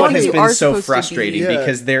 and that's Like, I what think has you been are so supposed to be- frustrating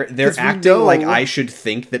because they're 'Cause we acting know- like I should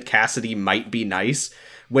think that Cassidy might be nice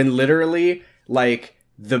when literally like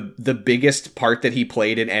the biggest part that he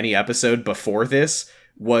played in any episode before this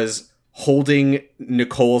was holding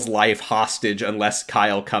Nicole's life hostage unless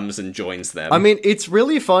Kyle comes and joins them. I mean, it's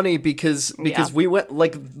really funny because Yeah. we went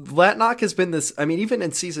like Latnock has been this. I mean, even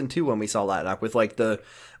in season 2 when we saw Latnock with like the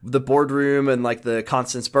boardroom and like the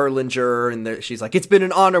Constance Berlinger and she's like, it's been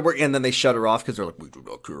an honor work, and then they shut her off because they're like, we do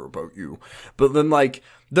not care about you. But then like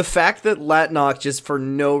the fact that Latnock just for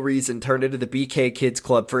no reason turned into the BK Kids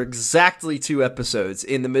Club for exactly 2 episodes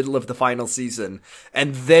in the middle of the final season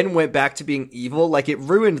and then went back to being evil, like it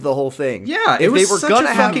ruined the whole thing. yeah, If it was they were such gonna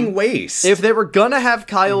a have- fucking waste. If they were gonna have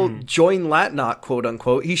Kyle join Latnock, quote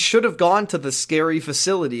unquote, he should have gone to the scary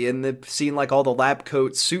facility and seen like all the lab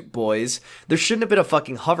coat suit boys. There shouldn't have been a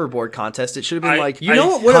fucking hoverboard contest. It should have been like, You know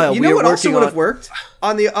what? Would Kyle, you we know are what also working would have on- worked?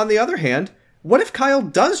 On the other hand, what if Kyle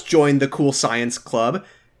does join the Cool Science Club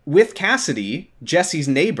with Cassidy, Jesse's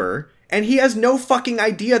neighbor, and he has no fucking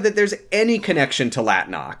idea that there's any connection to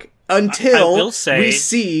Latnock until will say- we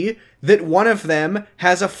see that one of them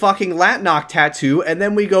has a fucking Latnock tattoo, and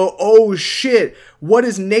then we go, oh shit, what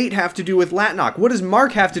does Nate have to do with Latnock? What does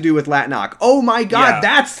Mark have to do with Latnock? Oh my god, Yeah.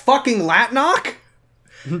 that's fucking Latnock?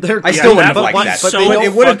 They're- I still that wouldn't have would liked be that, so but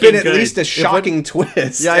it would have been at fucking least a good. shocking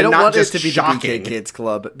twist. Yeah, I and don't not want it just to be shocking. the BK Kids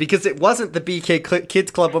Club because it wasn't the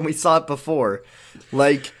Kids Club when we saw it before.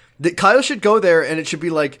 Like, Kyle should go there and it should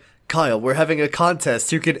be like, Kyle, we're having a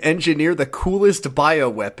contest who can engineer the coolest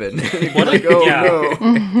bioweapon. What like, a- oh yeah.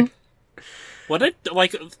 no. What a,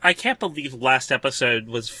 like, I can't believe last episode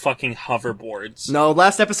was fucking hoverboards. No,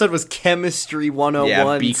 last episode was Chemistry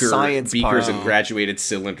 101 Yeah, Science beakers part. and graduated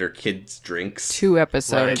cylinder kids drinks. 2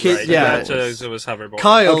 episodes. Kid- Right, yeah. that's what it was hoverboard.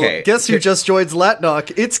 Kyle, Okay. guess who just joins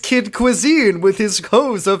Latnock? It's Kid Cuisine with his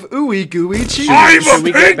hose of ooey gooey cheese.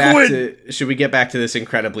 Should we get back to this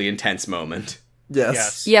incredibly intense moment?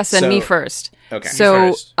 Yes. Yes, and So- me first. Okay.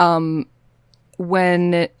 So, First.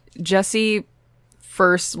 when Jesse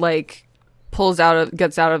first like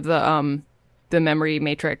gets out of the memory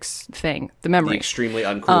matrix thing, the The memory. extremely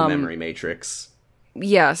uncool memory matrix.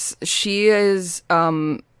 Yes, she is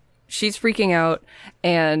she's freaking out,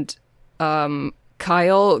 and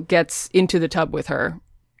Kyle gets into the tub with her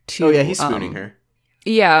to Oh yeah, he's spooning her.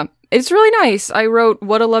 Yeah, it's really nice. I wrote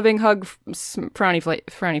 "What a loving hug,"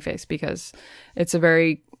 frowny face, because it's a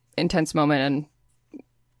very intense moment, and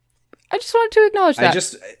I just wanted to acknowledge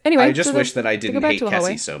that. Anyway, I just to wish that I to go didn't back hate to the Kessie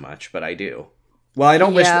hallway. so much, but I do. Well, I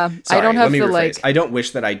don't wish. Yeah, That, I sorry, don't have let me the, rephrase. like- I don't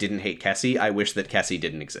wish that I didn't hate Kessie. I wish that Kessie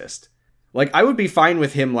didn't exist. Like, I would be fine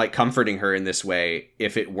with him like comforting her in this way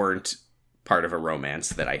if it weren't part of a romance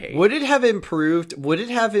that I hate. Would it have improved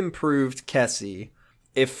Kessie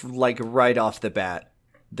if, like, right off the bat,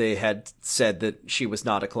 they had said that she was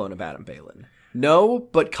not a clone of Adam Balin? No,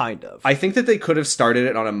 but kind of. I think that they could have started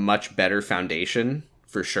it on a much better foundation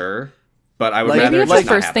for sure. But I would Like- rather Maybe if just the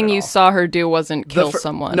not first have thing it at you all. saw her do wasn't The kill fir-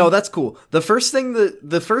 someone. No, that's cool. The first thing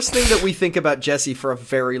that we think about Jesse for a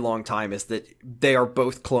very long time is that they are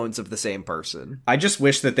both clones of the same person. I just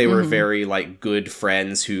wish that they Mm-hmm. were very like good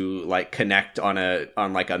friends who like connect on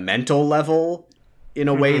like a mental level in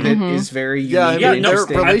a way that is very unique Yeah, I and mean, Yeah, no, their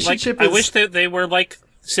interesting. relationship I is- wish that they were like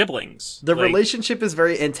siblings. The Like, relationship is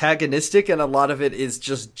very antagonistic, and a lot of it is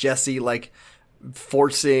just Jesse like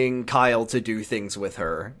forcing Kyle to do things with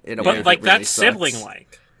her in a way but like that really that's sucks.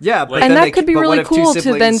 sibling-like. Yeah, but Like- then and they- that could be but what really if two cool to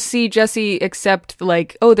then siblings- see Jesse accept,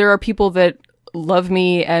 like, oh, there are people that love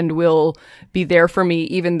me and will be there for me,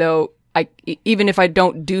 even if I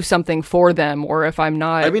don't do something for them, or if I'm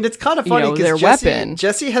not. I mean, it's kind of you funny know, their because weapon.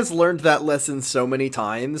 Jesse has learned that lesson so many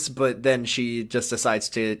times, but then she just decides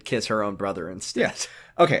to kiss her own brother instead. Yes.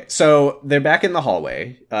 Okay, so they're back in the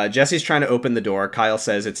hallway. Jesse's trying to open the door. Kyle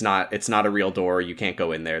says it's not a real door. You can't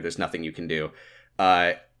go in there. There's nothing you can do.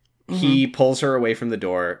 He pulls her away from the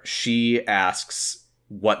door. She asks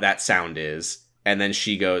what that sound is, and then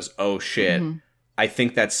she goes, "Oh shit. I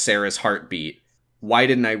think that's Sarah's heartbeat. Why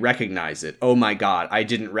didn't I recognize it? Oh my god, I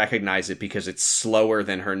didn't recognize it because it's slower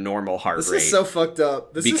than her normal heart This rate." is so fucked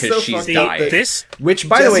up. This Because is so she's fucked See, up. dying. that- this Which,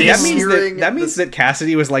 by the way, that Jesse's means hearing that means the- that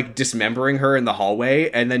Cassidy was like dismembering her in the hallway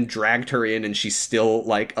and then dragged her in, and she's still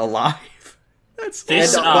like alive. That's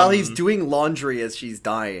This, and while um, he's doing laundry as she's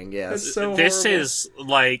dying, yes. That's so this horrible. is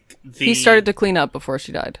like the he started to clean up before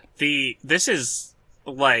she died. this is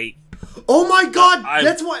like Oh my god! I-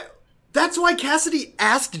 That's why. That's why Cassidy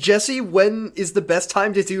asked Jesse when is the best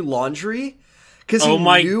time to do laundry. Because Oh he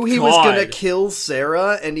my knew he was gonna God. kill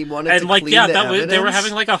Sarah, and he wanted And to like, clean yeah, the that was, evidence. they were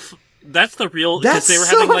having like that's the real, because That's they were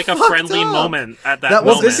so having like a fucked friendly up. moment at that That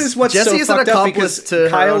was- moment. This is what's Jesse so is an fucked up accomplice because to her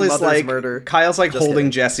Kyle own is mother's like murder. Kyle's like Just holding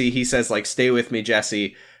kidding. Jesse. He says like, "Stay with me,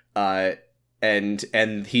 Jesse,"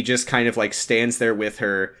 and he just kind of like stands there with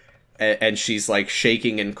her, and she's like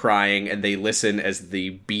shaking and crying, and they listen as the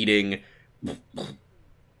beating,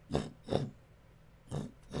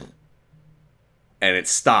 and it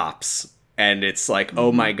stops, and it's like,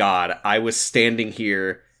 oh my god, I was standing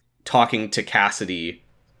here talking to Cassidy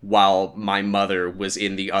while my mother was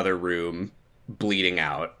in the other room bleeding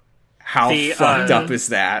out. How The, fucked up is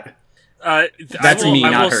that? That's I will, me, I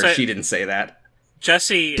not will her. say, She didn't say that.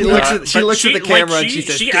 Jesse. She looks at the like, camera and she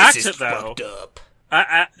says, she "This acts is it though. fucked up."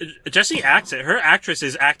 Jesse acts it. Her actress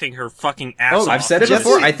is acting her fucking ass Oh, off. I've said it Jesse-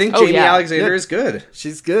 before. I think Oh, Jamie yeah. Alexander Yeah. is good.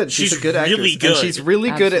 She's good. She's She's a good actress. really And good. she's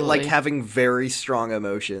really good at, like, Absolutely. having very strong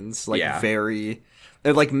emotions. Like, Yeah. very...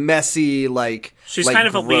 They're, like, messy, like... She's like, kind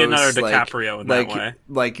of a gross, Leonardo like- DiCaprio in that like, way.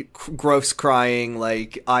 Like, gross crying,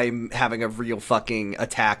 like, I'm having a real fucking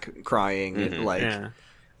attack crying, like... Yeah.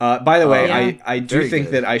 By the way, Yeah. I do Very think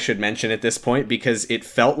good. that I should mention at this point, because it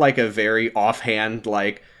felt like a very offhand,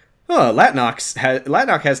 like, oh,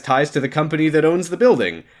 Latnock has ties to the company that owns the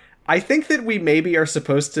building. I think that we maybe are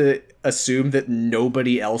supposed to assume that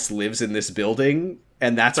nobody else lives in this building,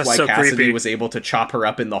 and that's why so Cassidy creepy. was able to chop her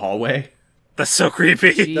up in the hallway. That's so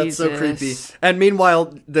creepy. That's so Jesus. creepy. And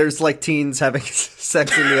meanwhile, there's, like, teens having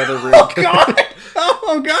sex in the other room.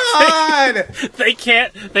 Oh god! They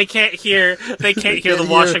can't hear the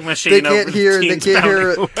washing machine. They can't over hear. the They teens can't hear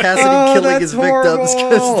pounding away. Cassidy Oh, killing that's his victims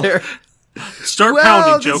because horrible. they're. Start Well,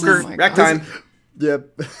 pounding, this Joker. is- Rack time.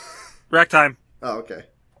 Yep. Rack time. Oh, okay.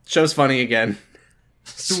 Show's funny again.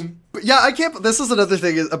 But yeah, I can't. This is another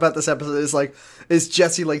thing about this episode is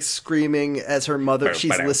Jessie like screaming as her mother.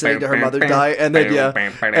 She's listening to her mother die, and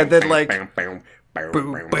then like,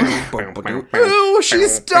 oh,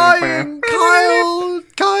 she's dying,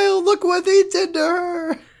 Kyle, look what they did to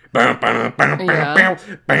her. Yeah.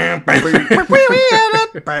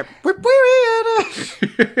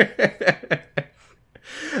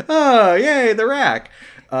 Oh, yay, the rack.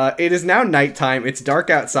 It is now nighttime. It's dark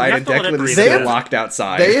outside, You and have to let it Declan is breathe. still They- locked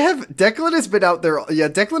outside. They have Declan has been out there. Yeah,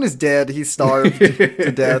 Declan is dead. He's starved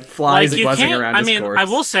to death. Flies Like, you buzzing can't. around I his mean, corpse. I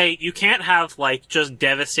will say you can't have like just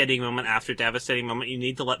devastating moment after devastating moment. You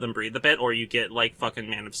need to let them breathe a bit, or you get like fucking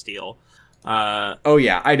Man of Steel. Oh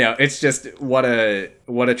yeah, I know. It's just what a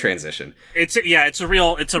transition. It's a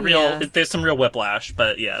real. Yeah. There's some real whiplash,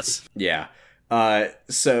 but yes. Yeah.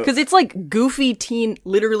 So Because it's like goofy teen.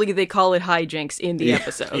 Literally, they call it hijinks in the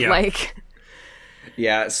episode. Yeah. Like,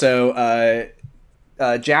 yeah, so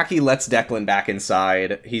Jackie lets Declan back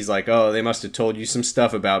inside. He's like, "Oh, they must have told you some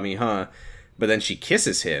stuff about me, huh?" But then she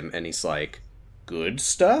kisses him, and he's like, "Good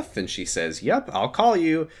stuff?" And she says, "Yep, I'll call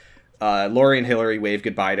you." Lori and Hillary wave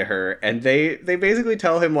goodbye to her, and they basically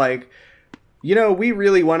tell him, like, you know, we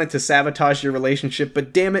really wanted to sabotage your relationship,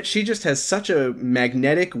 but damn it, she just has such a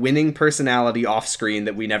magnetic, winning personality off screen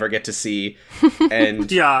that we never get to see.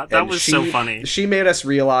 And Yeah, that and was so funny. She made us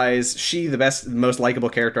realize, the most likable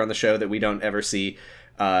character on the show that we don't ever see,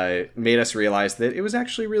 made us realize that it was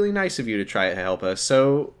actually really nice of you to try to help us.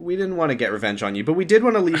 So we didn't want to get revenge on you, but we did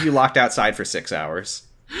want to leave you locked outside for 6 hours.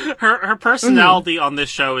 Her personality on this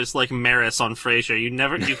show is like Maris on Frasier.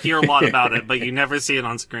 You hear a lot about it, but you never see it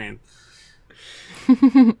on screen.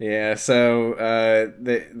 Yeah, so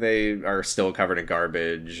they are still covered in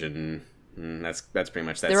garbage, and that's pretty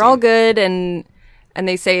much that. they're all good, and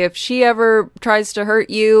they say if she ever tries to hurt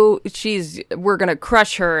you, we're gonna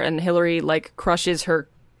crush her. And Hillary like crushes her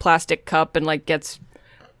plastic cup and like gets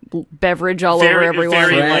beverage all over everyone.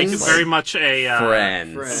 Very much a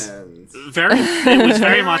Friends. it was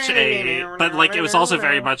very much but like it was also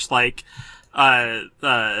very much like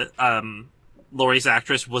Laurie's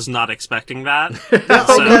actress was not expecting that. I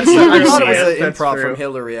thought it was an That's improv true. from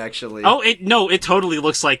Hillary, actually. Oh, it totally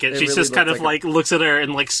looks like it. She really just kind looks of like like looks at her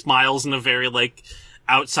and like smiles in a very like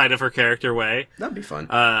outside of her character way. That'd be fun.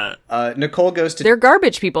 Nicole goes to They're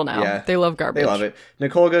garbage people now. Yeah. They love garbage. They love it.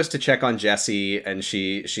 Nicole goes to check on Jesse, and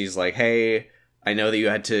she's like, "Hey, I know that you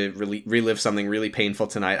had to relive something really painful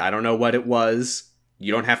tonight. I don't know what it was.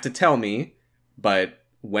 You don't have to tell me, but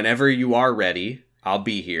whenever you are ready, I'll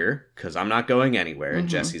be here because I'm not going anywhere." And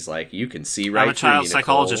Jesse's like, "You can see right I'm a through me, child Nicole."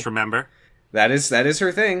 psychologist, remember? That is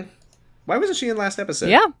her thing. Why wasn't she in last episode?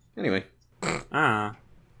 Yeah. Anyway, Ah.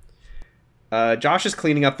 Josh is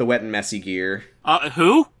cleaning up the wet and messy gear.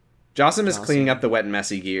 Who? Jocelyn is cleaning up the wet and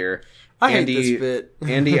messy gear. I hate this bit.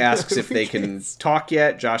 Andy asks if they can talk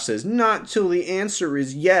yet. Josh says, not till the answer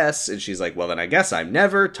is yes. And she's like, well, then I guess I'm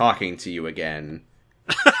never talking to you again.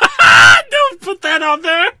 Don't put that on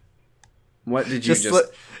there. What did you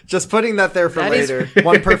just putting that there for That is- later.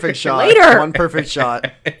 One perfect shot. Later! One perfect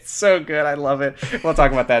shot. It's so good. I love it. We'll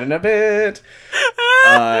talk about that in a bit.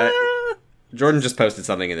 Jordan just posted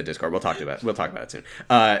something in the Discord. We'll talk about it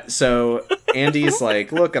soon. So Andy's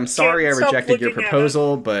like, look, I'm sorry I Can't stop rejected your looking at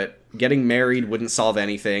proposal, but getting married wouldn't solve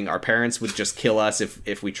anything. Our parents would just kill us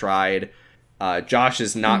if we tried. Josh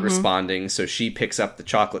is not responding, so she picks up the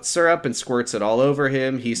chocolate syrup and squirts it all over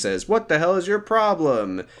him. He says, what the hell is your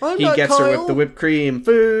problem? He gets her with the whipped cream.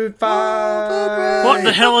 Food fight! What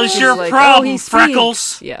the hell is He's your like, problem, he's Freckles?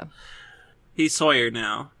 sweet. Yeah. He's Sawyer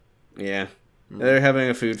now. Yeah. They're having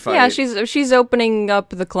a food fight. Yeah, she's opening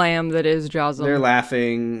up the clam that is Jocelyn. They're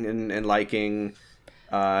laughing and liking.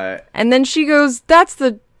 And then she goes, that's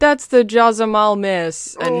the Jazamal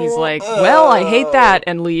miss. And he's like, well, I hate that,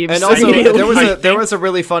 and leaves. And also, immediately. there was a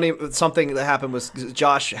really funny something that happened was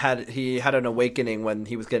Josh had an awakening when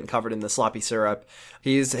he was getting covered in the sloppy syrup.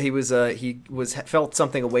 He felt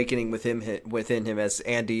something awakening within him as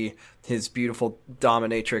Andy, his beautiful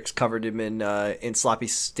dominatrix, covered him in sloppy,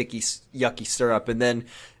 sticky, yucky syrup, and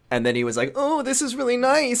then he was like, "Oh, this is really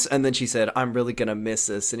nice." And then she said, "I'm really gonna miss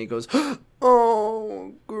this." And he goes,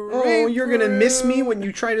 "Oh, great. Oh, you're gonna miss me when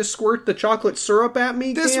you try to squirt the chocolate syrup at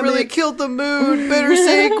me? This Damn really it." killed the mood. Better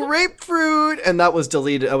say grapefruit." And that was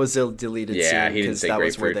deleted. I was a deleted Yeah, scene he didn't because say that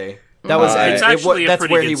was where grapefruit. That was It's actually a that's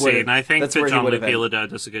pretty where good he would've- scene. I think that's that where he John would've Lupillo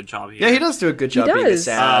does a good job here. Yeah, he does do a good job being a does.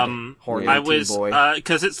 sad, horny I teen was boy.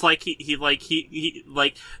 because it's like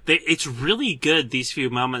it's really good these few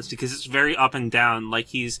moments because it's very up and down. Like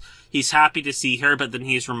he's happy to see her, but then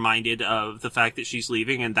he's reminded of the fact that she's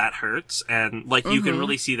leaving, and that hurts. And like you can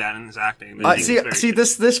really see that in his acting. I think it's very See good.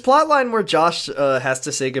 this plot line where Josh has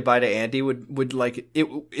to say goodbye to Andy would like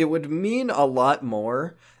it would mean a lot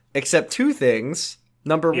more, except two things.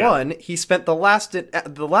 Number one, he spent the last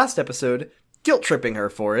episode guilt tripping her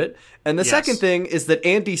for it, and the second thing is that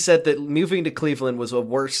Andy said that moving to Cleveland was a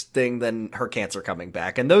worse thing than her cancer coming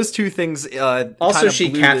back, and those two things. Also, kinda she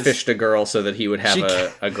blew catfished a girl so that he would have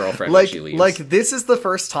a girlfriend when like she leaves. like this is the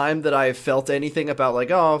first time that I've felt anything about like,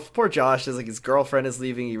 oh, poor Josh is like his girlfriend is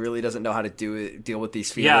leaving, he really doesn't know how to deal with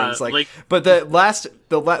these feelings. like- but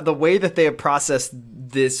the way that they have processed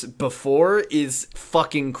this before is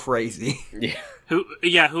fucking crazy.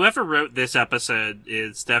 Whoever wrote this episode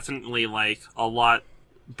is definitely like a lot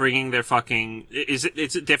bringing their fucking. Is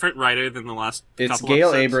it different writer than the last? it's couple Gail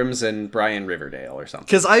episodes? Abrams and Brian Riverdale or something.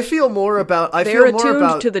 Because I feel more about They're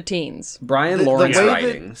attuned to the teens. Brian the Lawrence way that-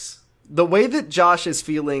 writings. the way that Josh is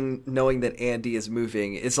feeling knowing that Andy is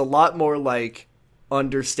moving is a lot more like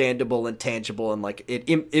understandable and tangible and like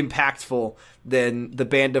impactful than the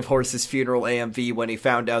Band of Horses funeral AMV when he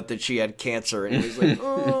found out that she had cancer and he was like,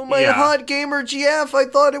 oh, my hot gamer GF, I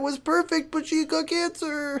thought it was perfect, but she got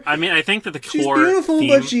cancer. I mean, I think that the She's core beautiful, theme,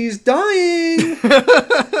 but she's dying.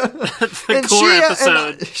 the core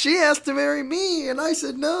episode. And she asked to marry me and I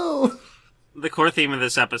said no. The core theme of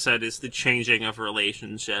this episode is the changing of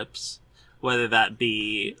relationships, whether that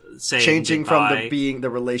be saying Changing goodbye from the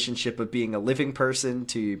relationship of being a living person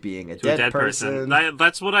to being a to a dead person.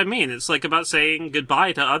 That's what I mean. It's like about saying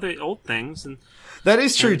goodbye to other old things, and That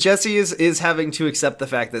is true. Jesse is having to accept the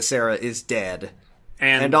fact that Sarah is dead.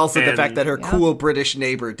 And also the fact that her cool British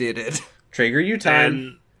neighbor did it. Traeger, you time.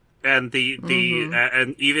 and and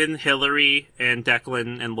even Hillary and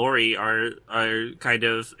Declan and Lori are kind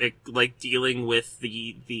of like dealing with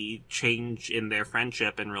the change in their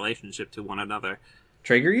friendship and relationship to one another.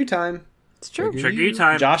 Traeger, you time. It's true. Trigger you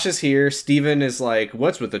time. Josh is here. Steven is like,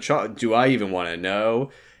 what's with the do I even want to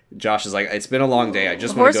know? Josh is like, it's been a long day. I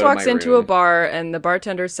just The want horse to go to my walks into room. a bar, and the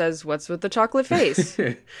bartender says, "What's with the chocolate face?"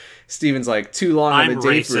 Steven's like, too long I'm of a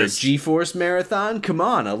day for a racist. G-Force marathon? Come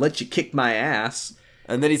on, I'll let you kick my ass.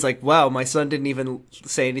 And then he's like, wow, my son didn't even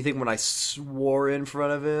say anything when I swore in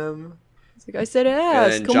front of him. It's like I said, "Ass,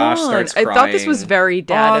 then come Josh on." starts I thought this was crying. very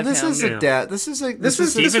dad Oh, of this him. is a dad. This was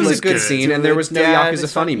Steven's a good good. scene, and there was no Dad Yakuza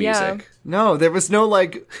is Funny fun- yeah. music. No, there was no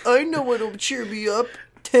like, I know what'll cheer me up.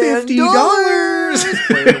 $50.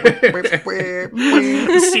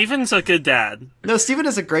 Steven's a good dad. No, Steven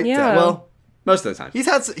is a great Yeah. dad. Well, Most of the time. He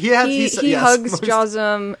yes, hugs most-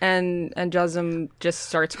 Josm, and Josm just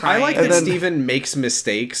starts I crying. like And that then- Steven makes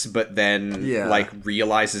mistakes, but then Yeah. like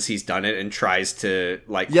realizes he's done it and tries to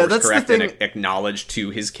like Yeah, course that's the correct thing. and acknowledge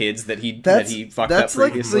to his kids that he fucked that's up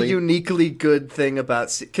like previously. the uniquely good thing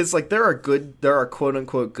about, because like there are quote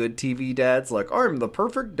unquote good TV dads, like I'm the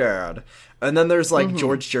perfect dad, and then there's like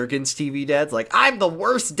George Jurgens TV dads, like I'm the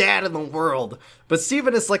worst dad in the world. But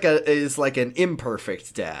Steven is like an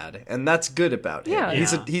imperfect dad, and that's good about him. Yeah.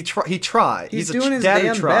 He tries. He's a doing his dad who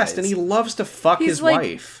damn tries. best, and he loves to fuck He's his like-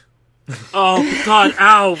 wife. Oh God!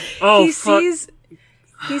 Ow! Oh he fuck!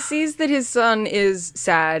 sees that his son is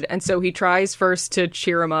sad, and so he tries first to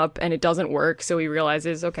cheer him up, and it doesn't work. So he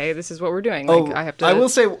realizes, okay, this is what we're doing. Like, I have to. I will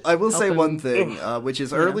say one him. thing, which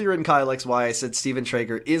is earlier in Kyle XY, I said Steven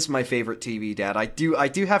Traeger is my favorite TV dad. I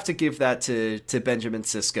do have to give that to Benjamin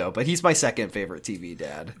Sisko, but he's my second favorite TV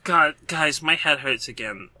dad. God, guys, my head hurts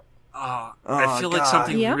again. I feel like God.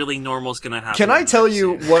 something Yeah? really normal is gonna happen. Can I in tell that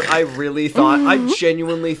you scene. what I really thought? I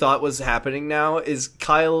genuinely thought was happening now is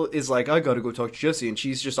Kyle is like, I gotta go talk to Jessie, and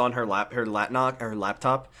she's just on her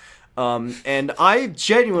laptop. And I her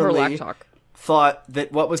genuinely laptop. thought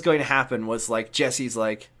that what was going to happen was like Jessie's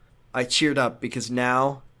like, I cheered up because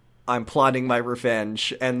now I'm plotting my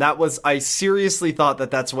revenge, and I seriously thought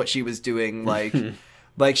that that's what she was doing.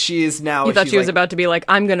 Like she is now. You thought she's she was like, about to be like,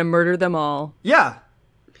 I'm gonna murder them all. yeah.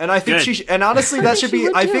 And I think Good. and honestly, that should She be.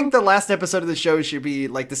 would I too. think the last episode of the show should be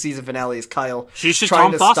like the season finale is Kyle. She should trying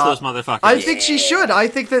Tom to Foss stop those motherfuckers. I think she should. I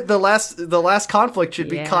think that the last conflict should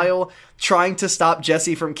be Yeah. Kyle trying to stop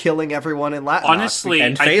Jessie from killing everyone in Latin. Honestly,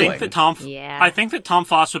 and I failing. think that Tom. Yeah. I think that Tom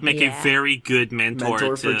Foss would make Yeah. a very good mentor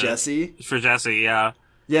for to- Jessie. For Jesse, yeah.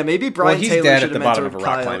 Yeah, maybe Brian he's Taylor dead should at the have bottom mentored of a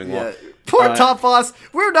rock Kyle. climbing wall. Yeah. Poor Tom Foss.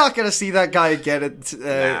 We're not going to see that guy again.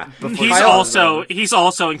 Before He's Kyle- he's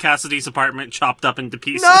also in Cassidy's apartment, chopped up into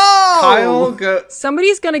pieces. No. Kyle go.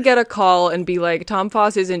 Somebody's gonna get a call and be like, Tom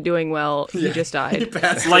Foss isn't doing well. He just died.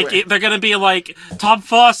 Like they're gonna be like, Tom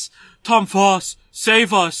Foss,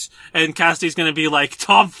 save us, and Cassidy's gonna be like,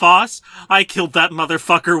 Tom Foss, I killed that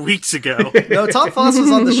motherfucker weeks ago. No, Tom Foss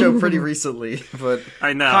was on the show pretty recently, but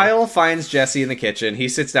I know. Kyle finds Jessie in the kitchen. He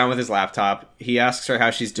sits down with his laptop. He asks her how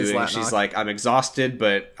she's doing. Latnock. She's like, "I'm exhausted,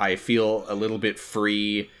 but I feel a little bit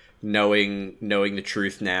free, knowing the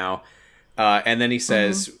truth now." And then he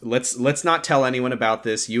says, "Let's not tell anyone about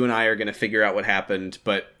this. You and I are going to figure out what happened.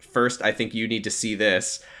 But first, I think you need to see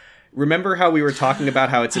this." Remember how we were talking about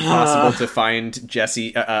how it's impossible to find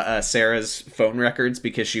Sarah's phone records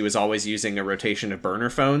because she was always using a rotation of burner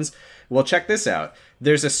phones? Well, check this out.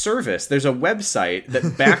 There's a website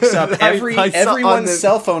that backs up I saw on everyone's the-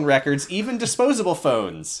 cell phone records, even disposable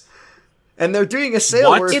phones. and they're doing a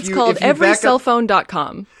sale What? where if It's you, called if you back up,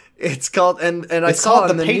 everycellphone.com. it's called and I It's saw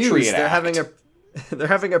called on the the news Patriot they're Act.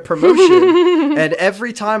 having a promotion, and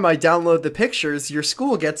every time I download the pictures, your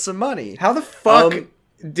school gets some money. How the fuck Um,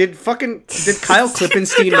 did Kyle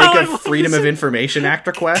Klippenstein God, make a what Freedom was of it? Information Act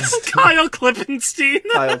request? Kyle Klippenstein.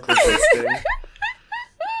 Kyle Klippenstein.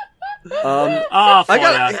 Oh, I for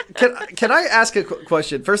got. ya. Can I ask a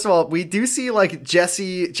question? First of all, we do see like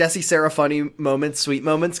Jesse Sarah funny moments, sweet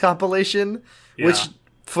moments compilation, which Yeah.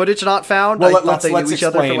 footage not found. Well, I thought they knew each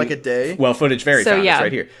other for like a day. Well, footage very So, found. yeah. It's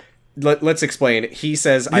right here. Let's explain. He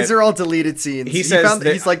says These are all deleted scenes. He says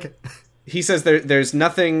that- he's like, he says there's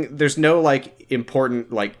no like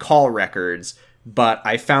important like call records, but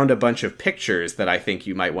I found a bunch of pictures that I think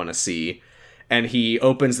you might want to see. And he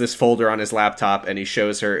opens this folder on his laptop and he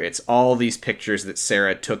shows her it's all these pictures that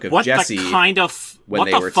Sarah took of What Jesse. the kind of when what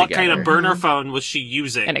they the were fuck kind together. of burner phone was she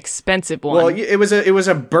using? An expensive one. Well, it was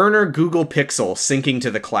a burner Google Pixel syncing to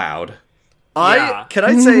the cloud. Yeah. Can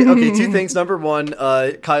I say, okay, two things. Number one,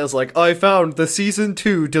 Kyle's like, I found the season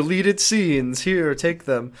 2 deleted scenes. Here, take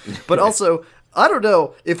them. But also, I don't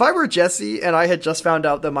know, if I were Jesse and I had just found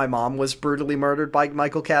out that my mom was brutally murdered by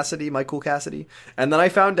Michael Cassidy, and then I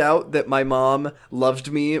found out that my mom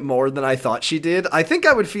loved me more than I thought she did, I think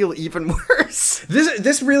I would feel even worse.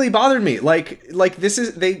 This really bothered me. Like this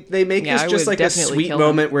is they make Yeah, this I just would like a definitely sweet kill him.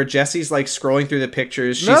 moment where Jesse's like scrolling through the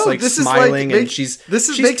pictures. She's No, like this is, smiling like, and she's makes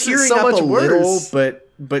it tearing so up much a little, worse.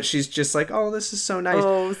 but she's just like, oh, this is so nice.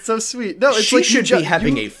 Oh, it's so sweet. No, it's she like should be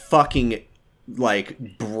having a fucking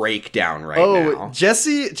like breakdown right now.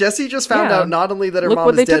 Jesse just found Yeah. out not only that her Look mom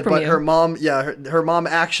what is they took dead, from but you. her mom, her mom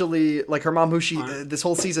actually, like her mom who she this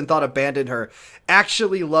whole season thought abandoned her,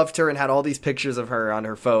 actually loved her and had all these pictures of her on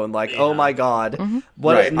her phone. Like, oh my god,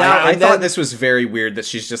 what Right. now? I and thought then- this was very weird that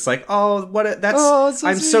she's just like, oh, that's Oh, so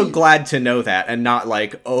I'm so sweet. glad to know that, and not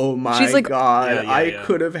like, oh my She's like- god, Yeah, yeah, I yeah.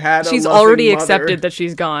 could have had. She's a loving already mother. accepted that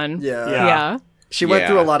she's gone. Yeah. Yeah. Yeah. She went Yeah.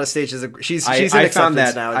 through a lot of stages. She's in I acceptance found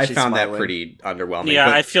that now. And I she's found that smiling. pretty underwhelming. Yeah,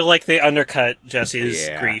 but- I feel like they undercut Jesse's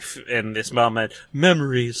Yeah. grief in this moment.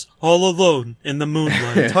 Memories, all alone in the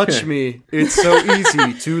moonlight. Touch me. It's so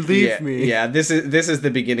easy to leave yeah, me. Yeah, this is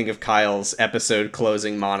the beginning of Kyle's episode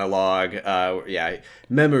closing monologue.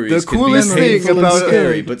 Memories The can coolest be thing painful and about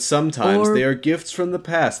scary, Ed, but sometimes or- they are gifts from the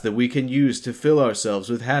past that we can use to fill ourselves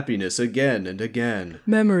with happiness again and again.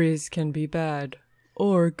 Memories can be bad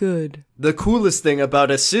or good. The coolest thing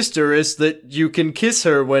about a sister is that you can kiss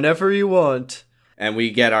her whenever you want. And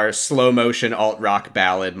we get our slow motion alt rock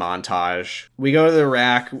ballad montage. We go to the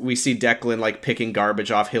rack. We see Declan like picking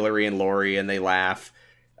garbage off Hillary and Lori, and they laugh.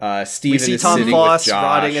 Steven We see is Tom sitting Foss with Josh,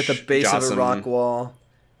 rotting at the base of a Jocelyn. rock wall.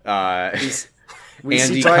 We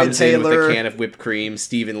Andy see Brian comes in Taylor. with a can of whipped cream.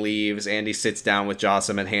 Steven leaves. Andy sits down with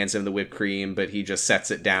Jocelyn and hands him the whipped cream, but he just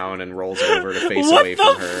sets it down and rolls over to face What away the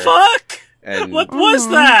from her. fuck? And What was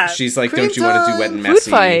that? she's like, Cream "Don't you want to do time! wet and Food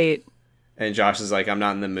messy?" fight. And Josh is like, "I'm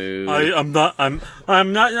not in the mood." I'm not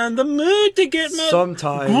in the mood to get my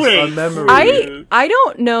Sometimes Great. a memory. I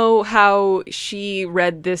don't know how she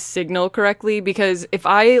read this signal correctly, because if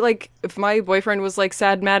my boyfriend was like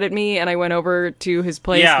sad mad at me and I went over to his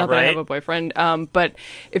place, Yeah, not that I right. have a boyfriend, but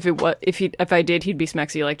if I did, he'd be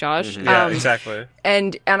smexy like Josh. Yeah, exactly.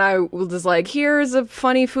 And I was like, here's a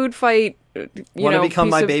funny food fight, Want to become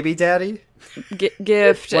piece my of baby daddy?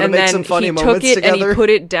 gift, Wanna and make then some funny he took moments it and together? he put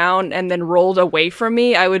it down and then rolled away from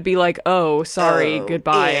me, I would be like, oh, sorry,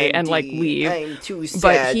 goodbye, and like leave. I'm too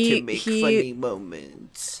sad to make funny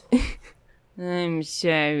moments. I'm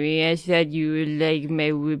sorry, I thought you would like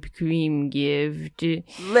my whipped cream gift.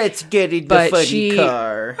 Let's get in the But funny she-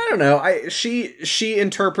 car. I don't know. She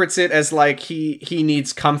interprets it as like he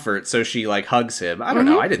needs comfort, so she like hugs him. I don't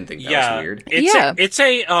know. I didn't think that Yeah, was weird. it's Yeah. it's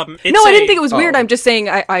a No, I didn't think it was weird. oh. I'm just saying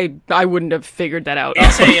I wouldn't have figured that out.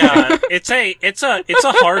 it's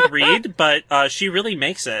a hard read, but she really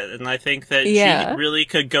makes it, and I think that Yeah. she really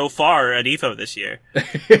could go far at EVO this year.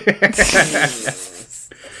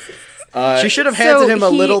 She should have handed him a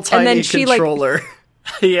little and then tiny she, like- controller.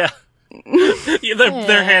 Yeah. Yeah,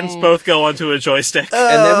 their hands both go onto a joystick.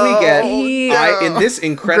 And then we get He- in this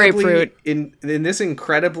incredibly Grapefruit. in this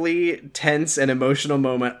incredibly tense and emotional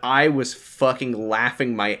moment, I was fucking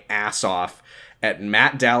laughing my ass off at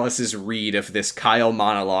Matt Dallas's read of this Kyle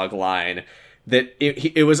monologue line. That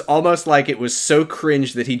it was almost like it was so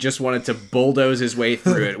cringe that he just wanted to bulldoze his way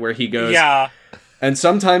through it, where he goes, Yeah. "And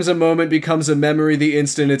sometimes a moment becomes a memory the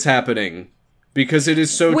instant it's happening. Because it is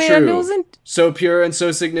so Wait, true, it wasn't- so pure and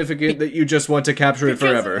so significant that you just want to capture it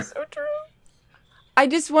forever." I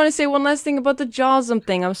just want to say one last thing about the Jawsum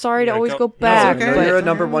thing. I'm sorry to Yeah, always go- go back, okay. No, but you're a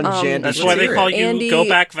number one Jandy. That's Let's why they hear call it. you Andy- Go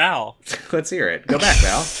Back Val. Let's hear it. Go back,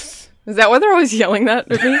 Val. is that why they're always yelling that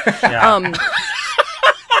at me? Yeah.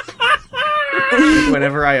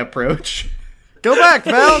 Whenever I approach. Go back,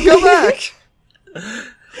 Val. Go back.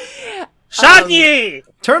 Shaggy!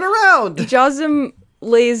 Turn around. Jawsum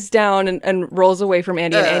lays down and rolls away from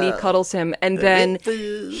Andy, and Andy cuddles him, and then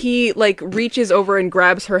he like reaches over and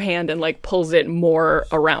grabs her hand and like pulls it more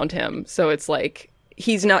around him. So it's like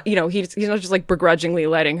he's not, he's not just like begrudgingly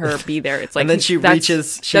letting her be there. It's like And then she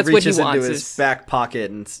reaches that's what he into wants his is- back pocket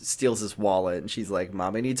and steals his wallet, and she's like,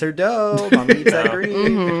 "Mommy needs her dough. Mommy needs that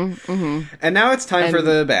green." And now it's time for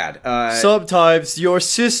the bad. Sometimes your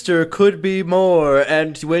sister could be more,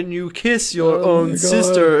 and when you kiss your own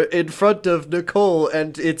sister in front of Nicole,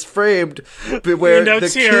 and it's framed where Your the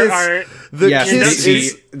notes here kiss, are- the Yes, kiss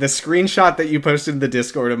is the screenshot that you posted in the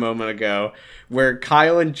Discord a moment ago, where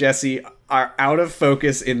Kyle and Jesse are out of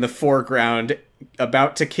focus in the foreground,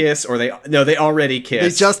 about to kiss, or they already kissed.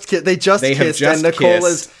 they just They have kissed, just and Nicole kissed.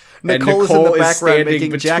 is And Nicole is in the Nicole background standing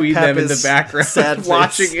making Jack between them in the Pappas background, sad face.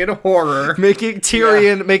 watching in horror. making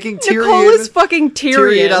Tyrion, Nicole is fucking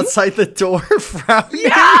Tyrion Tyrion. outside the door, frowning.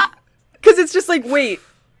 Yeah, because it's just like, wait,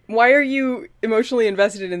 why are you emotionally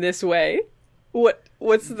invested in this way?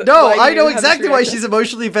 What's the? No, why do I you know have this exactly why reaction? she's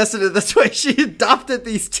emotionally invested in this way. She adopted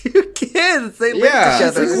these two kids. They live Yeah,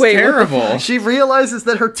 together. this is Wait, what the terrible. She realizes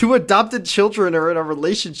that her two adopted children are in a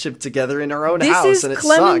relationship together in her own This house, is and it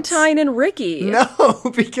Clementine and Ricky. sucks.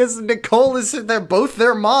 No, because Nicole is they're both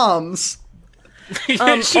their moms. she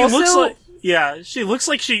also- looks like she looks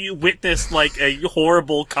like she witnessed like a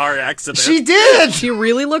horrible car accident. She did, She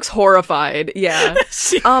really looks horrified. Yeah.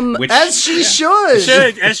 Which, as she should.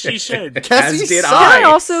 should as she should. Cassie as did sucked. I. Can I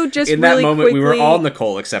also just in really that moment, we were quickly- all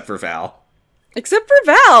Nicole except for Val. Except for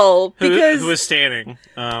Val, because Who was standing.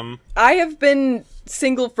 I have been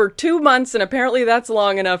single for 2 months, and apparently that's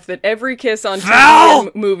long enough that every kiss on Val! TV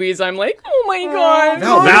and movies, I'm like, oh my god.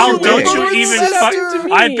 Val, Val, Don't don't you you do even that fuck. to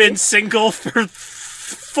me? I've been single for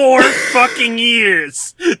 4 fucking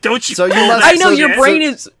years. Don't you? So you call must- that I know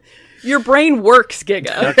so- your brain works,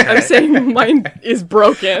 Giga. I'm saying mine is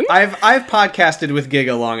broken. I've podcasted with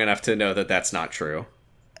Giga long enough to know that that's not true.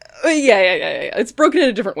 Yeah. It's broken in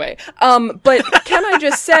a different way. But can I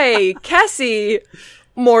just say, Cassie,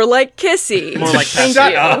 more like Kissy. More like Thank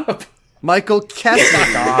Cassie. you. Up. Michael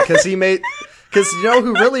Cassidy, because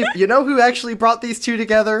you know who actually brought these two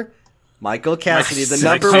together? Michael Cassidy, the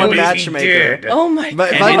number so one he matchmaker. did. Oh my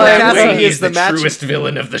But god. Michael In that Cassidy way, he is is the match- truest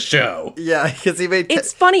villain of the show. Yeah, because he made.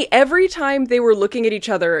 It's funny, every time they were looking at each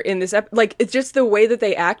other in this like, it's just the way that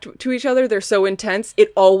they act to each other, they're so intense,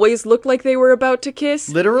 it always looked like they were about to kiss.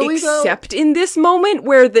 Literally, though? Except in this moment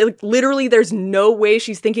where literally there's no way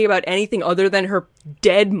she's thinking about anything other than her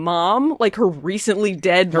dead mom, like her recently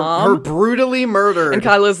dead mom. her brutally murdered. And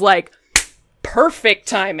Kyla's like, perfect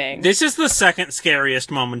timing. This is the second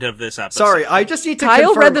scariest moment of this episode. Sorry, I just need to Kyle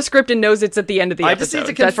confirm. read the script and knows it's at the end of the I episode. just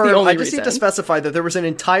need to That's the confirm. only I just need to reason. specify that there was an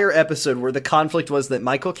entire episode where the conflict was that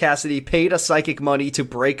Michael Cassidy paid a psychic money to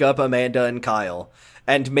break up Amanda and Kyle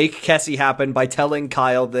and make Cassie happen by telling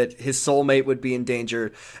Kyle that his soulmate would be in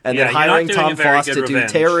danger, and Yeah, then you're not hiring doing Tom a very Foss good to do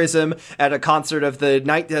revenge. terrorism at a concert of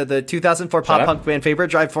the 2004 pop up. punk band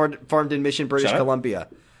Favorite Drive formed in Mission, British Shut up. Columbia.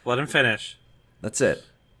 Let him finish. That's it.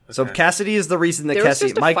 So Cassidy is the reason that There was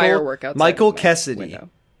Cassidy just a firework outside Michael of my Cassidy. window.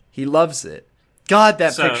 He loves it. God,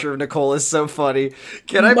 that So- picture of Nicole is so funny.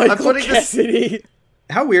 I'm Michael putting this. Cassidy.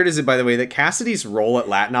 How weird is it, by the way, that Cassidy's role at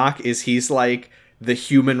Latnock is he's like the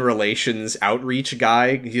human relations outreach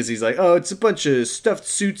guy, because he's like, oh, it's a bunch of stuffed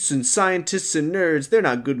suits and scientists and nerds. They're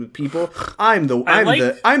not good with people. I'm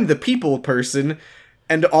the people person.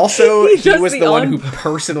 And also, He he does was the the one who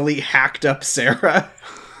personally hacked up Sarah.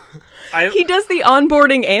 He does the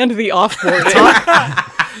onboarding and the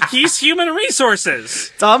offboarding. He's human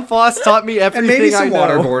resources. Tom Foss taught me And everything maybe some I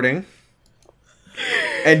know. waterboarding.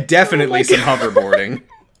 And definitely some hoverboarding.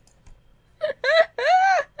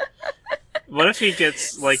 What if he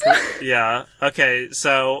gets like? Yeah. Okay.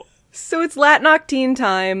 So So it's Latnock teen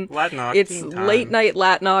time. Latnock It's teen time. late night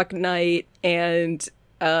Latnock night, and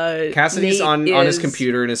Cassidy's Nate on his is-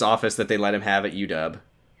 computer in his office that they let him have at UW.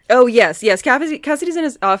 Oh yes. Cassidy's in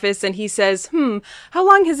his office, and he says, how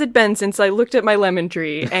long has it been since I looked at my lemon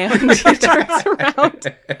tree?" And he turns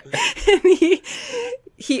around, and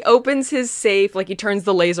he opens his safe, like he turns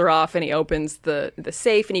the laser off, and he opens the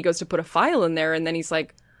safe, and he goes to put a file in there, and then he's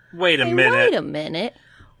like, wait a "Hey, minute. wait a minute.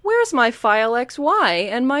 Where's my file XY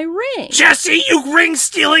and my ring? Jesse, you ring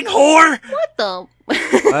stealing whore! What the?"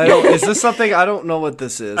 Is this something? I don't know what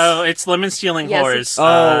this is. Oh, it's lemon stealing Yes, whores.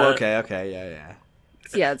 Oh, okay, yeah. Yeah, yeah.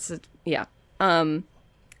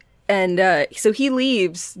 So he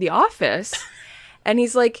leaves the office, and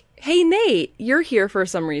he's like, "Hey, Nate, you're here for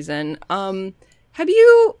some reason. Have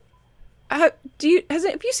you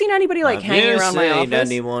seen anybody like hanging around my office?"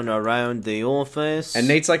 anyone around the office? And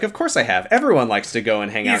Nate's like, of course I have. Everyone likes to go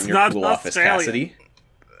and hang out He's in your not cool office, Australian. Cassidy.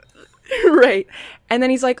 Right. And then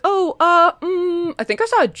he's like, I think I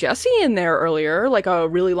saw Jessie in there earlier, like a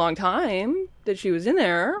really long time that she was in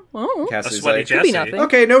there. Oh, Cassidy's sweaty like, Jesse. could be nothing.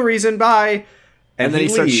 okay, no reason, bye. And then he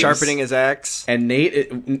starts leaves. sharpening his axe. And Nate,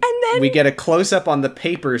 then- we get a close up on the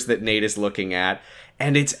papers that Nate is looking at,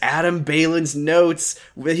 and it's Adam Balin's notes.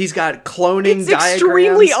 He's got cloning It's diagrams.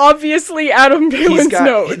 extremely obviously Adam He's Balin's got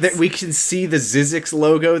notes. that we can see the Zizix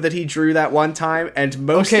logo that he drew that one time, and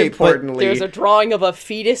most Okay, but importantly, There's a drawing of a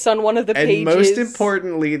fetus on one of the and pages. most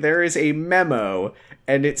importantly, there is a memo,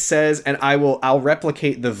 and it says, and I'll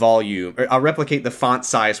replicate the volume, or I'll replicate the font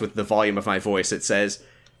size with the volume of my voice. It says,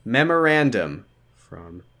 "Memorandum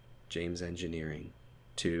from James Engineering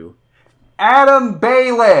to Adam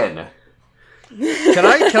Balin." Can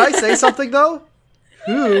I say something though?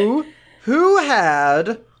 Who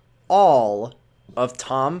had all of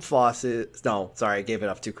Tom Foss's? No, sorry, I gave it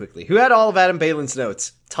up too quickly. Who had all of Adam Balin's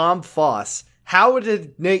notes? Tom Foss. How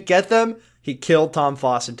did Nate get them? He killed Tom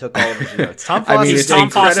Foss and took all of his notes. Tom Foss I mean, is it's Tom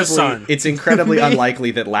Foss's incredibly, son. it's incredibly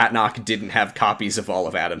unlikely that Latnock didn't have copies of all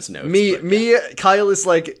of Adam's notes. but- Kyle is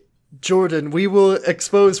like, Jordan, we will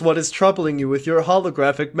expose what is troubling you with your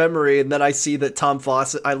holographic memory. And then I see that Tom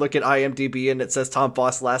Foss, I look at IMDb and it says Tom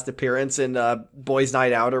Foss last appearance in Boys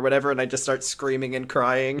Night Out or whatever. And I just start screaming and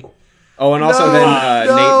crying. Oh, and also then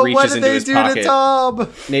Nate what reaches did into they his do to pocket. Tom?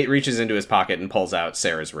 Nate reaches into his pocket and pulls out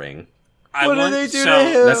Sarah's ring. What did they do to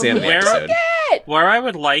him? That's the end of the Where- episode. Where I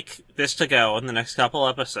would like this to go in the next couple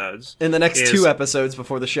episodes, In the next is- 2 episodes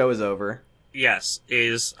before the show is over. yes,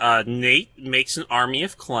 is Nate makes an army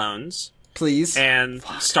of clones Please. and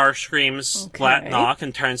Starscream's Latnock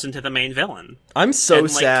and turns into the main villain. I'm so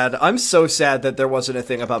and, like- sad. I'm so sad that there wasn't a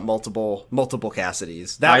thing about multiple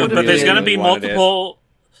Cassidys. That I would have But there's really going to be wanted it.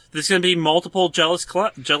 There's going to be multiple jealous I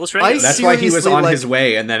radios. That's why he was seriously, on like- his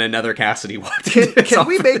way, and then another Cassidy walked in. Can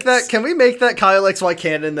we make that? Can we make that Kyle XY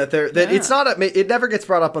canon that it's not? It never gets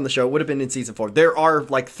brought up on the show. It would have been in season 4. There are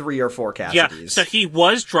like 3 or 4 Cassidys. Yeah, so he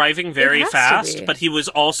was driving very It has to fast, be. but he was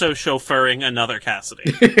also chauffeuring another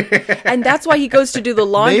Cassidy. And that's why he goes to do the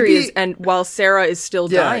laundry, Maybe- and while Sarah is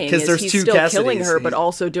still Yeah, dying, 'cause is there's he's 2 still killing Cassidys. her, but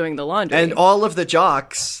also doing the laundry. And all of the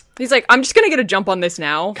jocks. He's like, I'm just gonna get a jump on this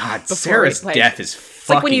now. God, before Sarah's like- death is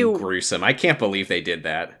like fucking when you- gruesome. I can't believe they did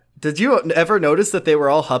that. Did you ever notice that they were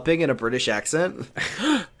all hupping in a British accent?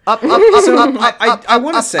 up, So I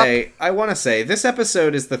want to say this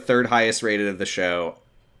episode is the 3rd highest rated of the show.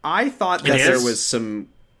 I thought that It there is? was some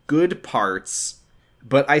good parts,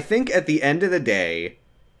 but I think at the end of the day,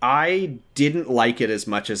 I didn't like it as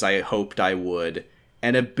much as I hoped I would.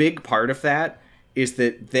 And a big part of that is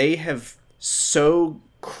that they have so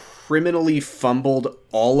criminally fumbled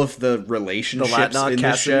all of the relationships Latnock in the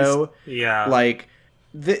Cassidy's. show. Yeah. Like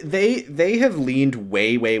they have leaned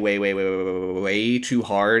way too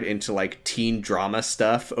hard into like teen drama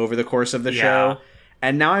stuff over the course of the Yeah. show.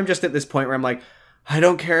 And now I'm just at this point where I'm like, I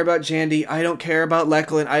don't care about Jandy, I don't care about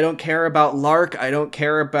Lachlan, I don't care about Lark, I don't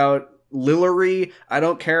care about Lillery, I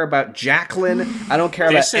don't care about Jacqueline, I don't care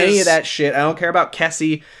about This any is- of that shit. I don't care about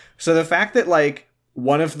Kessie. So the fact that like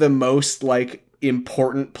one of the most like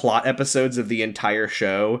important plot episodes of the entire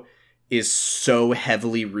show is so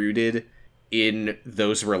heavily rooted in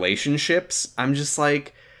those relationships, I'm just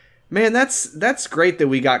like, man, that's great that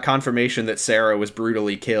we got confirmation that Sarah was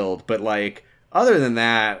brutally killed, but like other than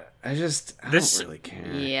that, I This- don't really care.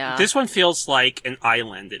 Yeah. This one feels like an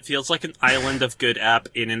island. It feels like an island of good app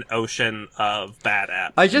in an ocean of bad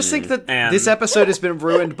app. I just think that And- this episode has been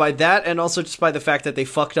ruined by that, and also just by the fact that they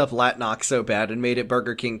fucked up Latnock so bad and made it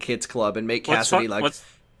Burger King Kids Club and make Cassidy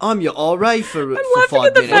you all right for I'm for laughing 5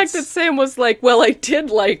 at the minutes. fact that Sam was like, well, I did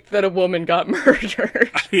like that a woman got murdered.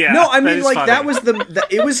 Yeah, No, I that mean, is like, funny. that was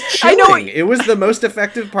it was I know chilling. It was the most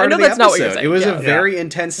effective part I know of the that's not what you're episode. saying, It was yeah. a very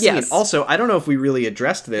intense scene. Yes. Also, I don't know if we really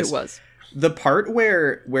addressed this. It was. The part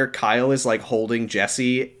where Kyle is like holding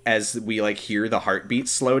Jesse as we like hear the heartbeat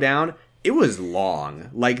slow down, it was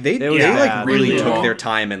long. Like they was like bad. really Really took long. their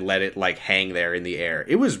time and let it like hang there in the air.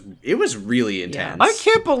 It was really intense. I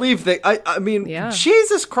can't believe that. I mean, Yeah.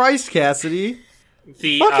 Jesus Christ, Cassidy.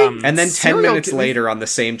 the fucking- And then 10 Serial minutes killer. later on the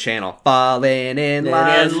same channel, falling in in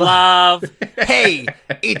love. love. Hey,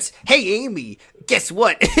 hey Amy, guess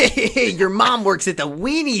what? Your mom works at the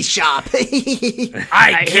weenie shop.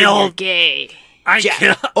 I killed. gay. I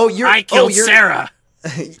killed. Oh, you're- I killed oh, you're- Sarah.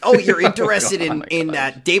 Oh, you're interested in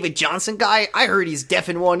that David Johnson guy? I heard he's deaf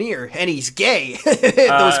in one ear and he's gay.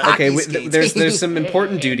 Those hockey Okay, skates. there's some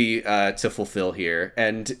important duty to fulfill here,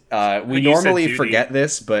 and we When you said normally duty- forget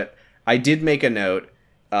this, but I did make a note.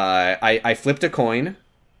 I flipped a coin.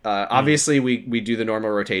 Obviously, we do the normal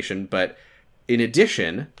rotation, but in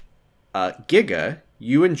addition, Giga,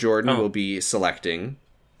 you and Jordan will be selecting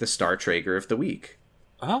the Star Traeger of the week.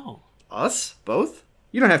 Oh. Us both.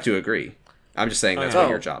 You don't have to agree. I'm just saying that's what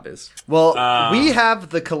your job is. Well, we have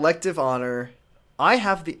the collective honor. I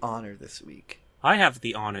have the honor this week I have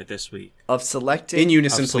the honor this week. of selecting In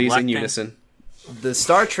unison, Of please. In selecting- unison. the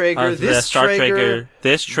Star Traeger. The Star Traeger.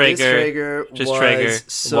 This Traeger. was This Traeger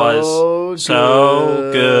so was so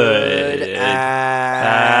good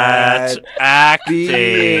at at acting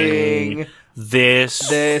being this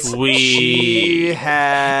this. week. She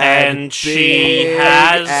had And she been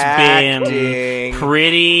has acting been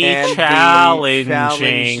pretty and being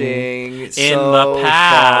challenging in in the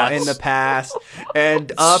past. in the past,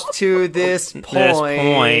 and up to this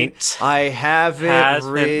point, I haven't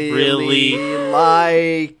really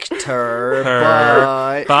liked her,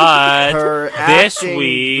 but her this acting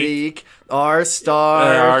week, our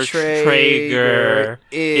Star our Traeger Traeger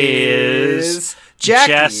is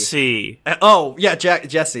Jackie. Jesse. Oh yeah,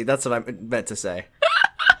 Jesse. That's what I meant to say.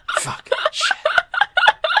 Fuck. Shit.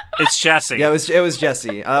 It's Jesse. Yeah, it was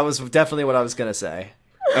Jesse. That was definitely what I was gonna say.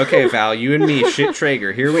 Okay, Val, you and me, shit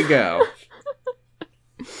Traeger. Here we go.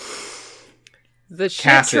 The shit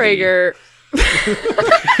Cassidy. Traeger.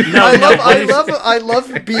 I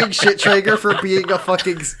love being shit Traeger for being a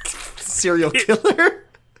fucking serial killer.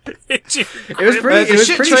 It was pretty. the It was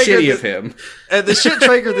shit pretty Traeger shitty of him. And the shit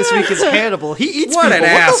Traeger this week is Hannibal. He eats What people.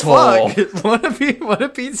 an asshole. The fuck? What a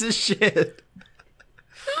piece of shit.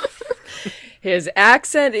 His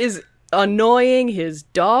accent is annoying. His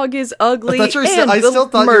dog is ugly. I and the still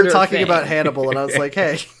thought you were murder talking thing. about Hannibal, and I was like,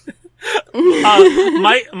 hey.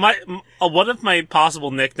 One of my possible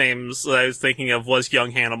nicknames that I was thinking of was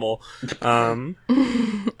Young Hannibal. There's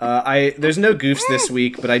no goofs this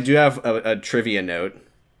week, but I do have a trivia note.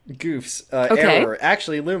 Goofs. Okay. Error.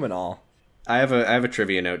 Actually, luminol. I have a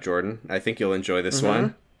trivia note, Jordan. I think you'll enjoy this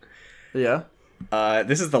one. Yeah.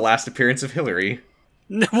 This is the last appearance of Hillary.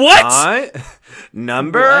 What?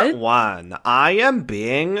 Number What? 1. I am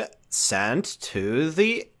being sent to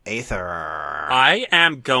the aether. I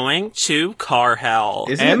am going to car hell.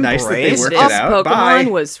 Isn't it nice that they Embrace worked This it out? Pokemon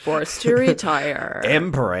Bye. was forced to retire.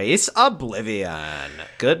 Embrace oblivion.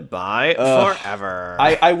 Goodbye forever.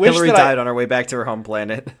 I wish Hillary that I- died on her way back to her home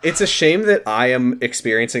planet. It's a shame that I am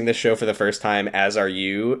experiencing this show for the first time, as are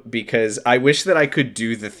you, because I wish that I could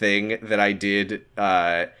do the thing that I did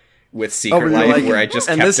with Secret where you're Life, like, where I just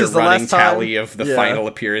and kept this a is the running last time- tally of the Yeah. final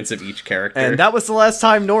appearance of each character. And that was the last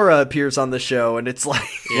time Nora appears on the show, and it's like...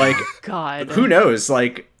 like, God. who knows?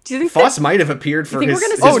 Like, Do you think Foss might have appeared for think his, we're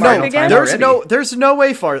gonna his see Oh final Mark again? time there's already. there's no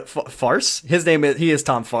way Farce. His name is he is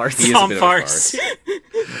Tom Farce. He is a Tom bit of a Farce.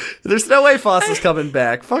 There's no way Foss is coming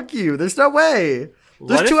back. Fuck you. There's no way.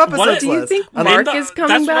 There's What 2 if- episodes what if- Do you left. think Unless- Mark is coming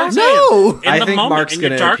That's what I'm back? saying. No! In I the think moment, Mark's in your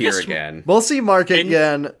going to appear darkest- again. We'll see Mark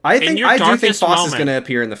again. I in think your I do think darkest Foss is moment- going to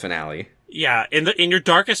appear in the finale. Yeah, in your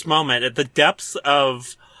darkest moment, at the depths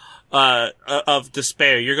of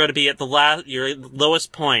despair, you're going to be at your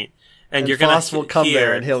lowest point, and you're going Foss to will come hear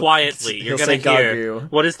there and he'll quietly. You're say going to hear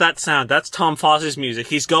Gagu. what is that sound? That's Tom Foss's music.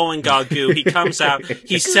 He's going Gagu. He comes out.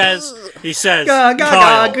 He says,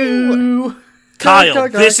 Goo. Kyle,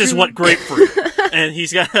 this is what grapefruit. And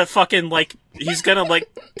he's gonna fucking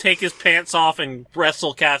take his pants off and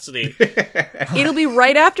wrestle Cassidy. It'll be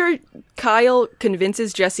right after Kyle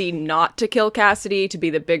convinces Jesse not to kill Cassidy to be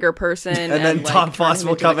the bigger person, and then like, Tom turn Foss him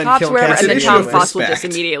will into come the and cops, kill wherever, Cassidy. and then Tom With Foss will just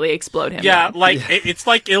respect. immediately explode him. Yeah, like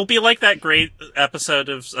it'll be like that great episode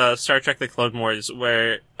of Star Trek: The Clone Wars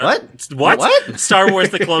where What? Star Wars: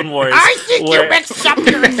 The Clone Wars. I think where, you mixed up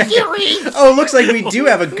your theories. Oh, it looks like we do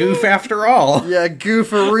have a goof after all. Yeah,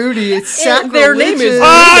 Goofarooty. It's sacrilegious. their name is-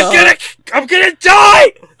 I'm gonna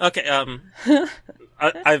die. Okay,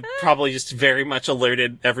 I've probably just very much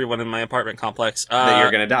alerted everyone in my apartment complex That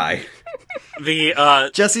you're going to die.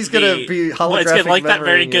 Jesse's gonna be well, it's holographic like that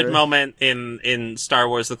very memorying good your- moment in Star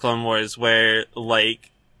Wars: The Clone Wars where like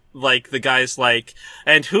the guy's like,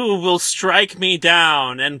 and who will strike me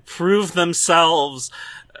down and prove themselves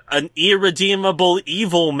an irredeemable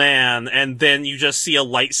evil man, and then you just see a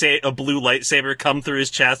blue lightsaber come through his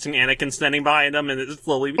chest, and Anakin standing behind him, and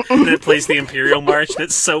it plays the Imperial March.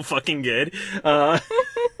 That's so fucking good. Clone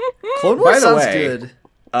By Wars the sounds way, good.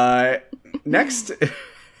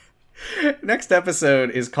 Next episode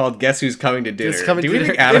is called Guess Who's Coming to Dinner. It's coming do to we dinner.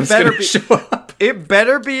 think Adam's It better going to be- show up? It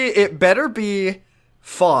better be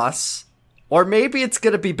Foss, or maybe it's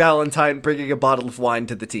gonna be Ballantyne bringing a bottle of wine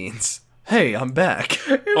to the teens. Hey, I'm back.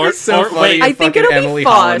 Or So funny wait, if I think fucking it'll be Emily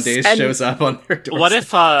Foss, Hollandaise and- shows up on their doorstep. what if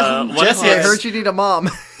Jesse, I heard you need a mom.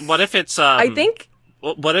 what if it's I think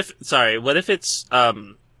what if it's what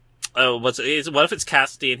if it's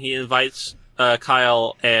Cassidy and he invites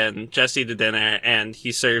Kyle and Jesse to dinner and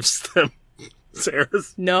he serves them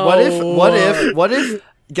Sarah's. no. What if?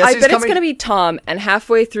 Guess I who's bet it's coming? gonna be Tom, and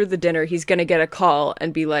halfway through the dinner, he's gonna get a call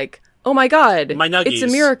and be like, "Oh my god, My nuggies. it's a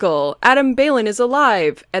miracle! Adam Balin is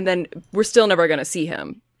alive!" And then we're still never gonna see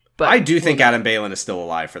him. But I do think Adam Balin is still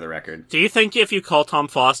alive, for the record. Do you think if you call Tom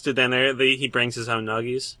Foss to dinner, he brings his own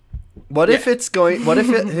nuggies? What if it's going? What if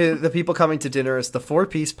the people coming to dinner is the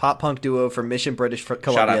 4-piece pop punk duo from Mission British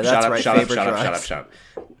Columbia? That's right, favorite drive. Shut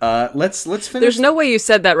up. Let's finish. there's no way you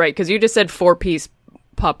said that right because you just said 4-piece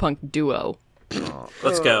pop punk duo.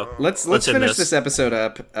 Let's go. Let's end finish this episode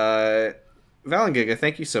up. Val and Giga,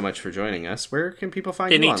 thank you so much for joining us. Where can people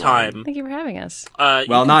find you online? Anytime. Thank you for having us. You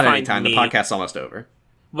Well, can not find anytime. me- The podcast's almost over.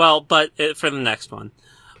 Well, but for the next one,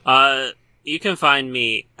 you can find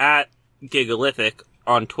me at Gigalithic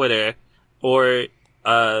on Twitter, or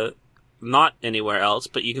not anywhere else.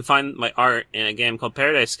 But you can find my art in a game called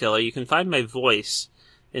Paradise Killer. You can find my voice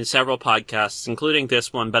in several podcasts, including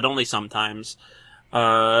this one, but only sometimes.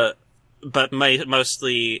 But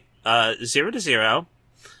mostly 0 to 0,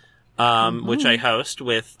 which I host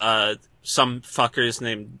with some fuckers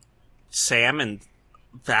named Sam and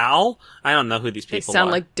Val. I don't know who these They people sound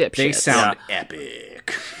are. like dipshits. They sound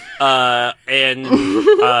epic. And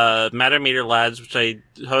Matter Meter Lads, which I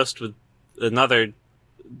host with another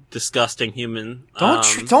disgusting human.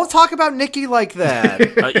 Don't talk about Nikki like that.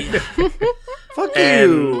 Fuck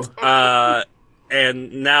you.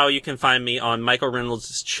 And now you can find me on Michael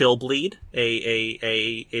Reynolds' Chill Bleed,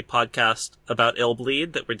 a podcast about ill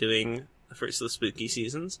bleed that we're doing for the spooky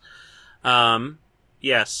seasons.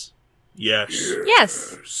 Yes.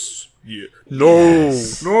 Yes.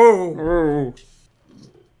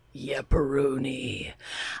 Yepperoni.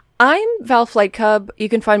 I'm Val Flight Cub. You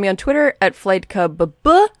can find me on Twitter at FlightCub,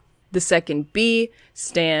 The second B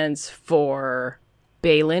stands for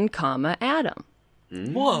Balin, Adam.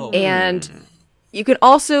 Whoa. And you can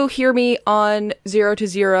also hear me on 0 to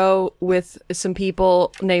 0 with some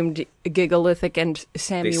people named Gigalithic and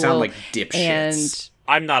Samuel. They sound like dipshits. And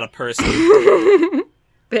I'm not a person.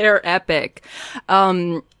 they're epic.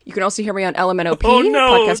 You can also hear me on Elemental P, Oh,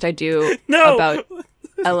 no. podcast I do No. about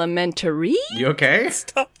elementary. You okay?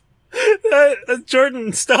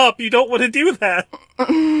 Jordan, stop. You don't want to do that.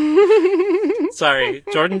 Sorry.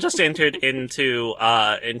 Jordan just entered into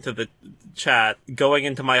the chat, going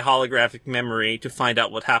into my holographic memory to find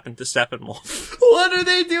out what happened to Steppenwolf. What are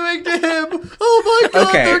they doing to him? Oh my god,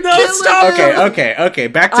 Okay. they're No, killing stop. him! Okay.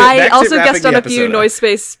 Back to I back to also wrapping guest the on a few episode up. Noise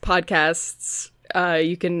Space podcasts.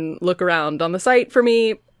 You can look around on the site for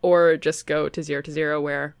me, or just go to 0 to 0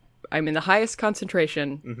 where I'm in the highest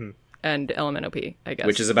concentration, and Elemental P, I guess.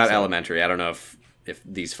 Which is about So- elementary. I don't know if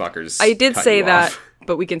these fuckers. I did cut say you that, off.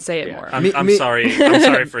 but we can say it more. I'm Me- sorry. I'm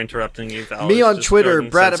sorry for interrupting you, Val. Me It's on just Twitter, Jordan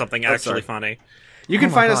Brad- said something oh, actually sorry. funny. You can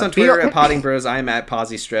my find us God. on Twitter Be- at Potting Bros. I'm at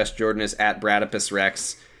Posy Stress. Jordan is at Bradipus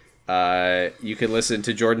Rex. You can listen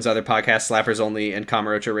to Jordan's other podcast, Slappers Only, and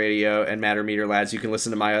Kamarocha Radio, and Matter Meter Lads. You can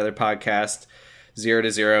listen to my other podcast, 0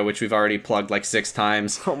 to 0, which we've already plugged like 6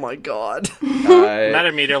 times. Oh my god.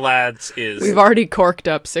 Matter Meter Lads is... We've already corked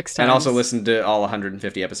up 6 times. And also listen to all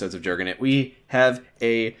 150 episodes of Jurgen It. We have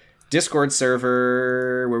a Discord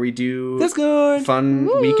server where we do Discord. fun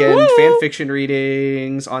weekend fan fiction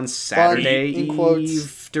readings on Saturday in quotes.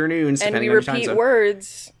 afternoons, and we depending on your time repeat zone.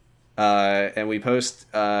 words. And we post,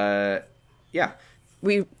 yeah.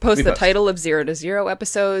 We post We the post. title of 0 to 0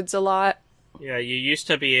 episodes a lot. Yeah, you used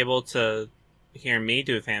to be able to hear me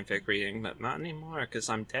do fanfic reading, but not anymore, because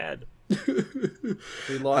I'm dead. We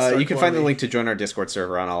lost You can find the link to join our Discord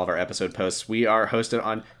server on all of our episode posts. We are hosted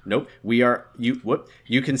on.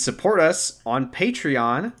 You can support us on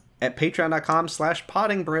Patreon at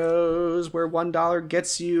patreon.com/pottingbros, where $1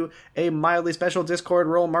 gets you a mildly special Discord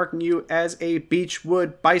role marking you as a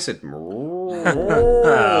Beechwood Bison.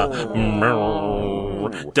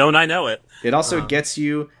 Don't I know it? It also gets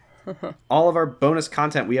you all of our bonus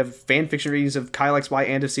content. We have fan fiction readings of Kyle XY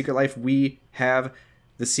and of Secret Life. We have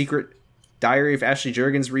the Secret Diary of Ashley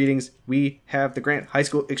Jurgens readings. We have the Grant High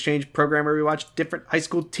School Exchange program where we watch different high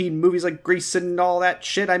school teen movies like Grease and all that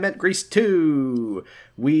shit. I meant Grease 2.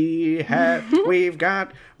 We've got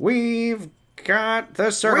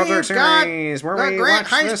the Circle Jerk series where we watch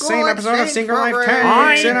the same episode of Single Life 10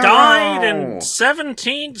 I in a died in row.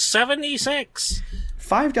 1776.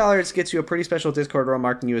 $5 gets you a pretty special Discord role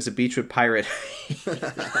marking you as a Beechwood pirate.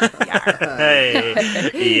 Hey.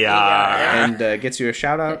 Yeah. And gets you a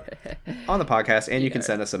shout out on the podcast, and you can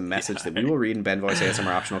send us a message that we will read in Ben voice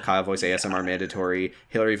ASMR optional, Kyle voice ASMR mandatory,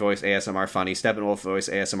 Hillary voice ASMR funny, Steppenwolf voice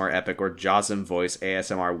ASMR epic, or Josm voice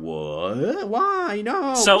ASMR what? Why?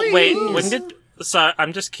 No. So, please. wait, when did... So,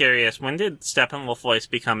 I'm just curious, when did Steppenwolf voice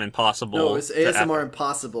become impossible? No, it's to ASMR epic?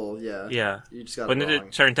 Impossible, yeah. Yeah. You just got When it did wrong.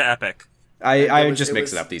 it turn to epic? I was- just it mix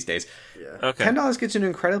was- it up these days. Okay. $10 gets you an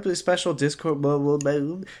incredibly special Discord.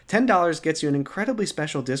 $10 gets you an incredibly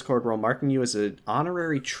special Discord role, marking you as an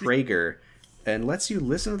honorary Traeger, and lets you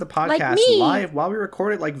listen to the podcast me. live while we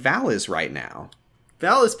record it, like Val is right now.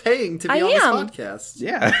 Val is paying to be I on am. this podcast.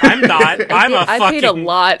 Yeah, I'm not. I'm a I fucking... paid a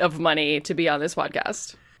lot of money to be on this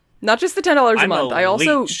podcast. Not just the $10 a I'm month. a I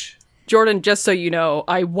also, leech. Jordan, just so you know,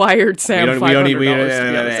 I wired Sam $500 to be on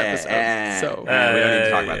this episode. So we don't need to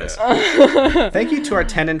talk about this. Thank you to our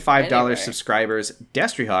 $10 and $5 Anyway. subscribers: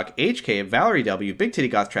 Destryhawk, HK, Valerie W, Big Titty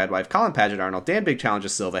Goth Tradwife, Colin Paget Arnold, Dan Big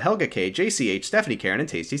Challenges Silva, Helga K, JCH, Stephanie Karen, and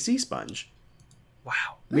Tasty Sea Sponge. Wow.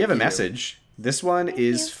 We have a message. This one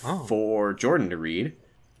is for Jordan to read.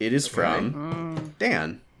 It is from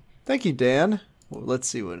Dan. Thank you, Dan. Well, let's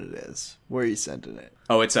see what it is. Where are you sending it?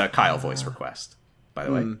 Oh, it's a Kyle voice request, by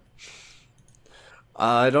the way.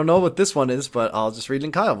 I don't know what this one is, but I'll just read it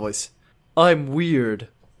in Kyle voice. I'm weird.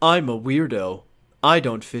 I'm a weirdo. I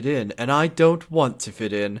don't fit in, and I don't want to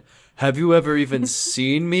fit in. Have you ever even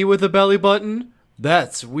seen me with a belly button?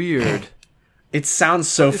 That's weird. It sounds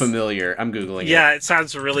so familiar. I'm Googling it. Yeah, it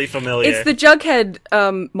sounds really familiar. it's the Jughead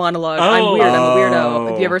monologue. I'm weird. I'm a weirdo.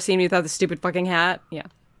 Have you ever seen me without the stupid fucking hat? Yeah.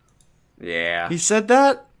 Yeah. He said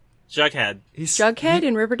that? Jughead. He's, Jughead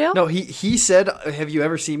in Riverdale? No, he said, have you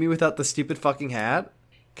ever seen me without the stupid fucking hat?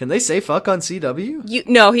 Can they say fuck on CW?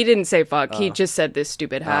 No, he didn't say fuck. He just said this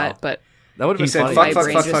stupid hat, but That would have He been said, funny. fuck, My fuck,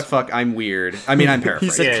 brain fuck, just- fuck, fuck, I'm weird. I mean, I'm He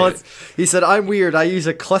paraphrasing. said, Yeah, he said, I'm weird. I use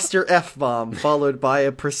a cluster F-bomb followed by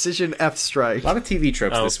a precision F-strike. A lot of TV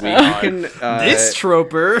tropes Oh, this week. God. You can, This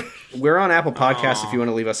troper. we're on Apple Podcasts if you want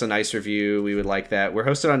to leave us a nice review. We would like that. We're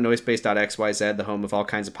hosted on Noisepace.xyz, the home of all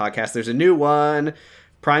kinds of podcasts. There's a new one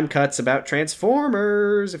Prime Cuts about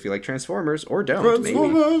Transformers, if you like Transformers, or don't, maybe.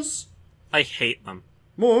 Transformers, I hate them,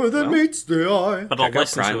 more than meets the eye. but I'll Check out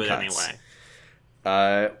listen Prime to it Cuts.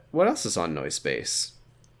 anyway. What else is on Noise Space?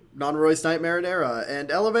 Non-Roy's Nightmare and Era,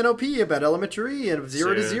 and Element OP about Elementary and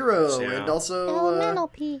Zero to Zero, and also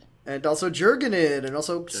and also Jurgenin, and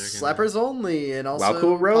also Slappers Only, and also Wow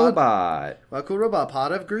Cool Robot. Wow Cool Robot,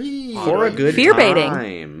 Pot of Greed, For a good Fear baiting.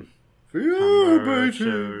 time. Fear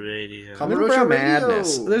Commercial radio. Commercial Little Brown Radio.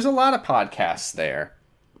 Madness. There's a lot of podcasts there.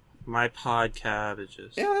 My pod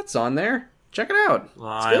cabbages. Yeah, that's on there. Check it out. It's good.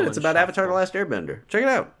 Island It's about Shuffle. Avatar: The Last Airbender. Check it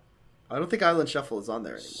out. I don't think Island Shuffle is on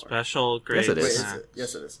there anymore. Special grade it is. Wait, is snack. it?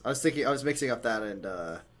 Yes, it is. I was mixing up that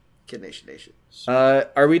and Kid Nation Nation.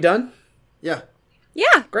 Are we done? Yeah,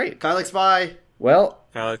 Yeah. Great. Kylex, bye. Well,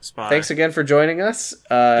 Alex, bye. thanks again for joining us.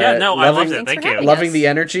 Yeah, no, I loved it. Thanks Thank for you. having Loving Yes. the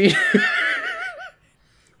energy.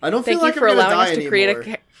 I don't feel Thank you like for I'm gonna allowing die us to create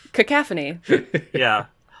anymore. a cacophony. Yeah.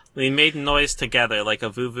 We made noise together like a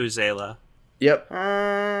vuvuzela. Yep. Oh.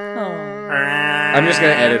 I'm just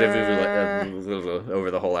gonna edit a vuvu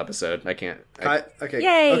over the whole episode. I can't. Okay.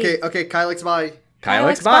 Yay. Okay. Kylex, bye. Kylex,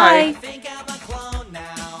 Alex, bye. Think I'm a clone.